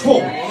status quo.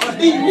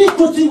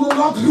 Iniquity will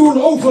not rule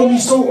over me,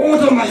 so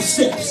order my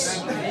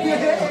steps.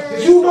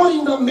 You're not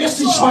in the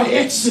message by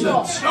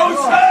accident.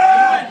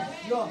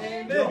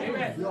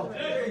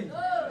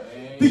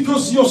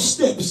 Because your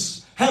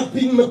steps have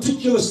been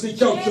meticulously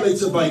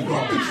calculated by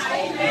God.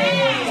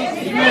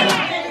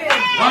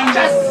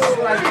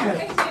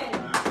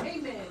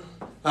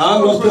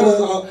 I'm not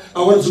gonna, I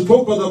wanted to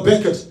quote Brother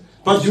Beckett.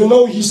 But you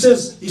know, he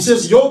says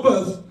your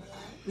birth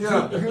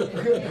come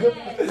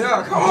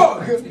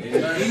on.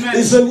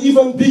 is an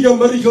even bigger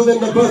miracle than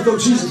the birth of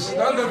Jesus.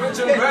 That's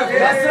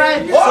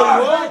right. So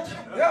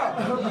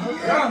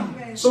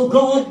what? So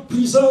God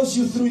preserves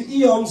you through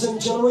eons and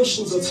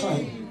generations of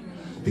time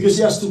because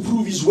he has to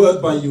prove his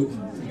word by you.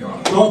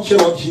 God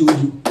cannot heal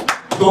you.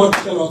 God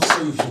cannot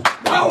save you.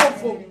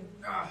 Powerful.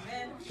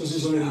 Because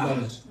he's already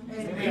done it.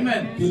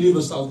 Amen. Believe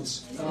us now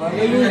this.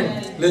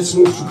 Let's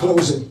move to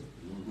closing.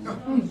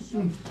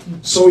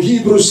 So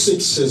Hebrews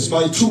 6 says,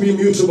 by two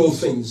immutable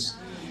things,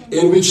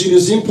 in which it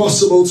is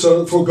impossible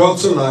for God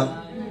to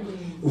lie,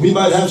 we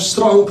might have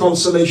strong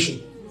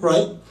consolation,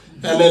 right?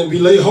 And then we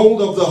lay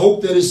hold of the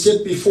hope that is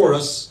set before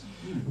us,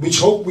 which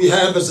hope we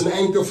have as an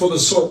anchor for the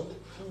soul.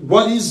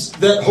 What is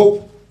that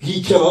hope?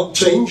 He cannot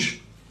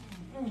change.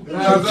 He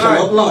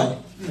cannot lie.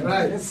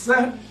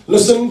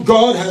 Listen,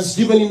 God has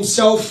given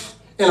himself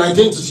an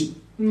identity.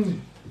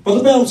 But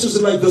the Bible says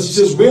it like this. He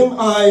says, when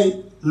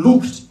I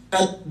looked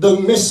at the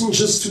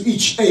messengers to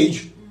each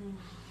age,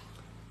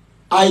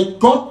 I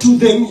got to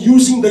them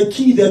using the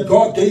key that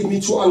God gave me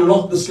to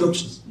unlock the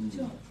scriptures.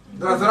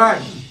 That's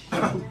right.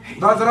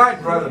 That's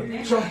right, brother.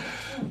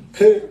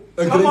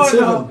 A grade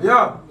 7.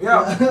 Yeah,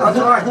 that's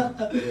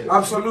right.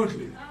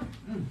 Absolutely.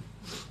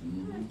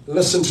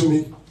 Listen to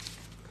me.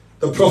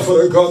 The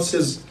prophet of God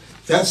says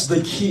that's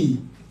the key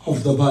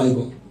of the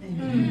Bible.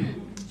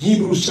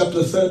 Hebrews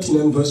chapter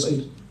 13 and verse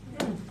 8.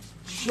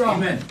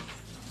 Amen.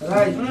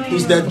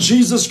 Is that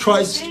Jesus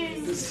Christ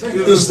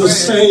is the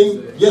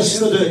same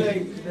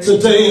yesterday,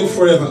 today, and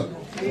forever.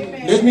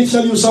 Let me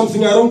tell you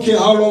something. I don't care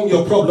how long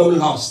your problem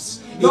lasts.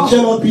 It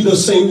cannot be the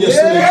same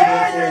yesterday,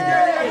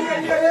 today,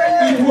 and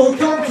forever. It will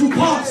come to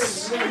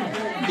pass.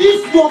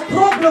 If your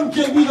problem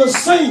can be the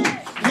same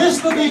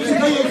yesterday,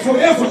 today, and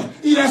forever,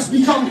 it has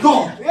become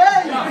God.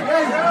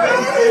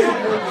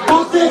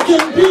 But there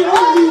can be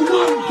only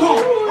one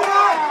God.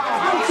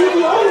 Unto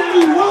the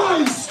only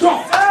wise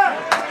God,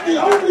 the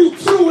only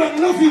true and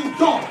living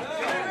God,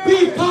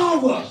 be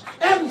power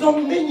and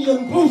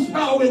dominion both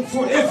now and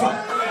forever.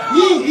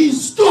 He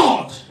is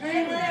God.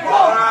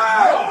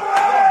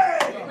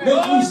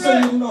 Let me say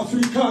it in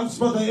Afrikaans,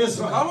 Brother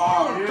Ezra. Come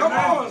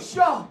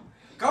on.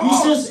 He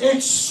says,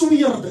 ek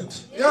swear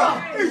dit.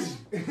 Yeah.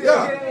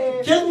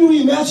 Yeah. Can you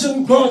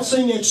imagine God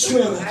saying, ek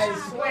swear it?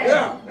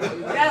 Yeah.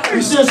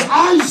 He says,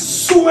 I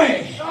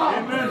swear.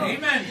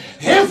 Amen.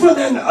 Heaven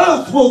and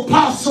earth will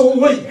pass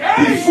away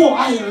before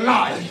I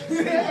lie.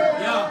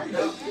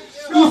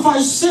 If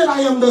I said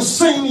I am the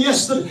same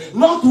yesterday,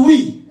 not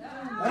we.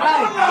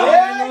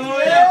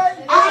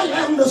 I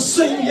am the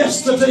same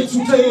yesterday,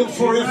 today, and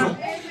forever.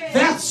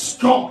 That's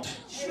God.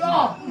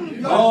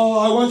 Oh,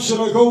 I want you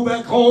to go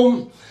back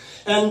home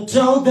and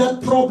tell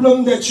that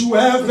problem that you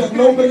have that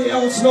nobody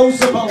else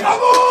knows about.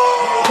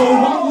 The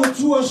one you're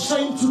too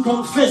ashamed to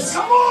confess.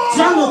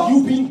 Tell it,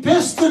 you've been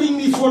pestering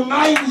me for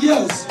 9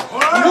 years.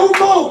 No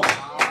more.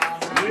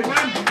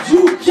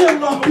 You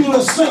cannot be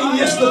the same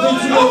yesterday,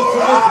 today, and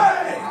forever.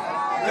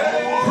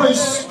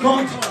 Praise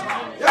God.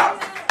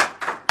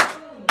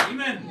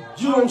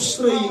 You don't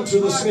stray into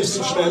this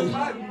message, man.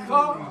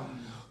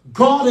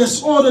 God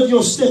has ordered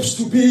your steps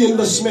to be in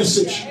this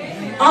message.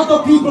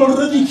 Other people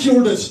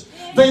ridiculed it.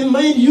 They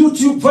made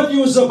YouTube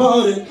videos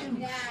about it.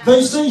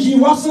 They say he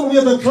wasn't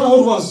where the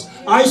cloud was.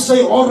 I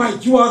say, all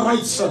right, you are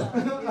right, sir.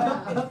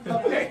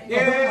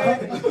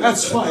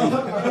 That's fine.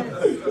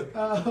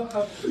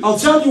 I'll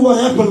tell you what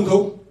happened,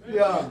 though.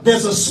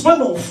 There's a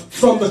spin-off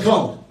from the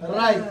cloud.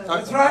 Right.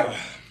 That's right.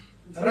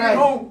 Right.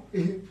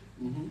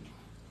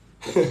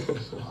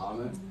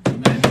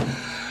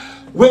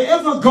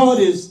 Wherever God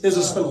is, there's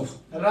a spin-off.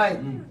 Right.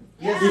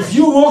 If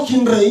you walk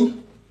in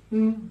rain,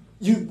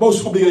 you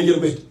most probably going to get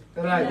a bit.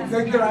 Right.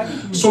 Exactly right.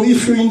 So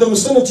if you're in the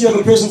vicinity of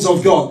the presence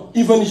of God,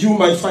 even you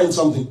might find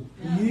something.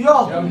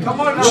 Yeah. Come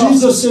on now.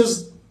 Jesus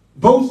says,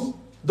 both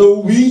the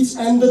weeds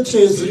and the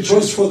tares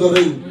rejoice for the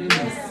rain.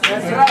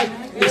 That's right.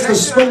 It's the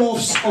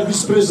spin-offs of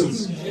His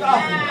presence.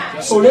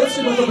 So let's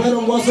say Brother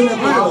Branham wasn't at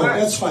the cloud.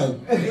 That's fine.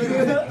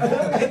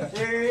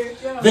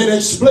 Then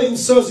explain,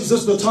 sirs, is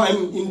this the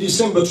time in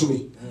December to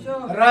me?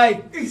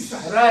 Right.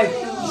 Right.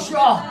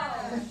 Sure.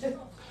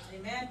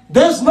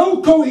 There's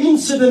no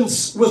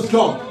coincidence with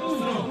God.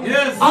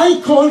 Yes.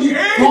 I call it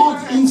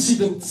God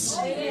incidents.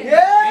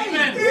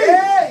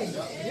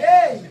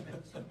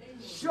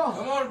 Sure.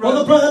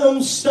 Brother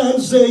Branham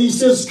stands there, he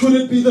says, could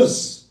it be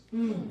this?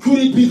 Could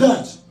it be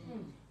that?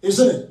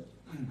 Isn't it?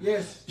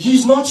 Yes.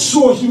 He's not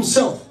sure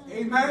himself.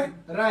 Amen.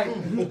 Right.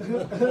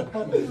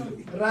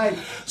 Right.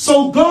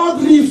 So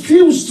God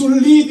refused to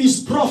leave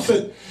His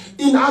prophet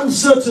in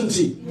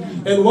uncertainty.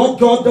 And what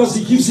God does,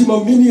 He gives him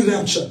a mini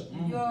rapture.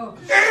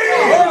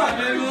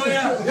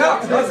 Hallelujah.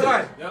 Yeah, that's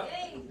right.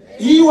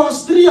 He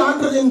was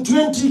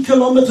 320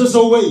 kilometers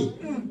away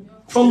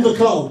from the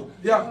cloud.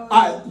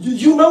 Yeah.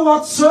 You know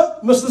what, sir,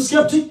 Mr.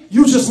 Skeptic?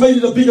 You just made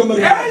it a bigger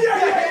miracle.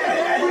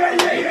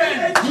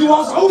 He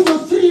was over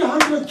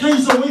 300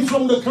 k's away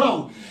from the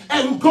cloud.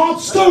 And God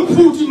still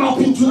pulled him up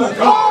into the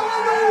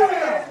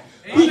cloud.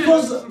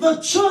 Because the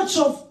church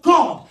of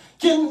God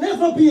can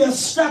never be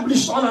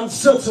established on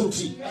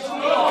uncertainty.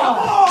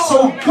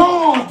 So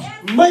God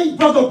made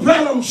Brother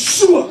Branham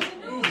sure.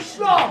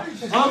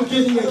 I'm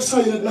getting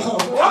excited now.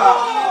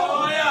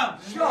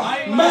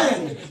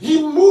 Man, He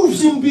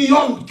moves him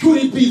beyond, could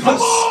it be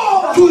this?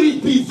 Could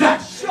it be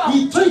that?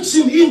 He takes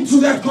him into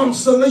that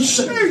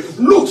constellation,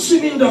 looks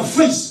him in the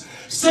face,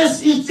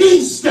 says it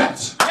is that.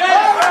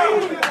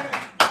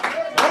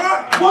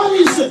 What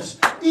is it?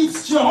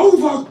 It's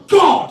Jehovah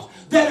God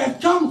that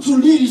had come to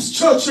lead His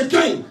church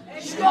again.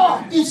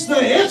 It's the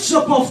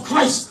headship of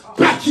Christ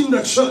back in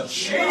the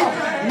church.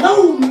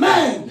 No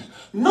man,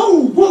 no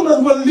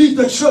woman will lead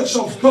the church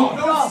of God.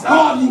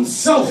 God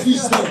Himself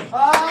is there.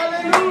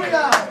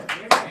 Hallelujah.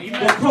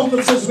 The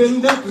prophet says,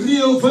 when that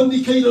real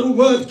vindicated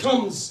word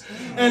comes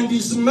and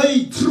is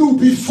made true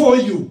before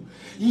you,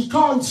 he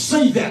can't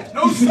say that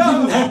if it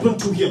didn't happen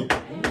to him.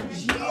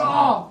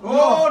 Oh,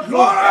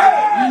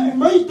 glory. He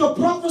made the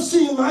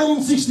prophecy in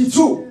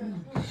 1962.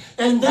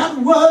 And that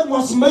word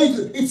was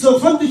made, it's a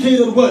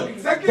vindicated word.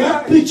 Exactly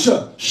That right.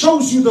 picture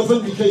shows you the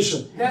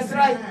vindication. That's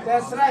right.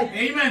 That's right.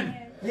 Amen.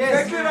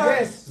 Yes. Exactly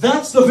right. Yes.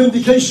 That's the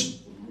vindication.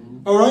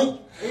 Alright?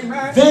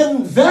 Amen.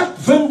 Then that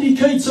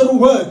vindicated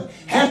word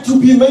had to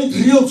be made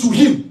real to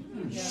him.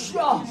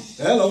 Sure.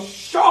 Hello.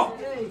 Sure.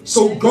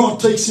 So God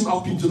takes him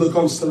up into the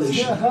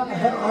constellation.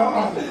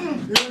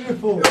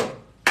 Beautiful.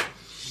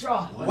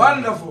 Sure.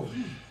 Wonderful.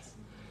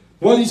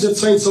 What is it,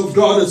 saints of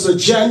God? It's a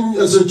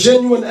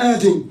genuine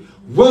adding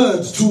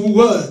word to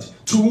word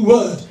to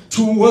word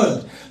to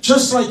word.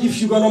 Just like if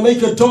you're going to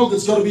make a dog,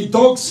 it's got to be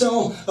dog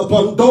cell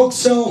upon dog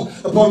cell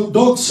upon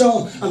dog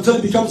cell until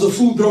it becomes a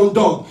full-grown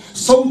dog.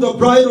 So the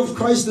bride of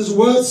Christ is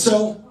word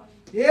cell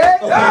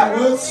upon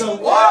word cell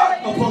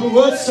upon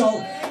word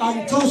cell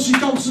until she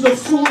comes to the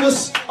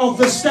fullness of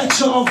the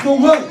stature of the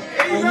word.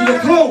 I need to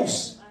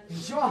close.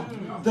 Sure.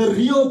 The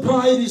real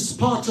bride is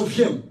part of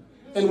Him.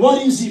 And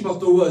what is He but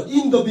the Word?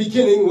 In the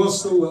beginning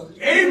was the Word.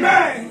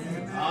 Amen.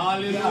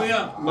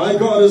 Hallelujah. My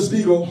God is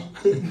big.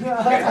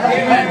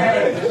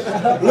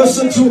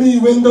 Listen to me.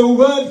 When the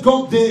Word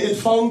got there, it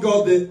found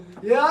God there.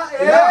 Yeah.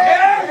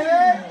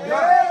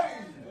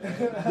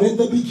 When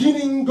the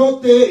beginning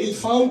got there, it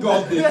found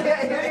God there.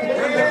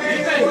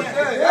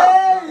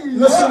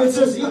 Listen, it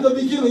says, in the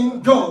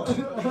beginning, God.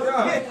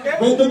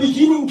 When the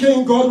beginning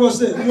came, God was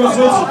there. He was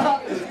ready.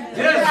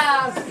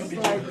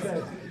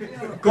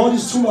 God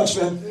is too much,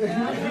 man.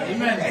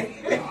 Amen.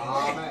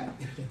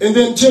 And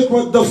then check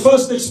what the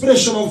first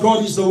expression of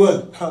God is, the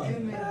word.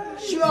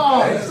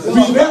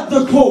 We read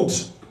the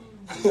quote.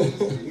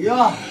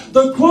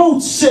 The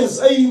quote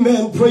says,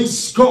 amen,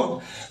 praise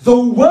God. The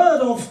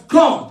word of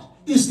God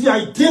is the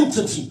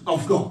identity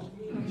of God.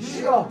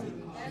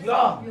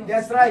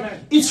 That's right.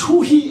 It's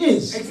who he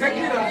is.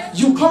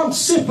 You can't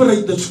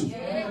separate the two.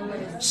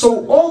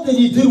 So all that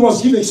he did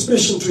was give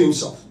expression to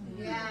himself.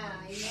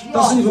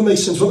 Doesn't even make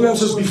sense. What the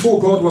says, before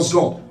God was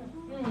God.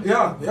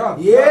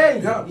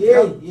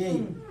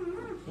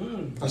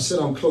 I said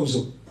I'm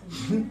closing.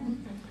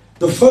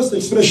 The first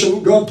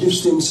expression God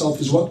gives to himself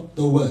is what?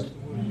 The word.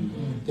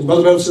 And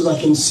Brother Branham says, I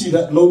can see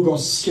that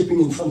Logos skipping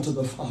in front of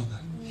the Father.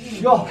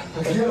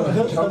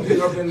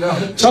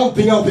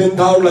 Jumping up and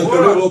down like a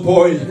little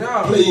boy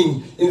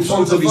playing in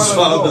front of his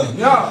father.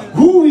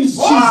 Who is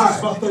Jesus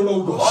but the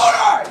Logos?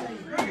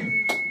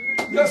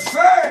 Yes,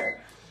 sir.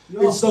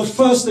 It's the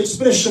first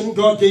expression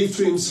God gave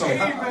to himself.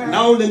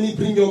 Now let me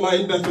bring your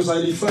mind back because I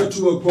refer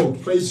to a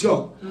quote. Praise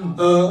God.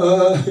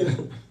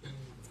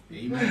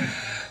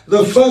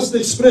 The first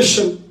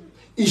expression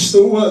is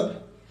the word.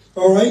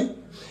 Alright?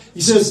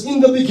 He says, in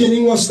the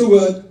beginning was the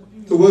word.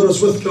 The word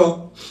was with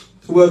God.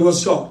 The word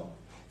was God.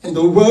 And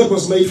the word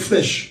was made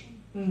flesh.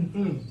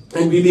 And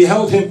we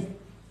beheld him.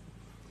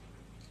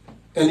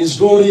 And his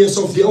glory is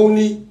of the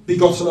only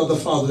begotten of the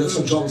Father. That's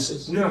what John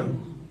says.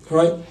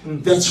 Right?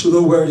 That's who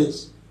the word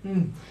is.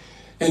 And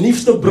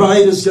if the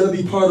bride is going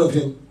to be part of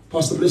him,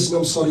 Pastor Blessing,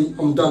 I'm sorry,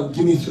 I'm done.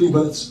 Give me 3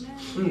 minutes.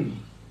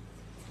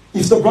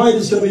 If the bride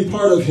is going to be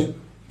part of him,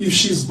 if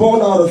she's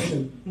born out of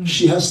him,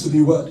 she has to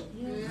be word.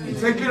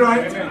 Exactly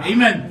right.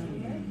 Amen.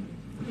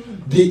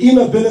 The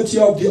inability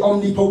of the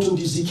omnipotent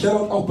is he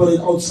cannot operate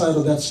outside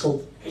of that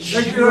scope.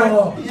 Exactly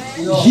right.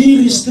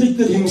 He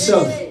restricted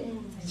himself.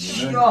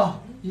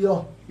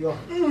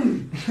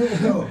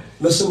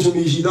 Listen to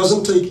me, he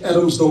doesn't take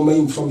Adam's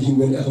domain from him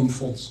when Adam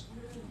falls.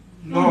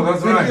 No,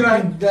 that's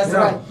right. That's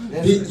right.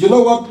 You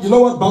know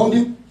what bound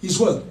him? His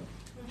word.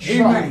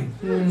 Amen.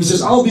 He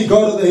says, I'll be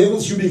God of the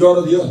heavens, you be God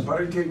of the earth.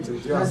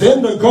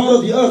 Then the God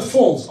of the earth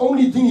falls.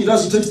 Only thing he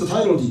does, he takes the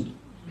title deed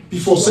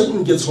before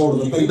Satan gets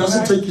hold of it. But he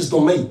doesn't take his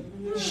domain.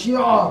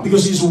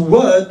 Because his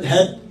word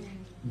had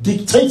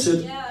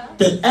dictated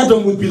that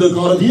Adam would be the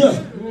God of the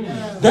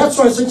earth. That's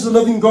why saints of the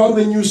living God,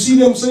 when you see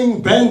them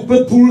saying ban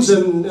pit bulls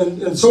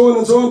and so on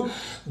and so on,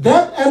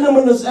 that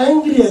animal is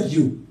angry at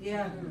you.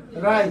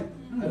 Right.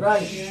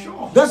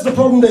 That's the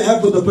problem they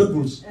have with the pit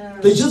bulls.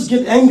 They just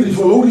get angry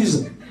for no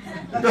reason.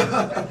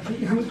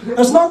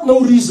 There's not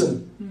no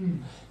reason.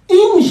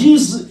 In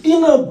his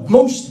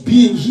innermost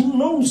being, he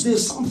knows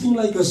there's something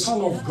like a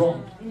son of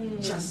God.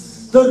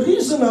 The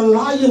reason a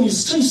lion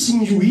is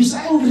chasing you, he's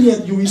angry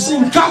at you. He's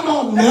saying, come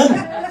on, man.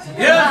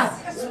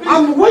 Yes.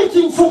 I'm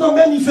waiting for the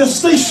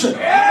manifestation.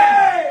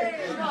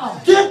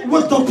 Get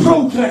with the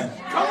program.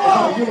 Come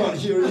on. You're not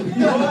hearing me.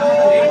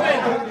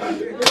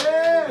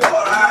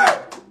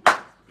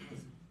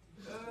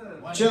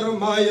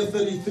 Jeremiah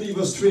 33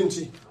 verse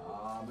 20.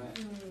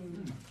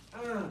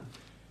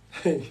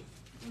 Hey,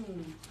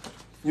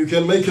 you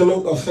can make a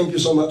note. Oh, thank you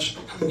so much.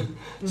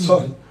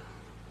 Sorry.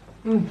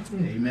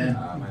 Amen.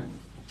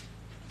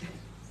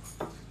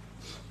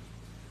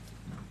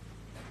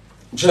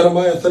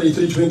 Jeremiah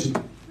 33:20.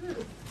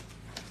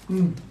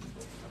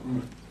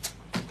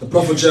 The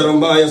prophet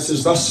Jeremiah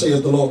says, thus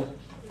saith the Lord,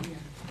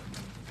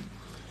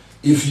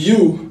 if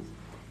you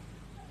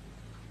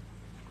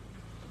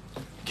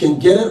can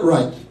get it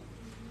right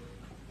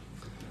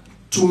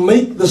to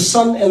make the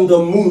sun and the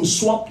moon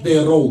swap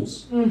their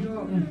roles.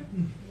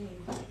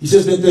 He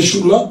says that there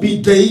should not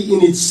be day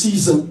in its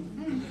season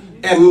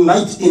and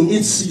night in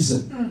its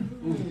season.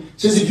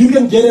 He says if you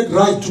can get it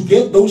right to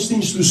get those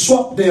things to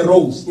swap their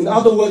roles, in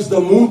other words, the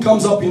moon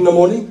comes up in the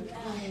morning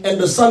and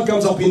the sun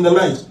comes up in the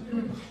night,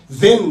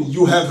 then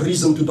you have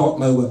reason to doubt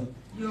my word.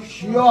 He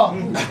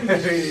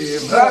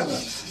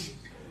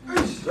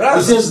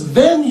says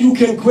then you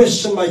can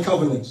question my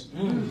covenant.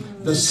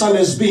 The sun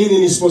has been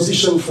in his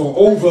position for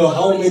over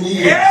how many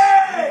years?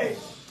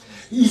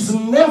 He's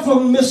never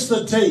missed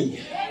a day.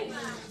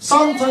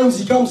 Sometimes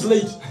he comes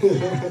late.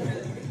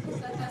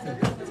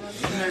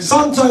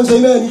 Sometimes,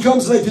 amen, he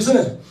comes late, isn't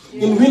it?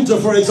 In winter,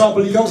 for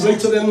example, he comes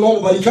later than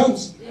normal, but he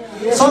comes.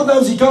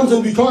 Sometimes he comes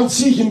and we can't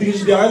see him because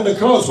he's behind the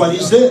clouds, but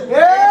he's there.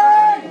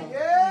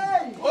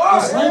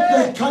 It's like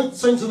that kite,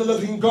 saints of the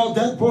living God.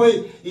 That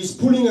boy is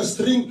pulling a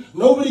string.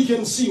 Nobody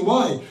can see.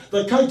 Why?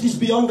 The kite is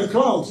beyond the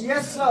clouds.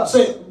 Yes, sir.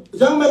 Say,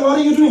 young man, what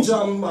are you doing? Say,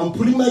 I'm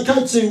pulling my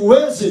kite. Say,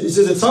 where is it? He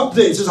says, it's up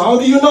there. He says, how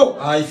do you know?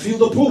 I feel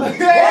the pull.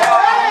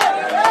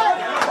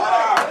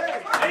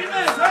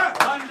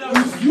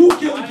 If you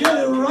can get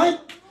it right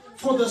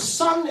for the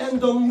sun and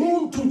the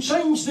moon to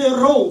change their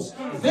roles,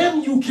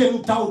 then you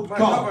can doubt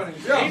God.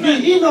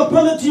 The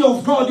inability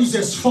of God is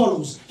as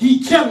follows. He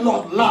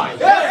cannot lie.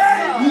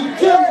 He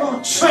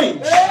cannot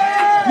change.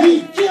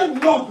 He cannot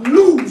cannot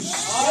lose.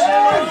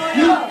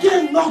 He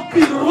cannot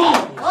be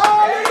wrong.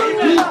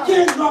 He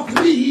cannot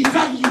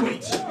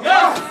reevaluate.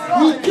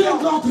 He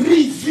cannot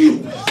review.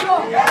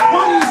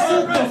 What he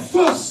said the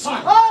first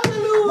time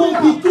will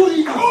be good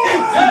enough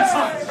every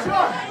time.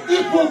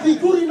 It will be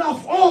good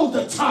enough all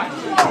the time.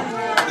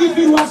 If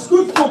it was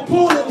good for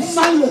Paul and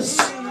Silas,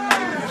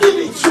 give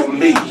it to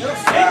me.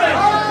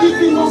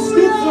 If it was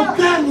good for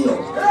Daniel,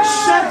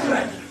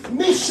 Shadrach,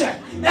 Meshach,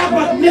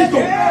 Abednego,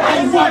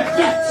 I want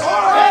that.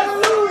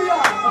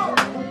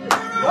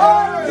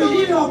 The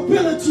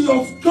inability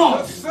of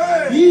God.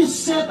 He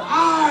said,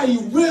 I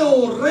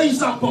will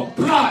raise up a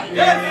bride.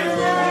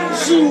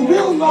 She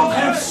will not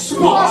have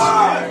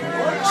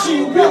spots.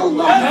 She will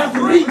not have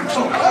wrinkles.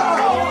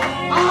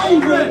 I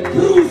will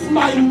prove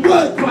my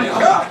word by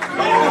her.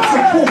 That's a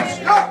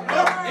quote.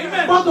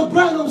 Brother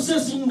Branham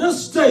says in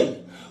this day,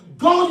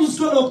 God is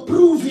going to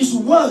prove his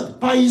word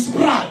by his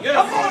bride.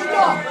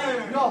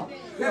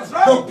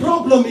 The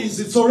problem is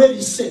it's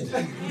already said.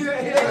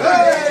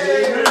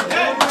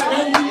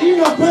 And the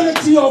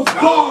inability of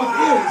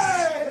God is,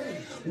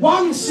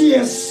 once he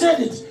has said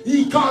it,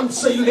 he can't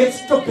say let's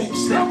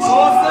backspace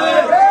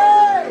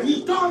that.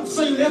 He can't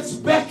say let's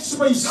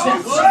backspace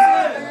that.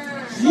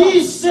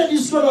 He said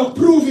he's going to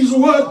prove his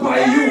word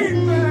by you.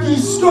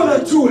 He's going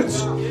to do it.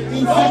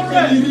 In fact,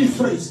 let me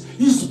rephrase.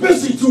 He's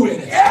busy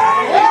doing it.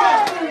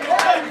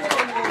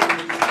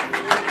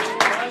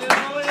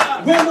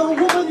 When a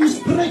woman is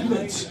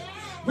pregnant,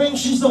 when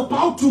she's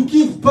about to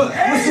give birth,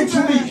 listen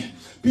to me,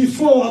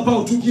 before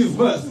about to give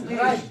birth,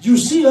 you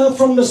see her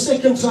from the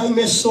second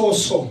trimester or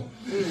so.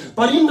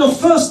 But in the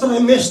first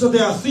trimester,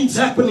 there are things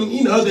happening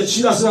in her that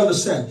she doesn't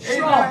understand.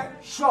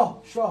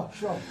 Sure.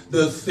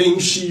 The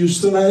things she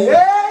used to like,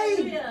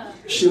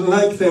 she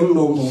like them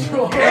no more.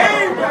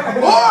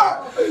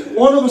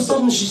 All of a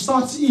sudden, she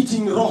starts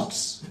eating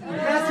rocks.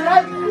 That's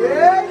right.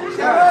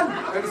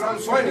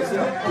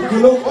 You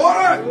know,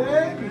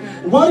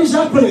 what is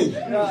happening?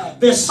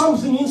 There's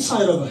something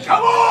inside of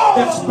her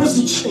that's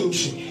busy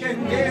changing,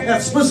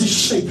 that's busy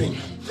shaping,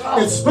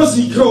 that's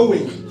busy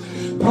growing.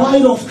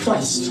 Bride of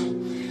Christ,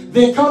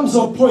 there comes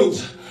a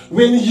point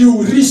when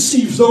you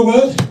receive the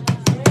word,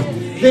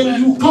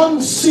 then you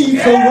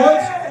conceive the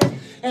word,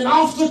 and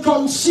after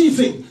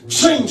conceiving,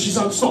 change is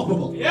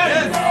unstoppable.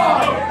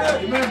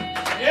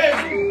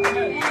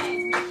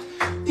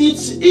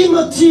 It's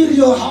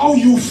immaterial how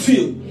you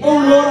feel. Oh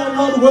Lord, I'm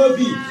not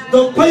worthy.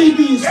 The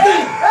baby is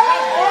there.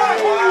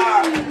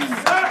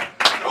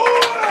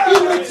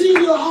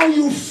 Immaterial how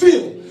you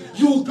feel.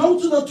 You'll go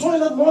to the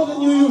toilet more than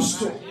you used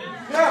to.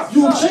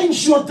 You'll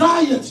change your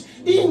diet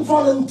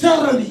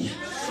involuntarily.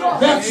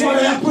 That's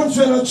what happens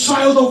when a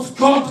child of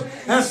God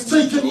has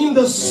taken in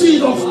the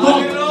seed of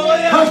God.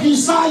 Her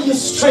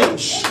desires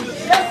change.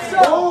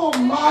 Oh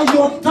my,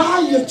 your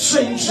diet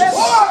changes.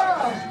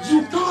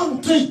 You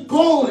can't take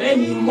gall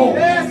anymore.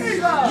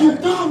 You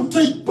can't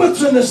take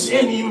bitterness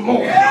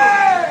anymore.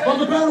 But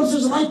the Bible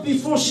says right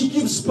before she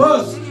gives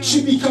birth,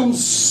 she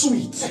becomes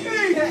sweet.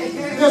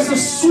 There's a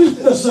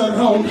sweetness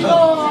around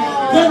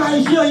her. Then I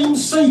hear him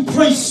say,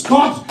 praise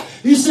God.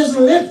 He says,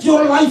 let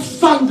your life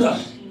thunder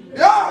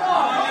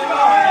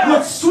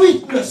with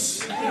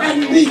sweetness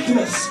and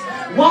meekness.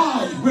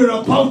 Why? We're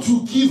about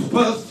to give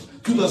birth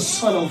to the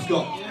Son of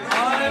God.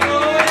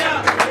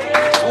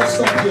 I'll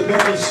stop here.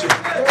 God bless you.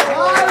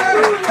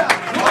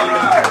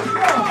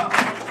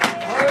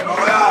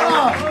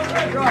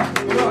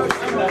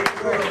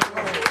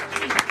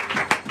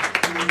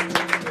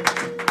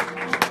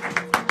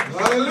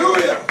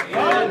 Hallelujah.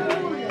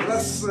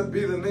 Blessed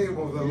be the name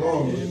of the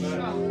Lord.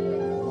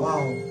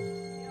 Wow.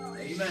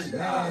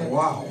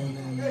 Wow.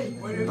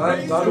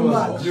 That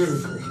was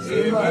beautiful.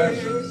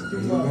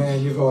 Man,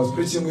 if I was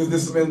preaching with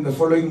this man the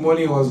following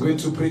morning, I was going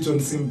to preach on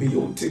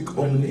symbiotic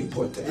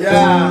omnipotent. Praise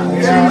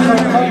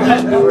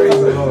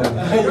the Lord. I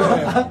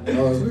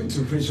was going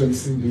to preach on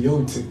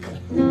symbiotic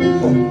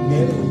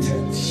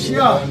omnipotent.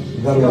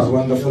 That was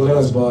wonderful. Let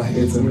us bow our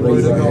heads and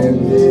raise our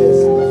hands.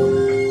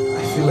 I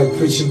feel like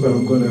preaching, but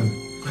I'm going to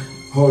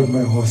hold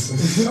my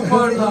horses.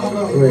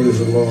 Praise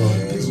the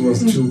Lord. This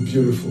was too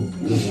beautiful.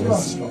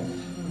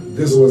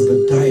 This was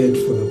the diet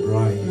for the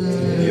bride.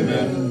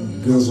 Amen.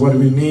 This is what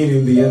we need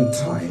in the end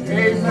time.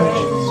 Amen.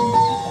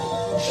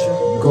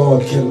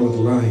 God cannot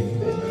lie.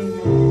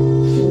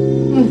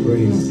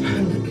 Praise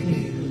God.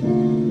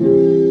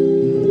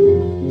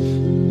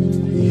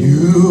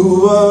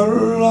 You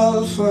are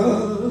Alpha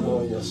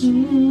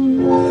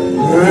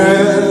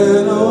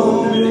and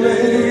Omega.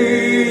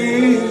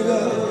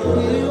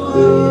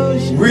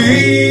 We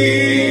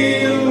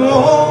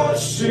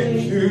worship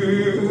you.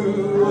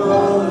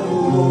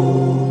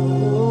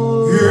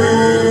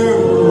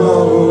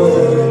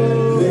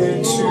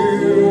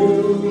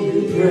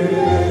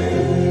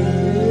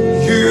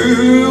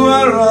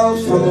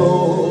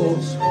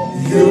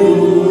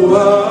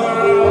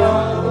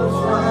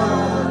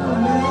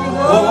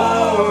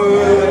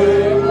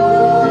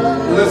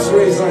 Let's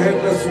raise our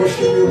hand, let's worship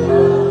you.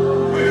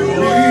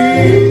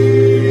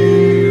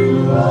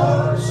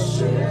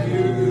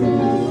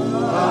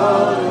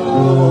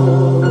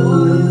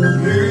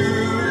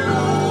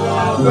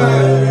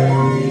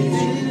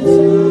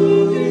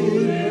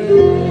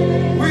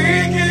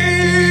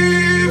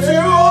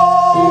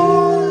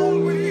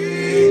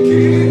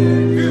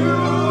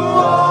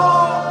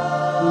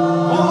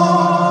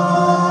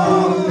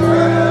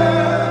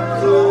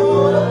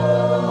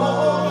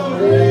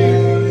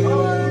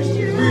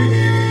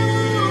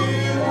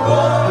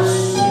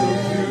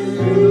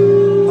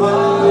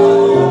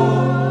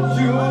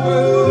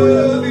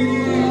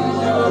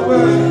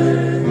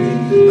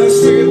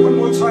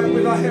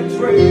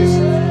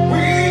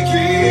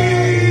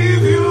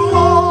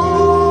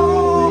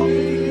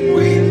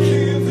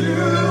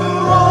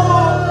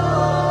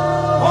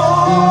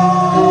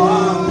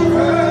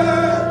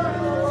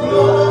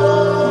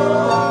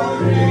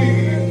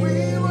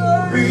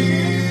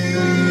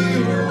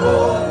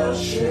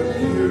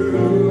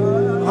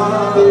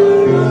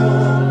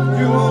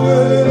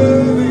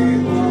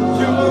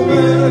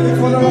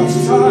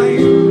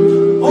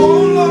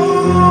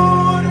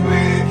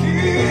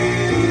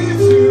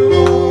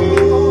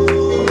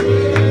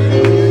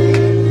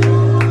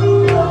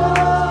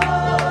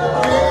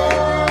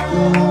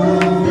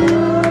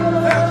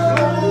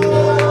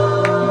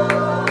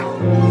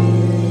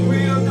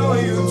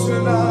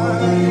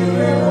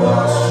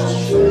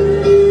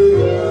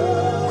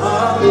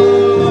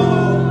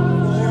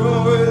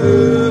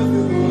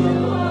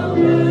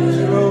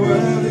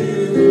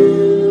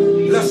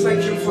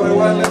 Him for a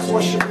while. Let's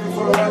worship Him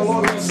for a while.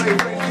 Lord, we say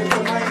thank you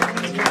tonight.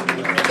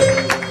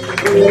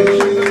 We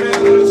worship the man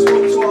that has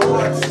spoke to our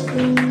hearts.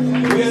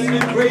 We are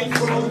indeed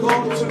grateful, oh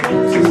God, to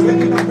notice the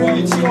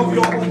inability of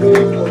your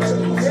omnipotence.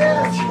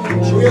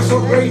 We are so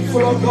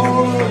grateful, oh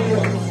God,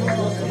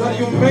 that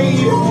you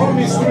made a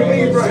promise to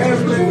Abraham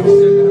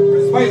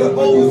by the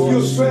oath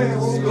you swear,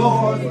 oh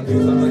God.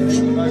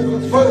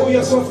 Father, we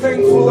are so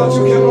thankful that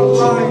you cannot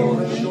lie.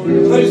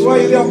 That is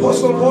why the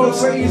Apostle Paul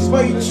says,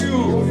 by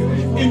two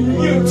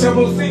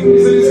immutable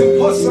things it is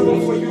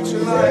impossible for you to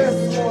lie.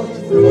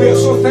 We are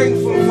so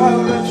thankful,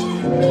 Father,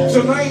 that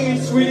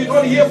tonight we did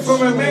not hear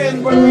from a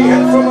man, but we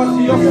heard from a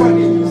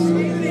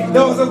theophany.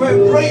 There was a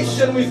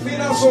vibration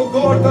within us, oh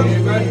God,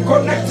 that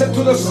connected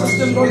to the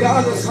system on the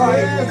other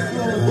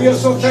side. We are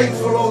so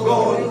thankful, oh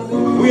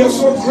God. We are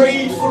so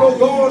grateful, oh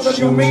God, that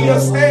you made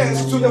us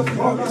heirs to the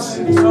promise.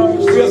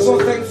 We are so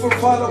thankful,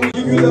 Father. We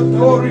give you the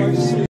glory,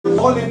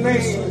 holy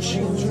name.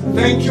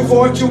 Thank you for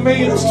what you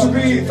made us to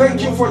be.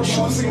 Thank you for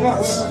choosing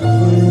us.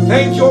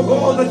 Thank you, oh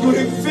God, that you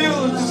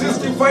revealed this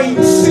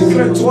divine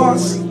secret to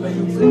us.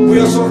 We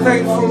are so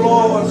thankful,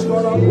 Lord.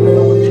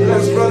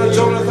 Bless Brother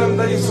Jonathan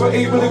that is so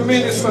able to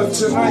minister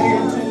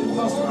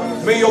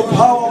tonight. May your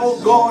power, oh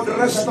God,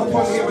 rest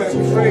upon him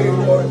and pray.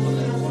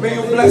 May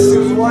you bless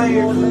his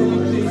wife.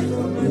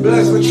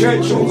 Bless the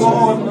church, oh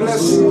God.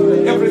 Bless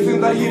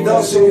everything that he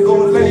does, oh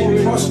God. Let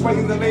him prosper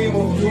in the name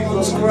of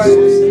Jesus Christ.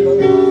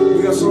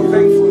 We are so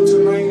thankful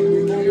tonight.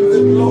 We give you the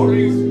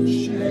glory.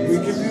 We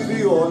give you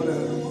the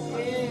honor.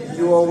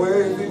 You are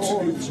worthy to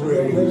be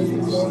praised.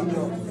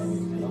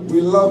 We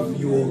love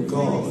you, oh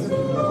God.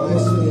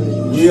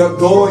 We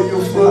adore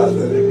you,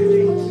 Father.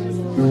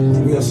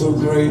 We are so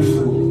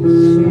grateful.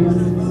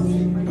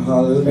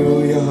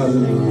 Hallelujah,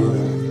 hallelujah.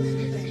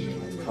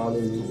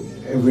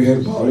 Hallelujah. Every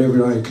head bowed,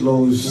 every eye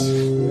closed.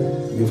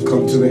 We've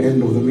come to the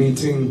end of the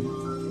meeting.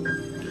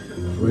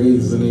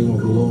 Praise the name of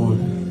the Lord.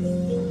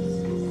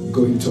 I'm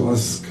going to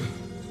ask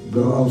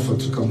Brother Alpha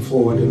to come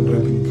forward and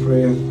wrap in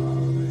prayer.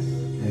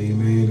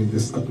 Amen. In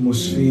this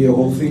atmosphere,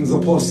 all things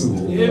are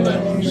possible.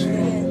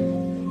 Amen.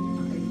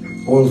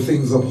 All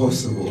things are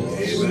possible.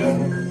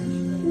 Amen.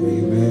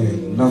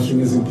 Amen. Nothing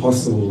is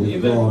impossible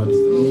with God.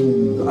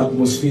 The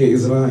atmosphere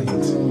is right.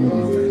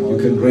 You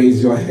can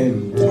raise your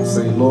hand and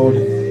say, Lord,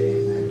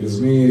 it is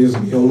me,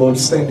 oh Lord,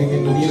 standing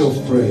in the need of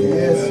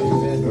prayer.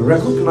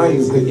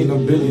 Recognize the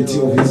inability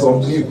of His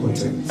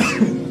omnipotence.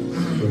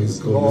 Praise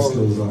God. Let's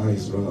close our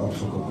eyes, Brother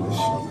Alpha. God bless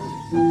you.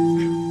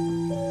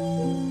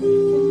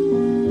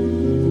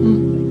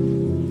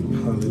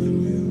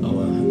 Hallelujah.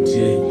 Our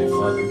dear Heavenly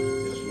Father,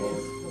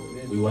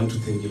 we want to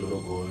thank you, Lord of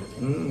God.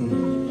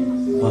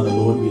 Father,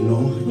 Lord, we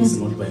know it's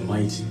not by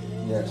mighty.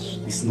 Yes.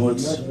 It's not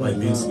by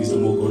men's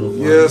wisdom, O God of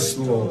Father. Yes,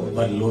 Lord.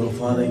 But Lord of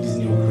Father, it is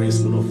in your grace,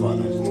 Lord of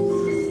Father.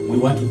 We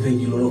want to thank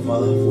you, Lord of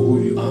Father, for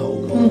who you are,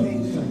 O God.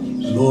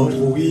 Lord,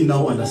 for we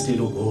now understand,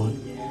 O God,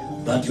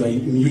 that you are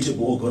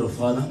immutable, O God of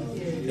Father.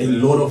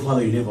 And Lord of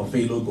Father, you never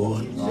fail, O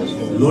God.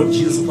 Lord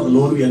Jesus, Father,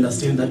 Lord, we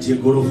understand that, dear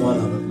God of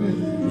Father,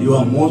 you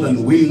are more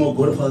than willing, O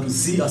God of Father, to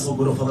see us, O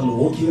God of Father,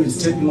 walking and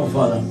stepping, O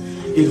Father,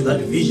 into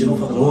that vision, O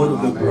Father, Lord,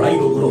 of the bride,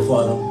 O God of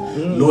Father.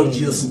 Lord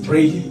Jesus, we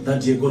pray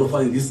that, dear God of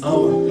Father, in this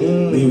hour,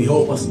 may you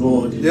help us,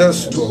 Lord,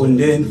 to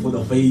contend for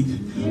the faith,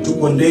 to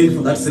contend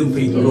for that same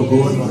faith, Lord of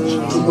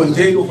God, to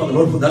contend, O Father,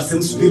 Lord, for that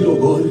same spirit, O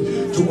God,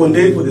 to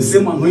contend for the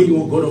same anointing,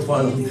 O God of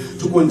Father,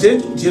 to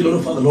contend, dear Lord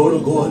of Father, Lord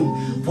of God,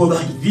 for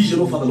that vision,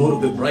 O Father, Lord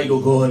of the bride, O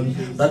God,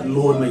 that,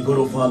 Lord, my God,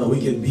 O Father, we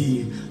can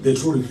be the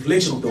true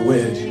reflection of the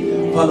word.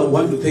 Father, I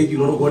want to thank you,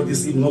 Lord of God,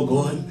 this evening, O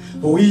God,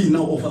 for we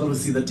now, O Father, we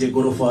see that, dear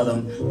God of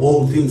Father,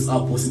 all things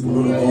are possible,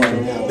 Lord of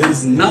God. There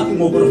is nothing,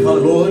 O God of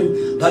Father, Lord,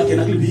 that can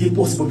actually be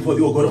impossible for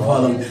you, O God of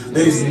Father.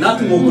 There is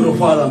nothing, O God of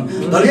Father,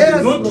 that you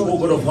cannot do, O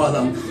God of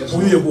Father.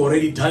 We have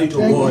already done it, O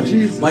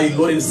God. My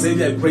Lord and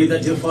Savior, I pray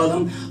that, dear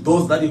Father,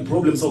 those that have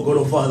problems, O God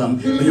of Father,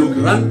 may you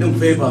grant them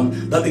favor,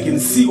 that they can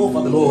see, O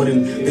Father, Lord,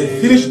 the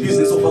finished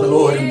business, O Father,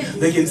 Lord.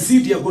 They can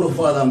see, dear God of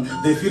Father,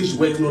 the finished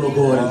work, Lord of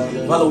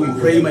God. Father, we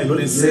pray, my Lord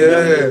and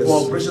Savior,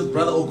 for our precious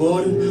brother, O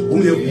God,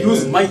 whom you have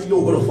used mightily,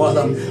 O God of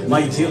Father.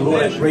 My dear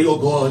Lord, I pray, O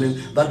God,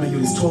 that may you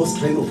restore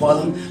strength, O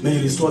Father. May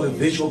you restore the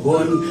virtue, O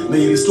God.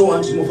 May you restore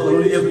unto him, O Father,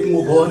 Lord, everything,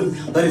 O God,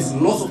 that is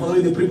lost, O Father,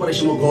 in the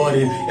preparation, O God,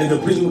 and the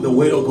preaching of the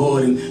word, O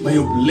God. May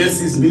you bless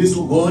his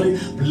ministry, O God.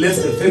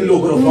 Bless the family, O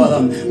God of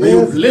Father. May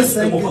you bless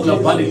them, O Father,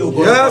 abundantly, O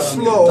God. Yes,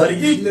 Lord. That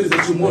if there is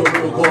a tomorrow,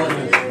 O God,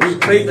 we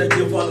pray that,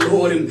 dear Father,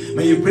 Lord,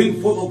 may you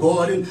bring forth, O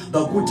God,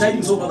 the good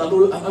tidings, O Father,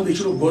 Lord, and the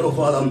children of God, O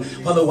Father.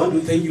 Father, I want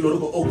to thank you,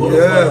 Lord, O God,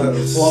 of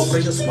Father, for our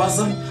precious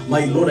pastor.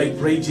 My Lord, I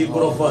pray, dear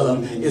God of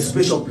Father, a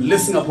special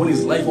blessing upon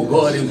his life, O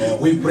God.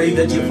 We pray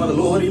that, dear Father,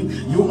 Lord,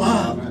 you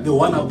are the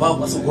one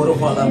above us, O God of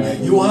Father.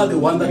 You are the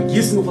one that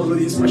gives me, Father, Lord,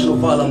 the inspiration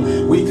of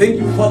Father. We thank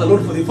you, Father,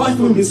 Lord, for the 5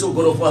 minutes, O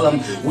God of Father.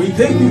 We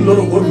thank you, Lord,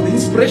 O God, for the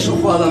inspiration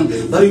of Father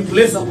that you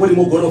place upon him,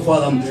 O God of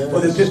Father, for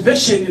the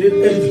perfection and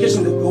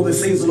edification of the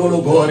saints, Lord,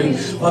 O God.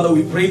 Father, we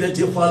we pray that,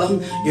 dear Father,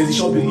 as he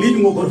shall be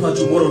leaving, oh God, for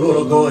tomorrow, Lord,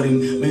 oh God,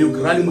 may you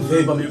grant him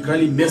favor, may you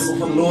grant him mercy, oh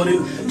Father, Lord,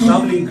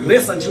 traveling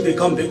grace until they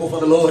come back, oh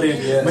Father, Lord.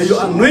 May you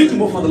anoint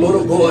him, oh Father, Lord,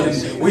 oh God,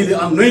 with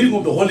the anointing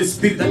of the Holy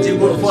Spirit, that, dear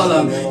God,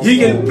 Father, he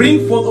can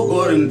bring forth, oh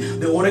God,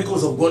 the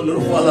oracles of God,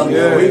 Lord, Father.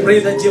 We pray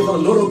that, dear Father,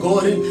 Lord, oh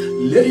God,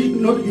 let it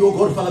not be, oh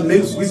God, Father,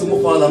 man's wisdom,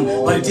 oh Father,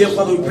 but dear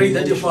Father, we pray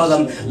that, dear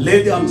Father,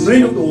 let the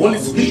anointing of the Holy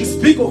Spirit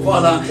speak, oh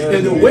Father,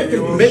 and the way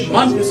can be made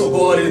manifest, oh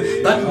God,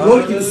 that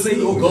Lord can say,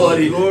 oh God,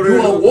 you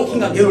are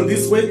walking again on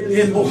this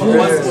way, and oh Father,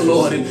 once, oh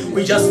Lord,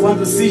 we just want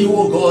to see you,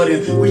 oh God,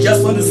 we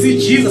just want to see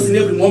Jesus in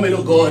every moment,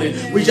 oh God,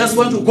 we just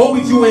want to go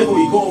with you wherever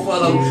we go, oh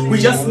Father, we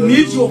just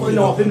need you, oh Father, in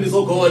our families,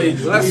 oh God, we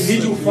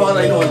need you,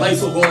 Father, in our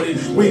lives, oh God,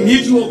 we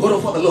need you, oh God,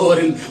 oh Father, Lord,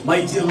 and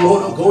my dear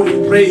Lord, oh God,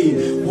 we pray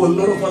for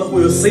Lord, oh Father, for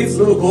your saints,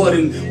 Lord, oh God,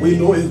 and we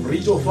know we've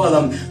reached, oh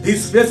Father,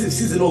 this festive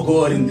season, oh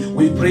God, and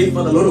we pray,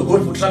 Father, Lord, oh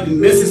God, for traveling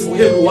mercies for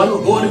everyone,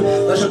 oh God,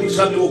 that shall be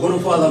traveling, oh God, oh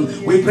Father,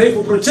 we pray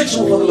for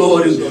protection, oh Father,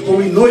 Lord, for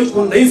we know it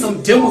contains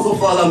some demons, oh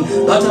Father,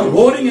 that are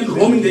roaring and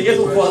roaming the earth,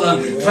 oh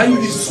Father, trying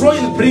to destroy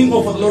and bring,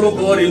 oh Father, Lord, oh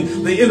God,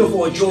 in the end of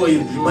our joy,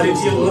 but in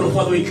here, Lord, oh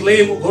Father, we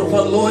claim, oh God,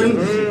 Father, Lord,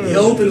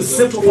 help and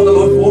safety, oh Father,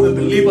 Lord, for all the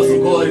believers, oh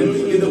God,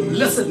 in the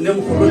blessed name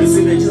of our Lord and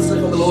Savior, Jesus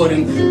Christ, Father, Lord,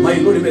 and my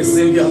Lord and my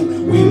Savior,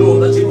 we know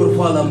that, dear God,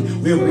 Father,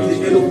 we have reached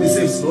the end of this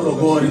service, Lord, oh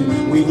God,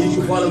 and we need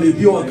you, Father, may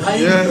be our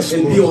guide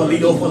and be our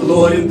leader, oh Father,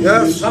 Lord, and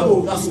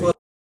travel with us, Lord.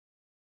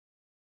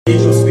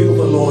 Angels speak of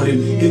the Lord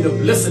in the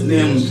blessed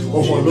name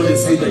of our Lord and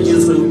Savior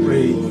Jesus Christ we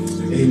pray.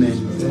 Amen.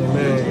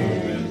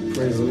 Amen.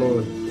 Praise the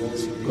Lord.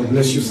 God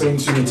bless you,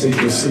 saints. You may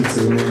take your seats.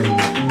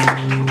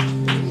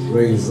 Amen.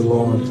 Praise the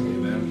Lord.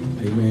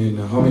 Amen.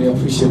 How many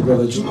appreciate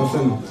Brother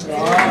Jonathan?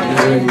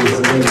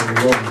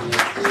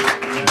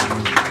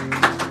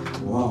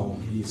 Wow,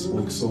 he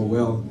spoke so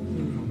well.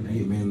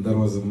 Amen. That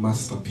was a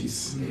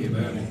masterpiece.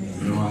 Amen.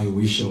 You know, I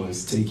wish I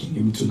was taking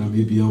him to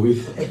Namibia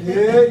with,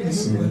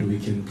 so that we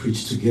can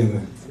preach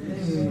together.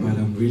 But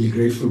I'm really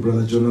grateful,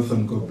 Brother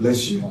Jonathan. God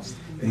bless you.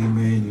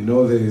 Amen. You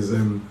know, there is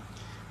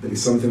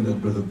something that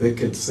Brother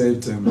Beckett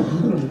said,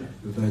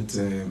 that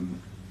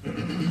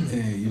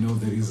you know,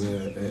 there is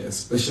a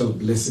special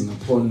blessing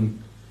upon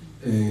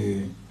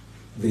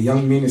the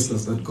young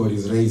ministers that God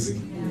is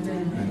raising.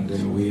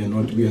 And we are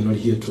not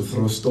here to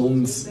throw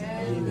stones.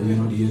 We are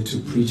not here to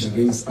preach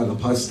against other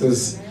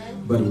pastors,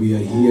 but we are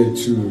here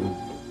to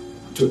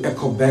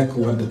echo back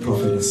what the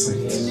prophet has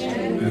said.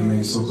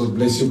 Amen. So God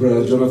bless you,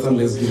 Brother Jonathan.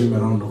 Let's give him a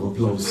round of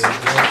applause. I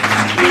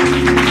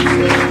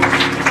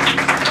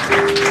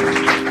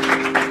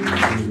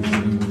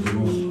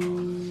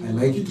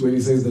like it when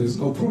he says there is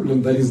no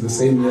problem that is the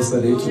same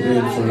yesterday, today,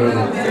 and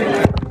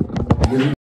forever.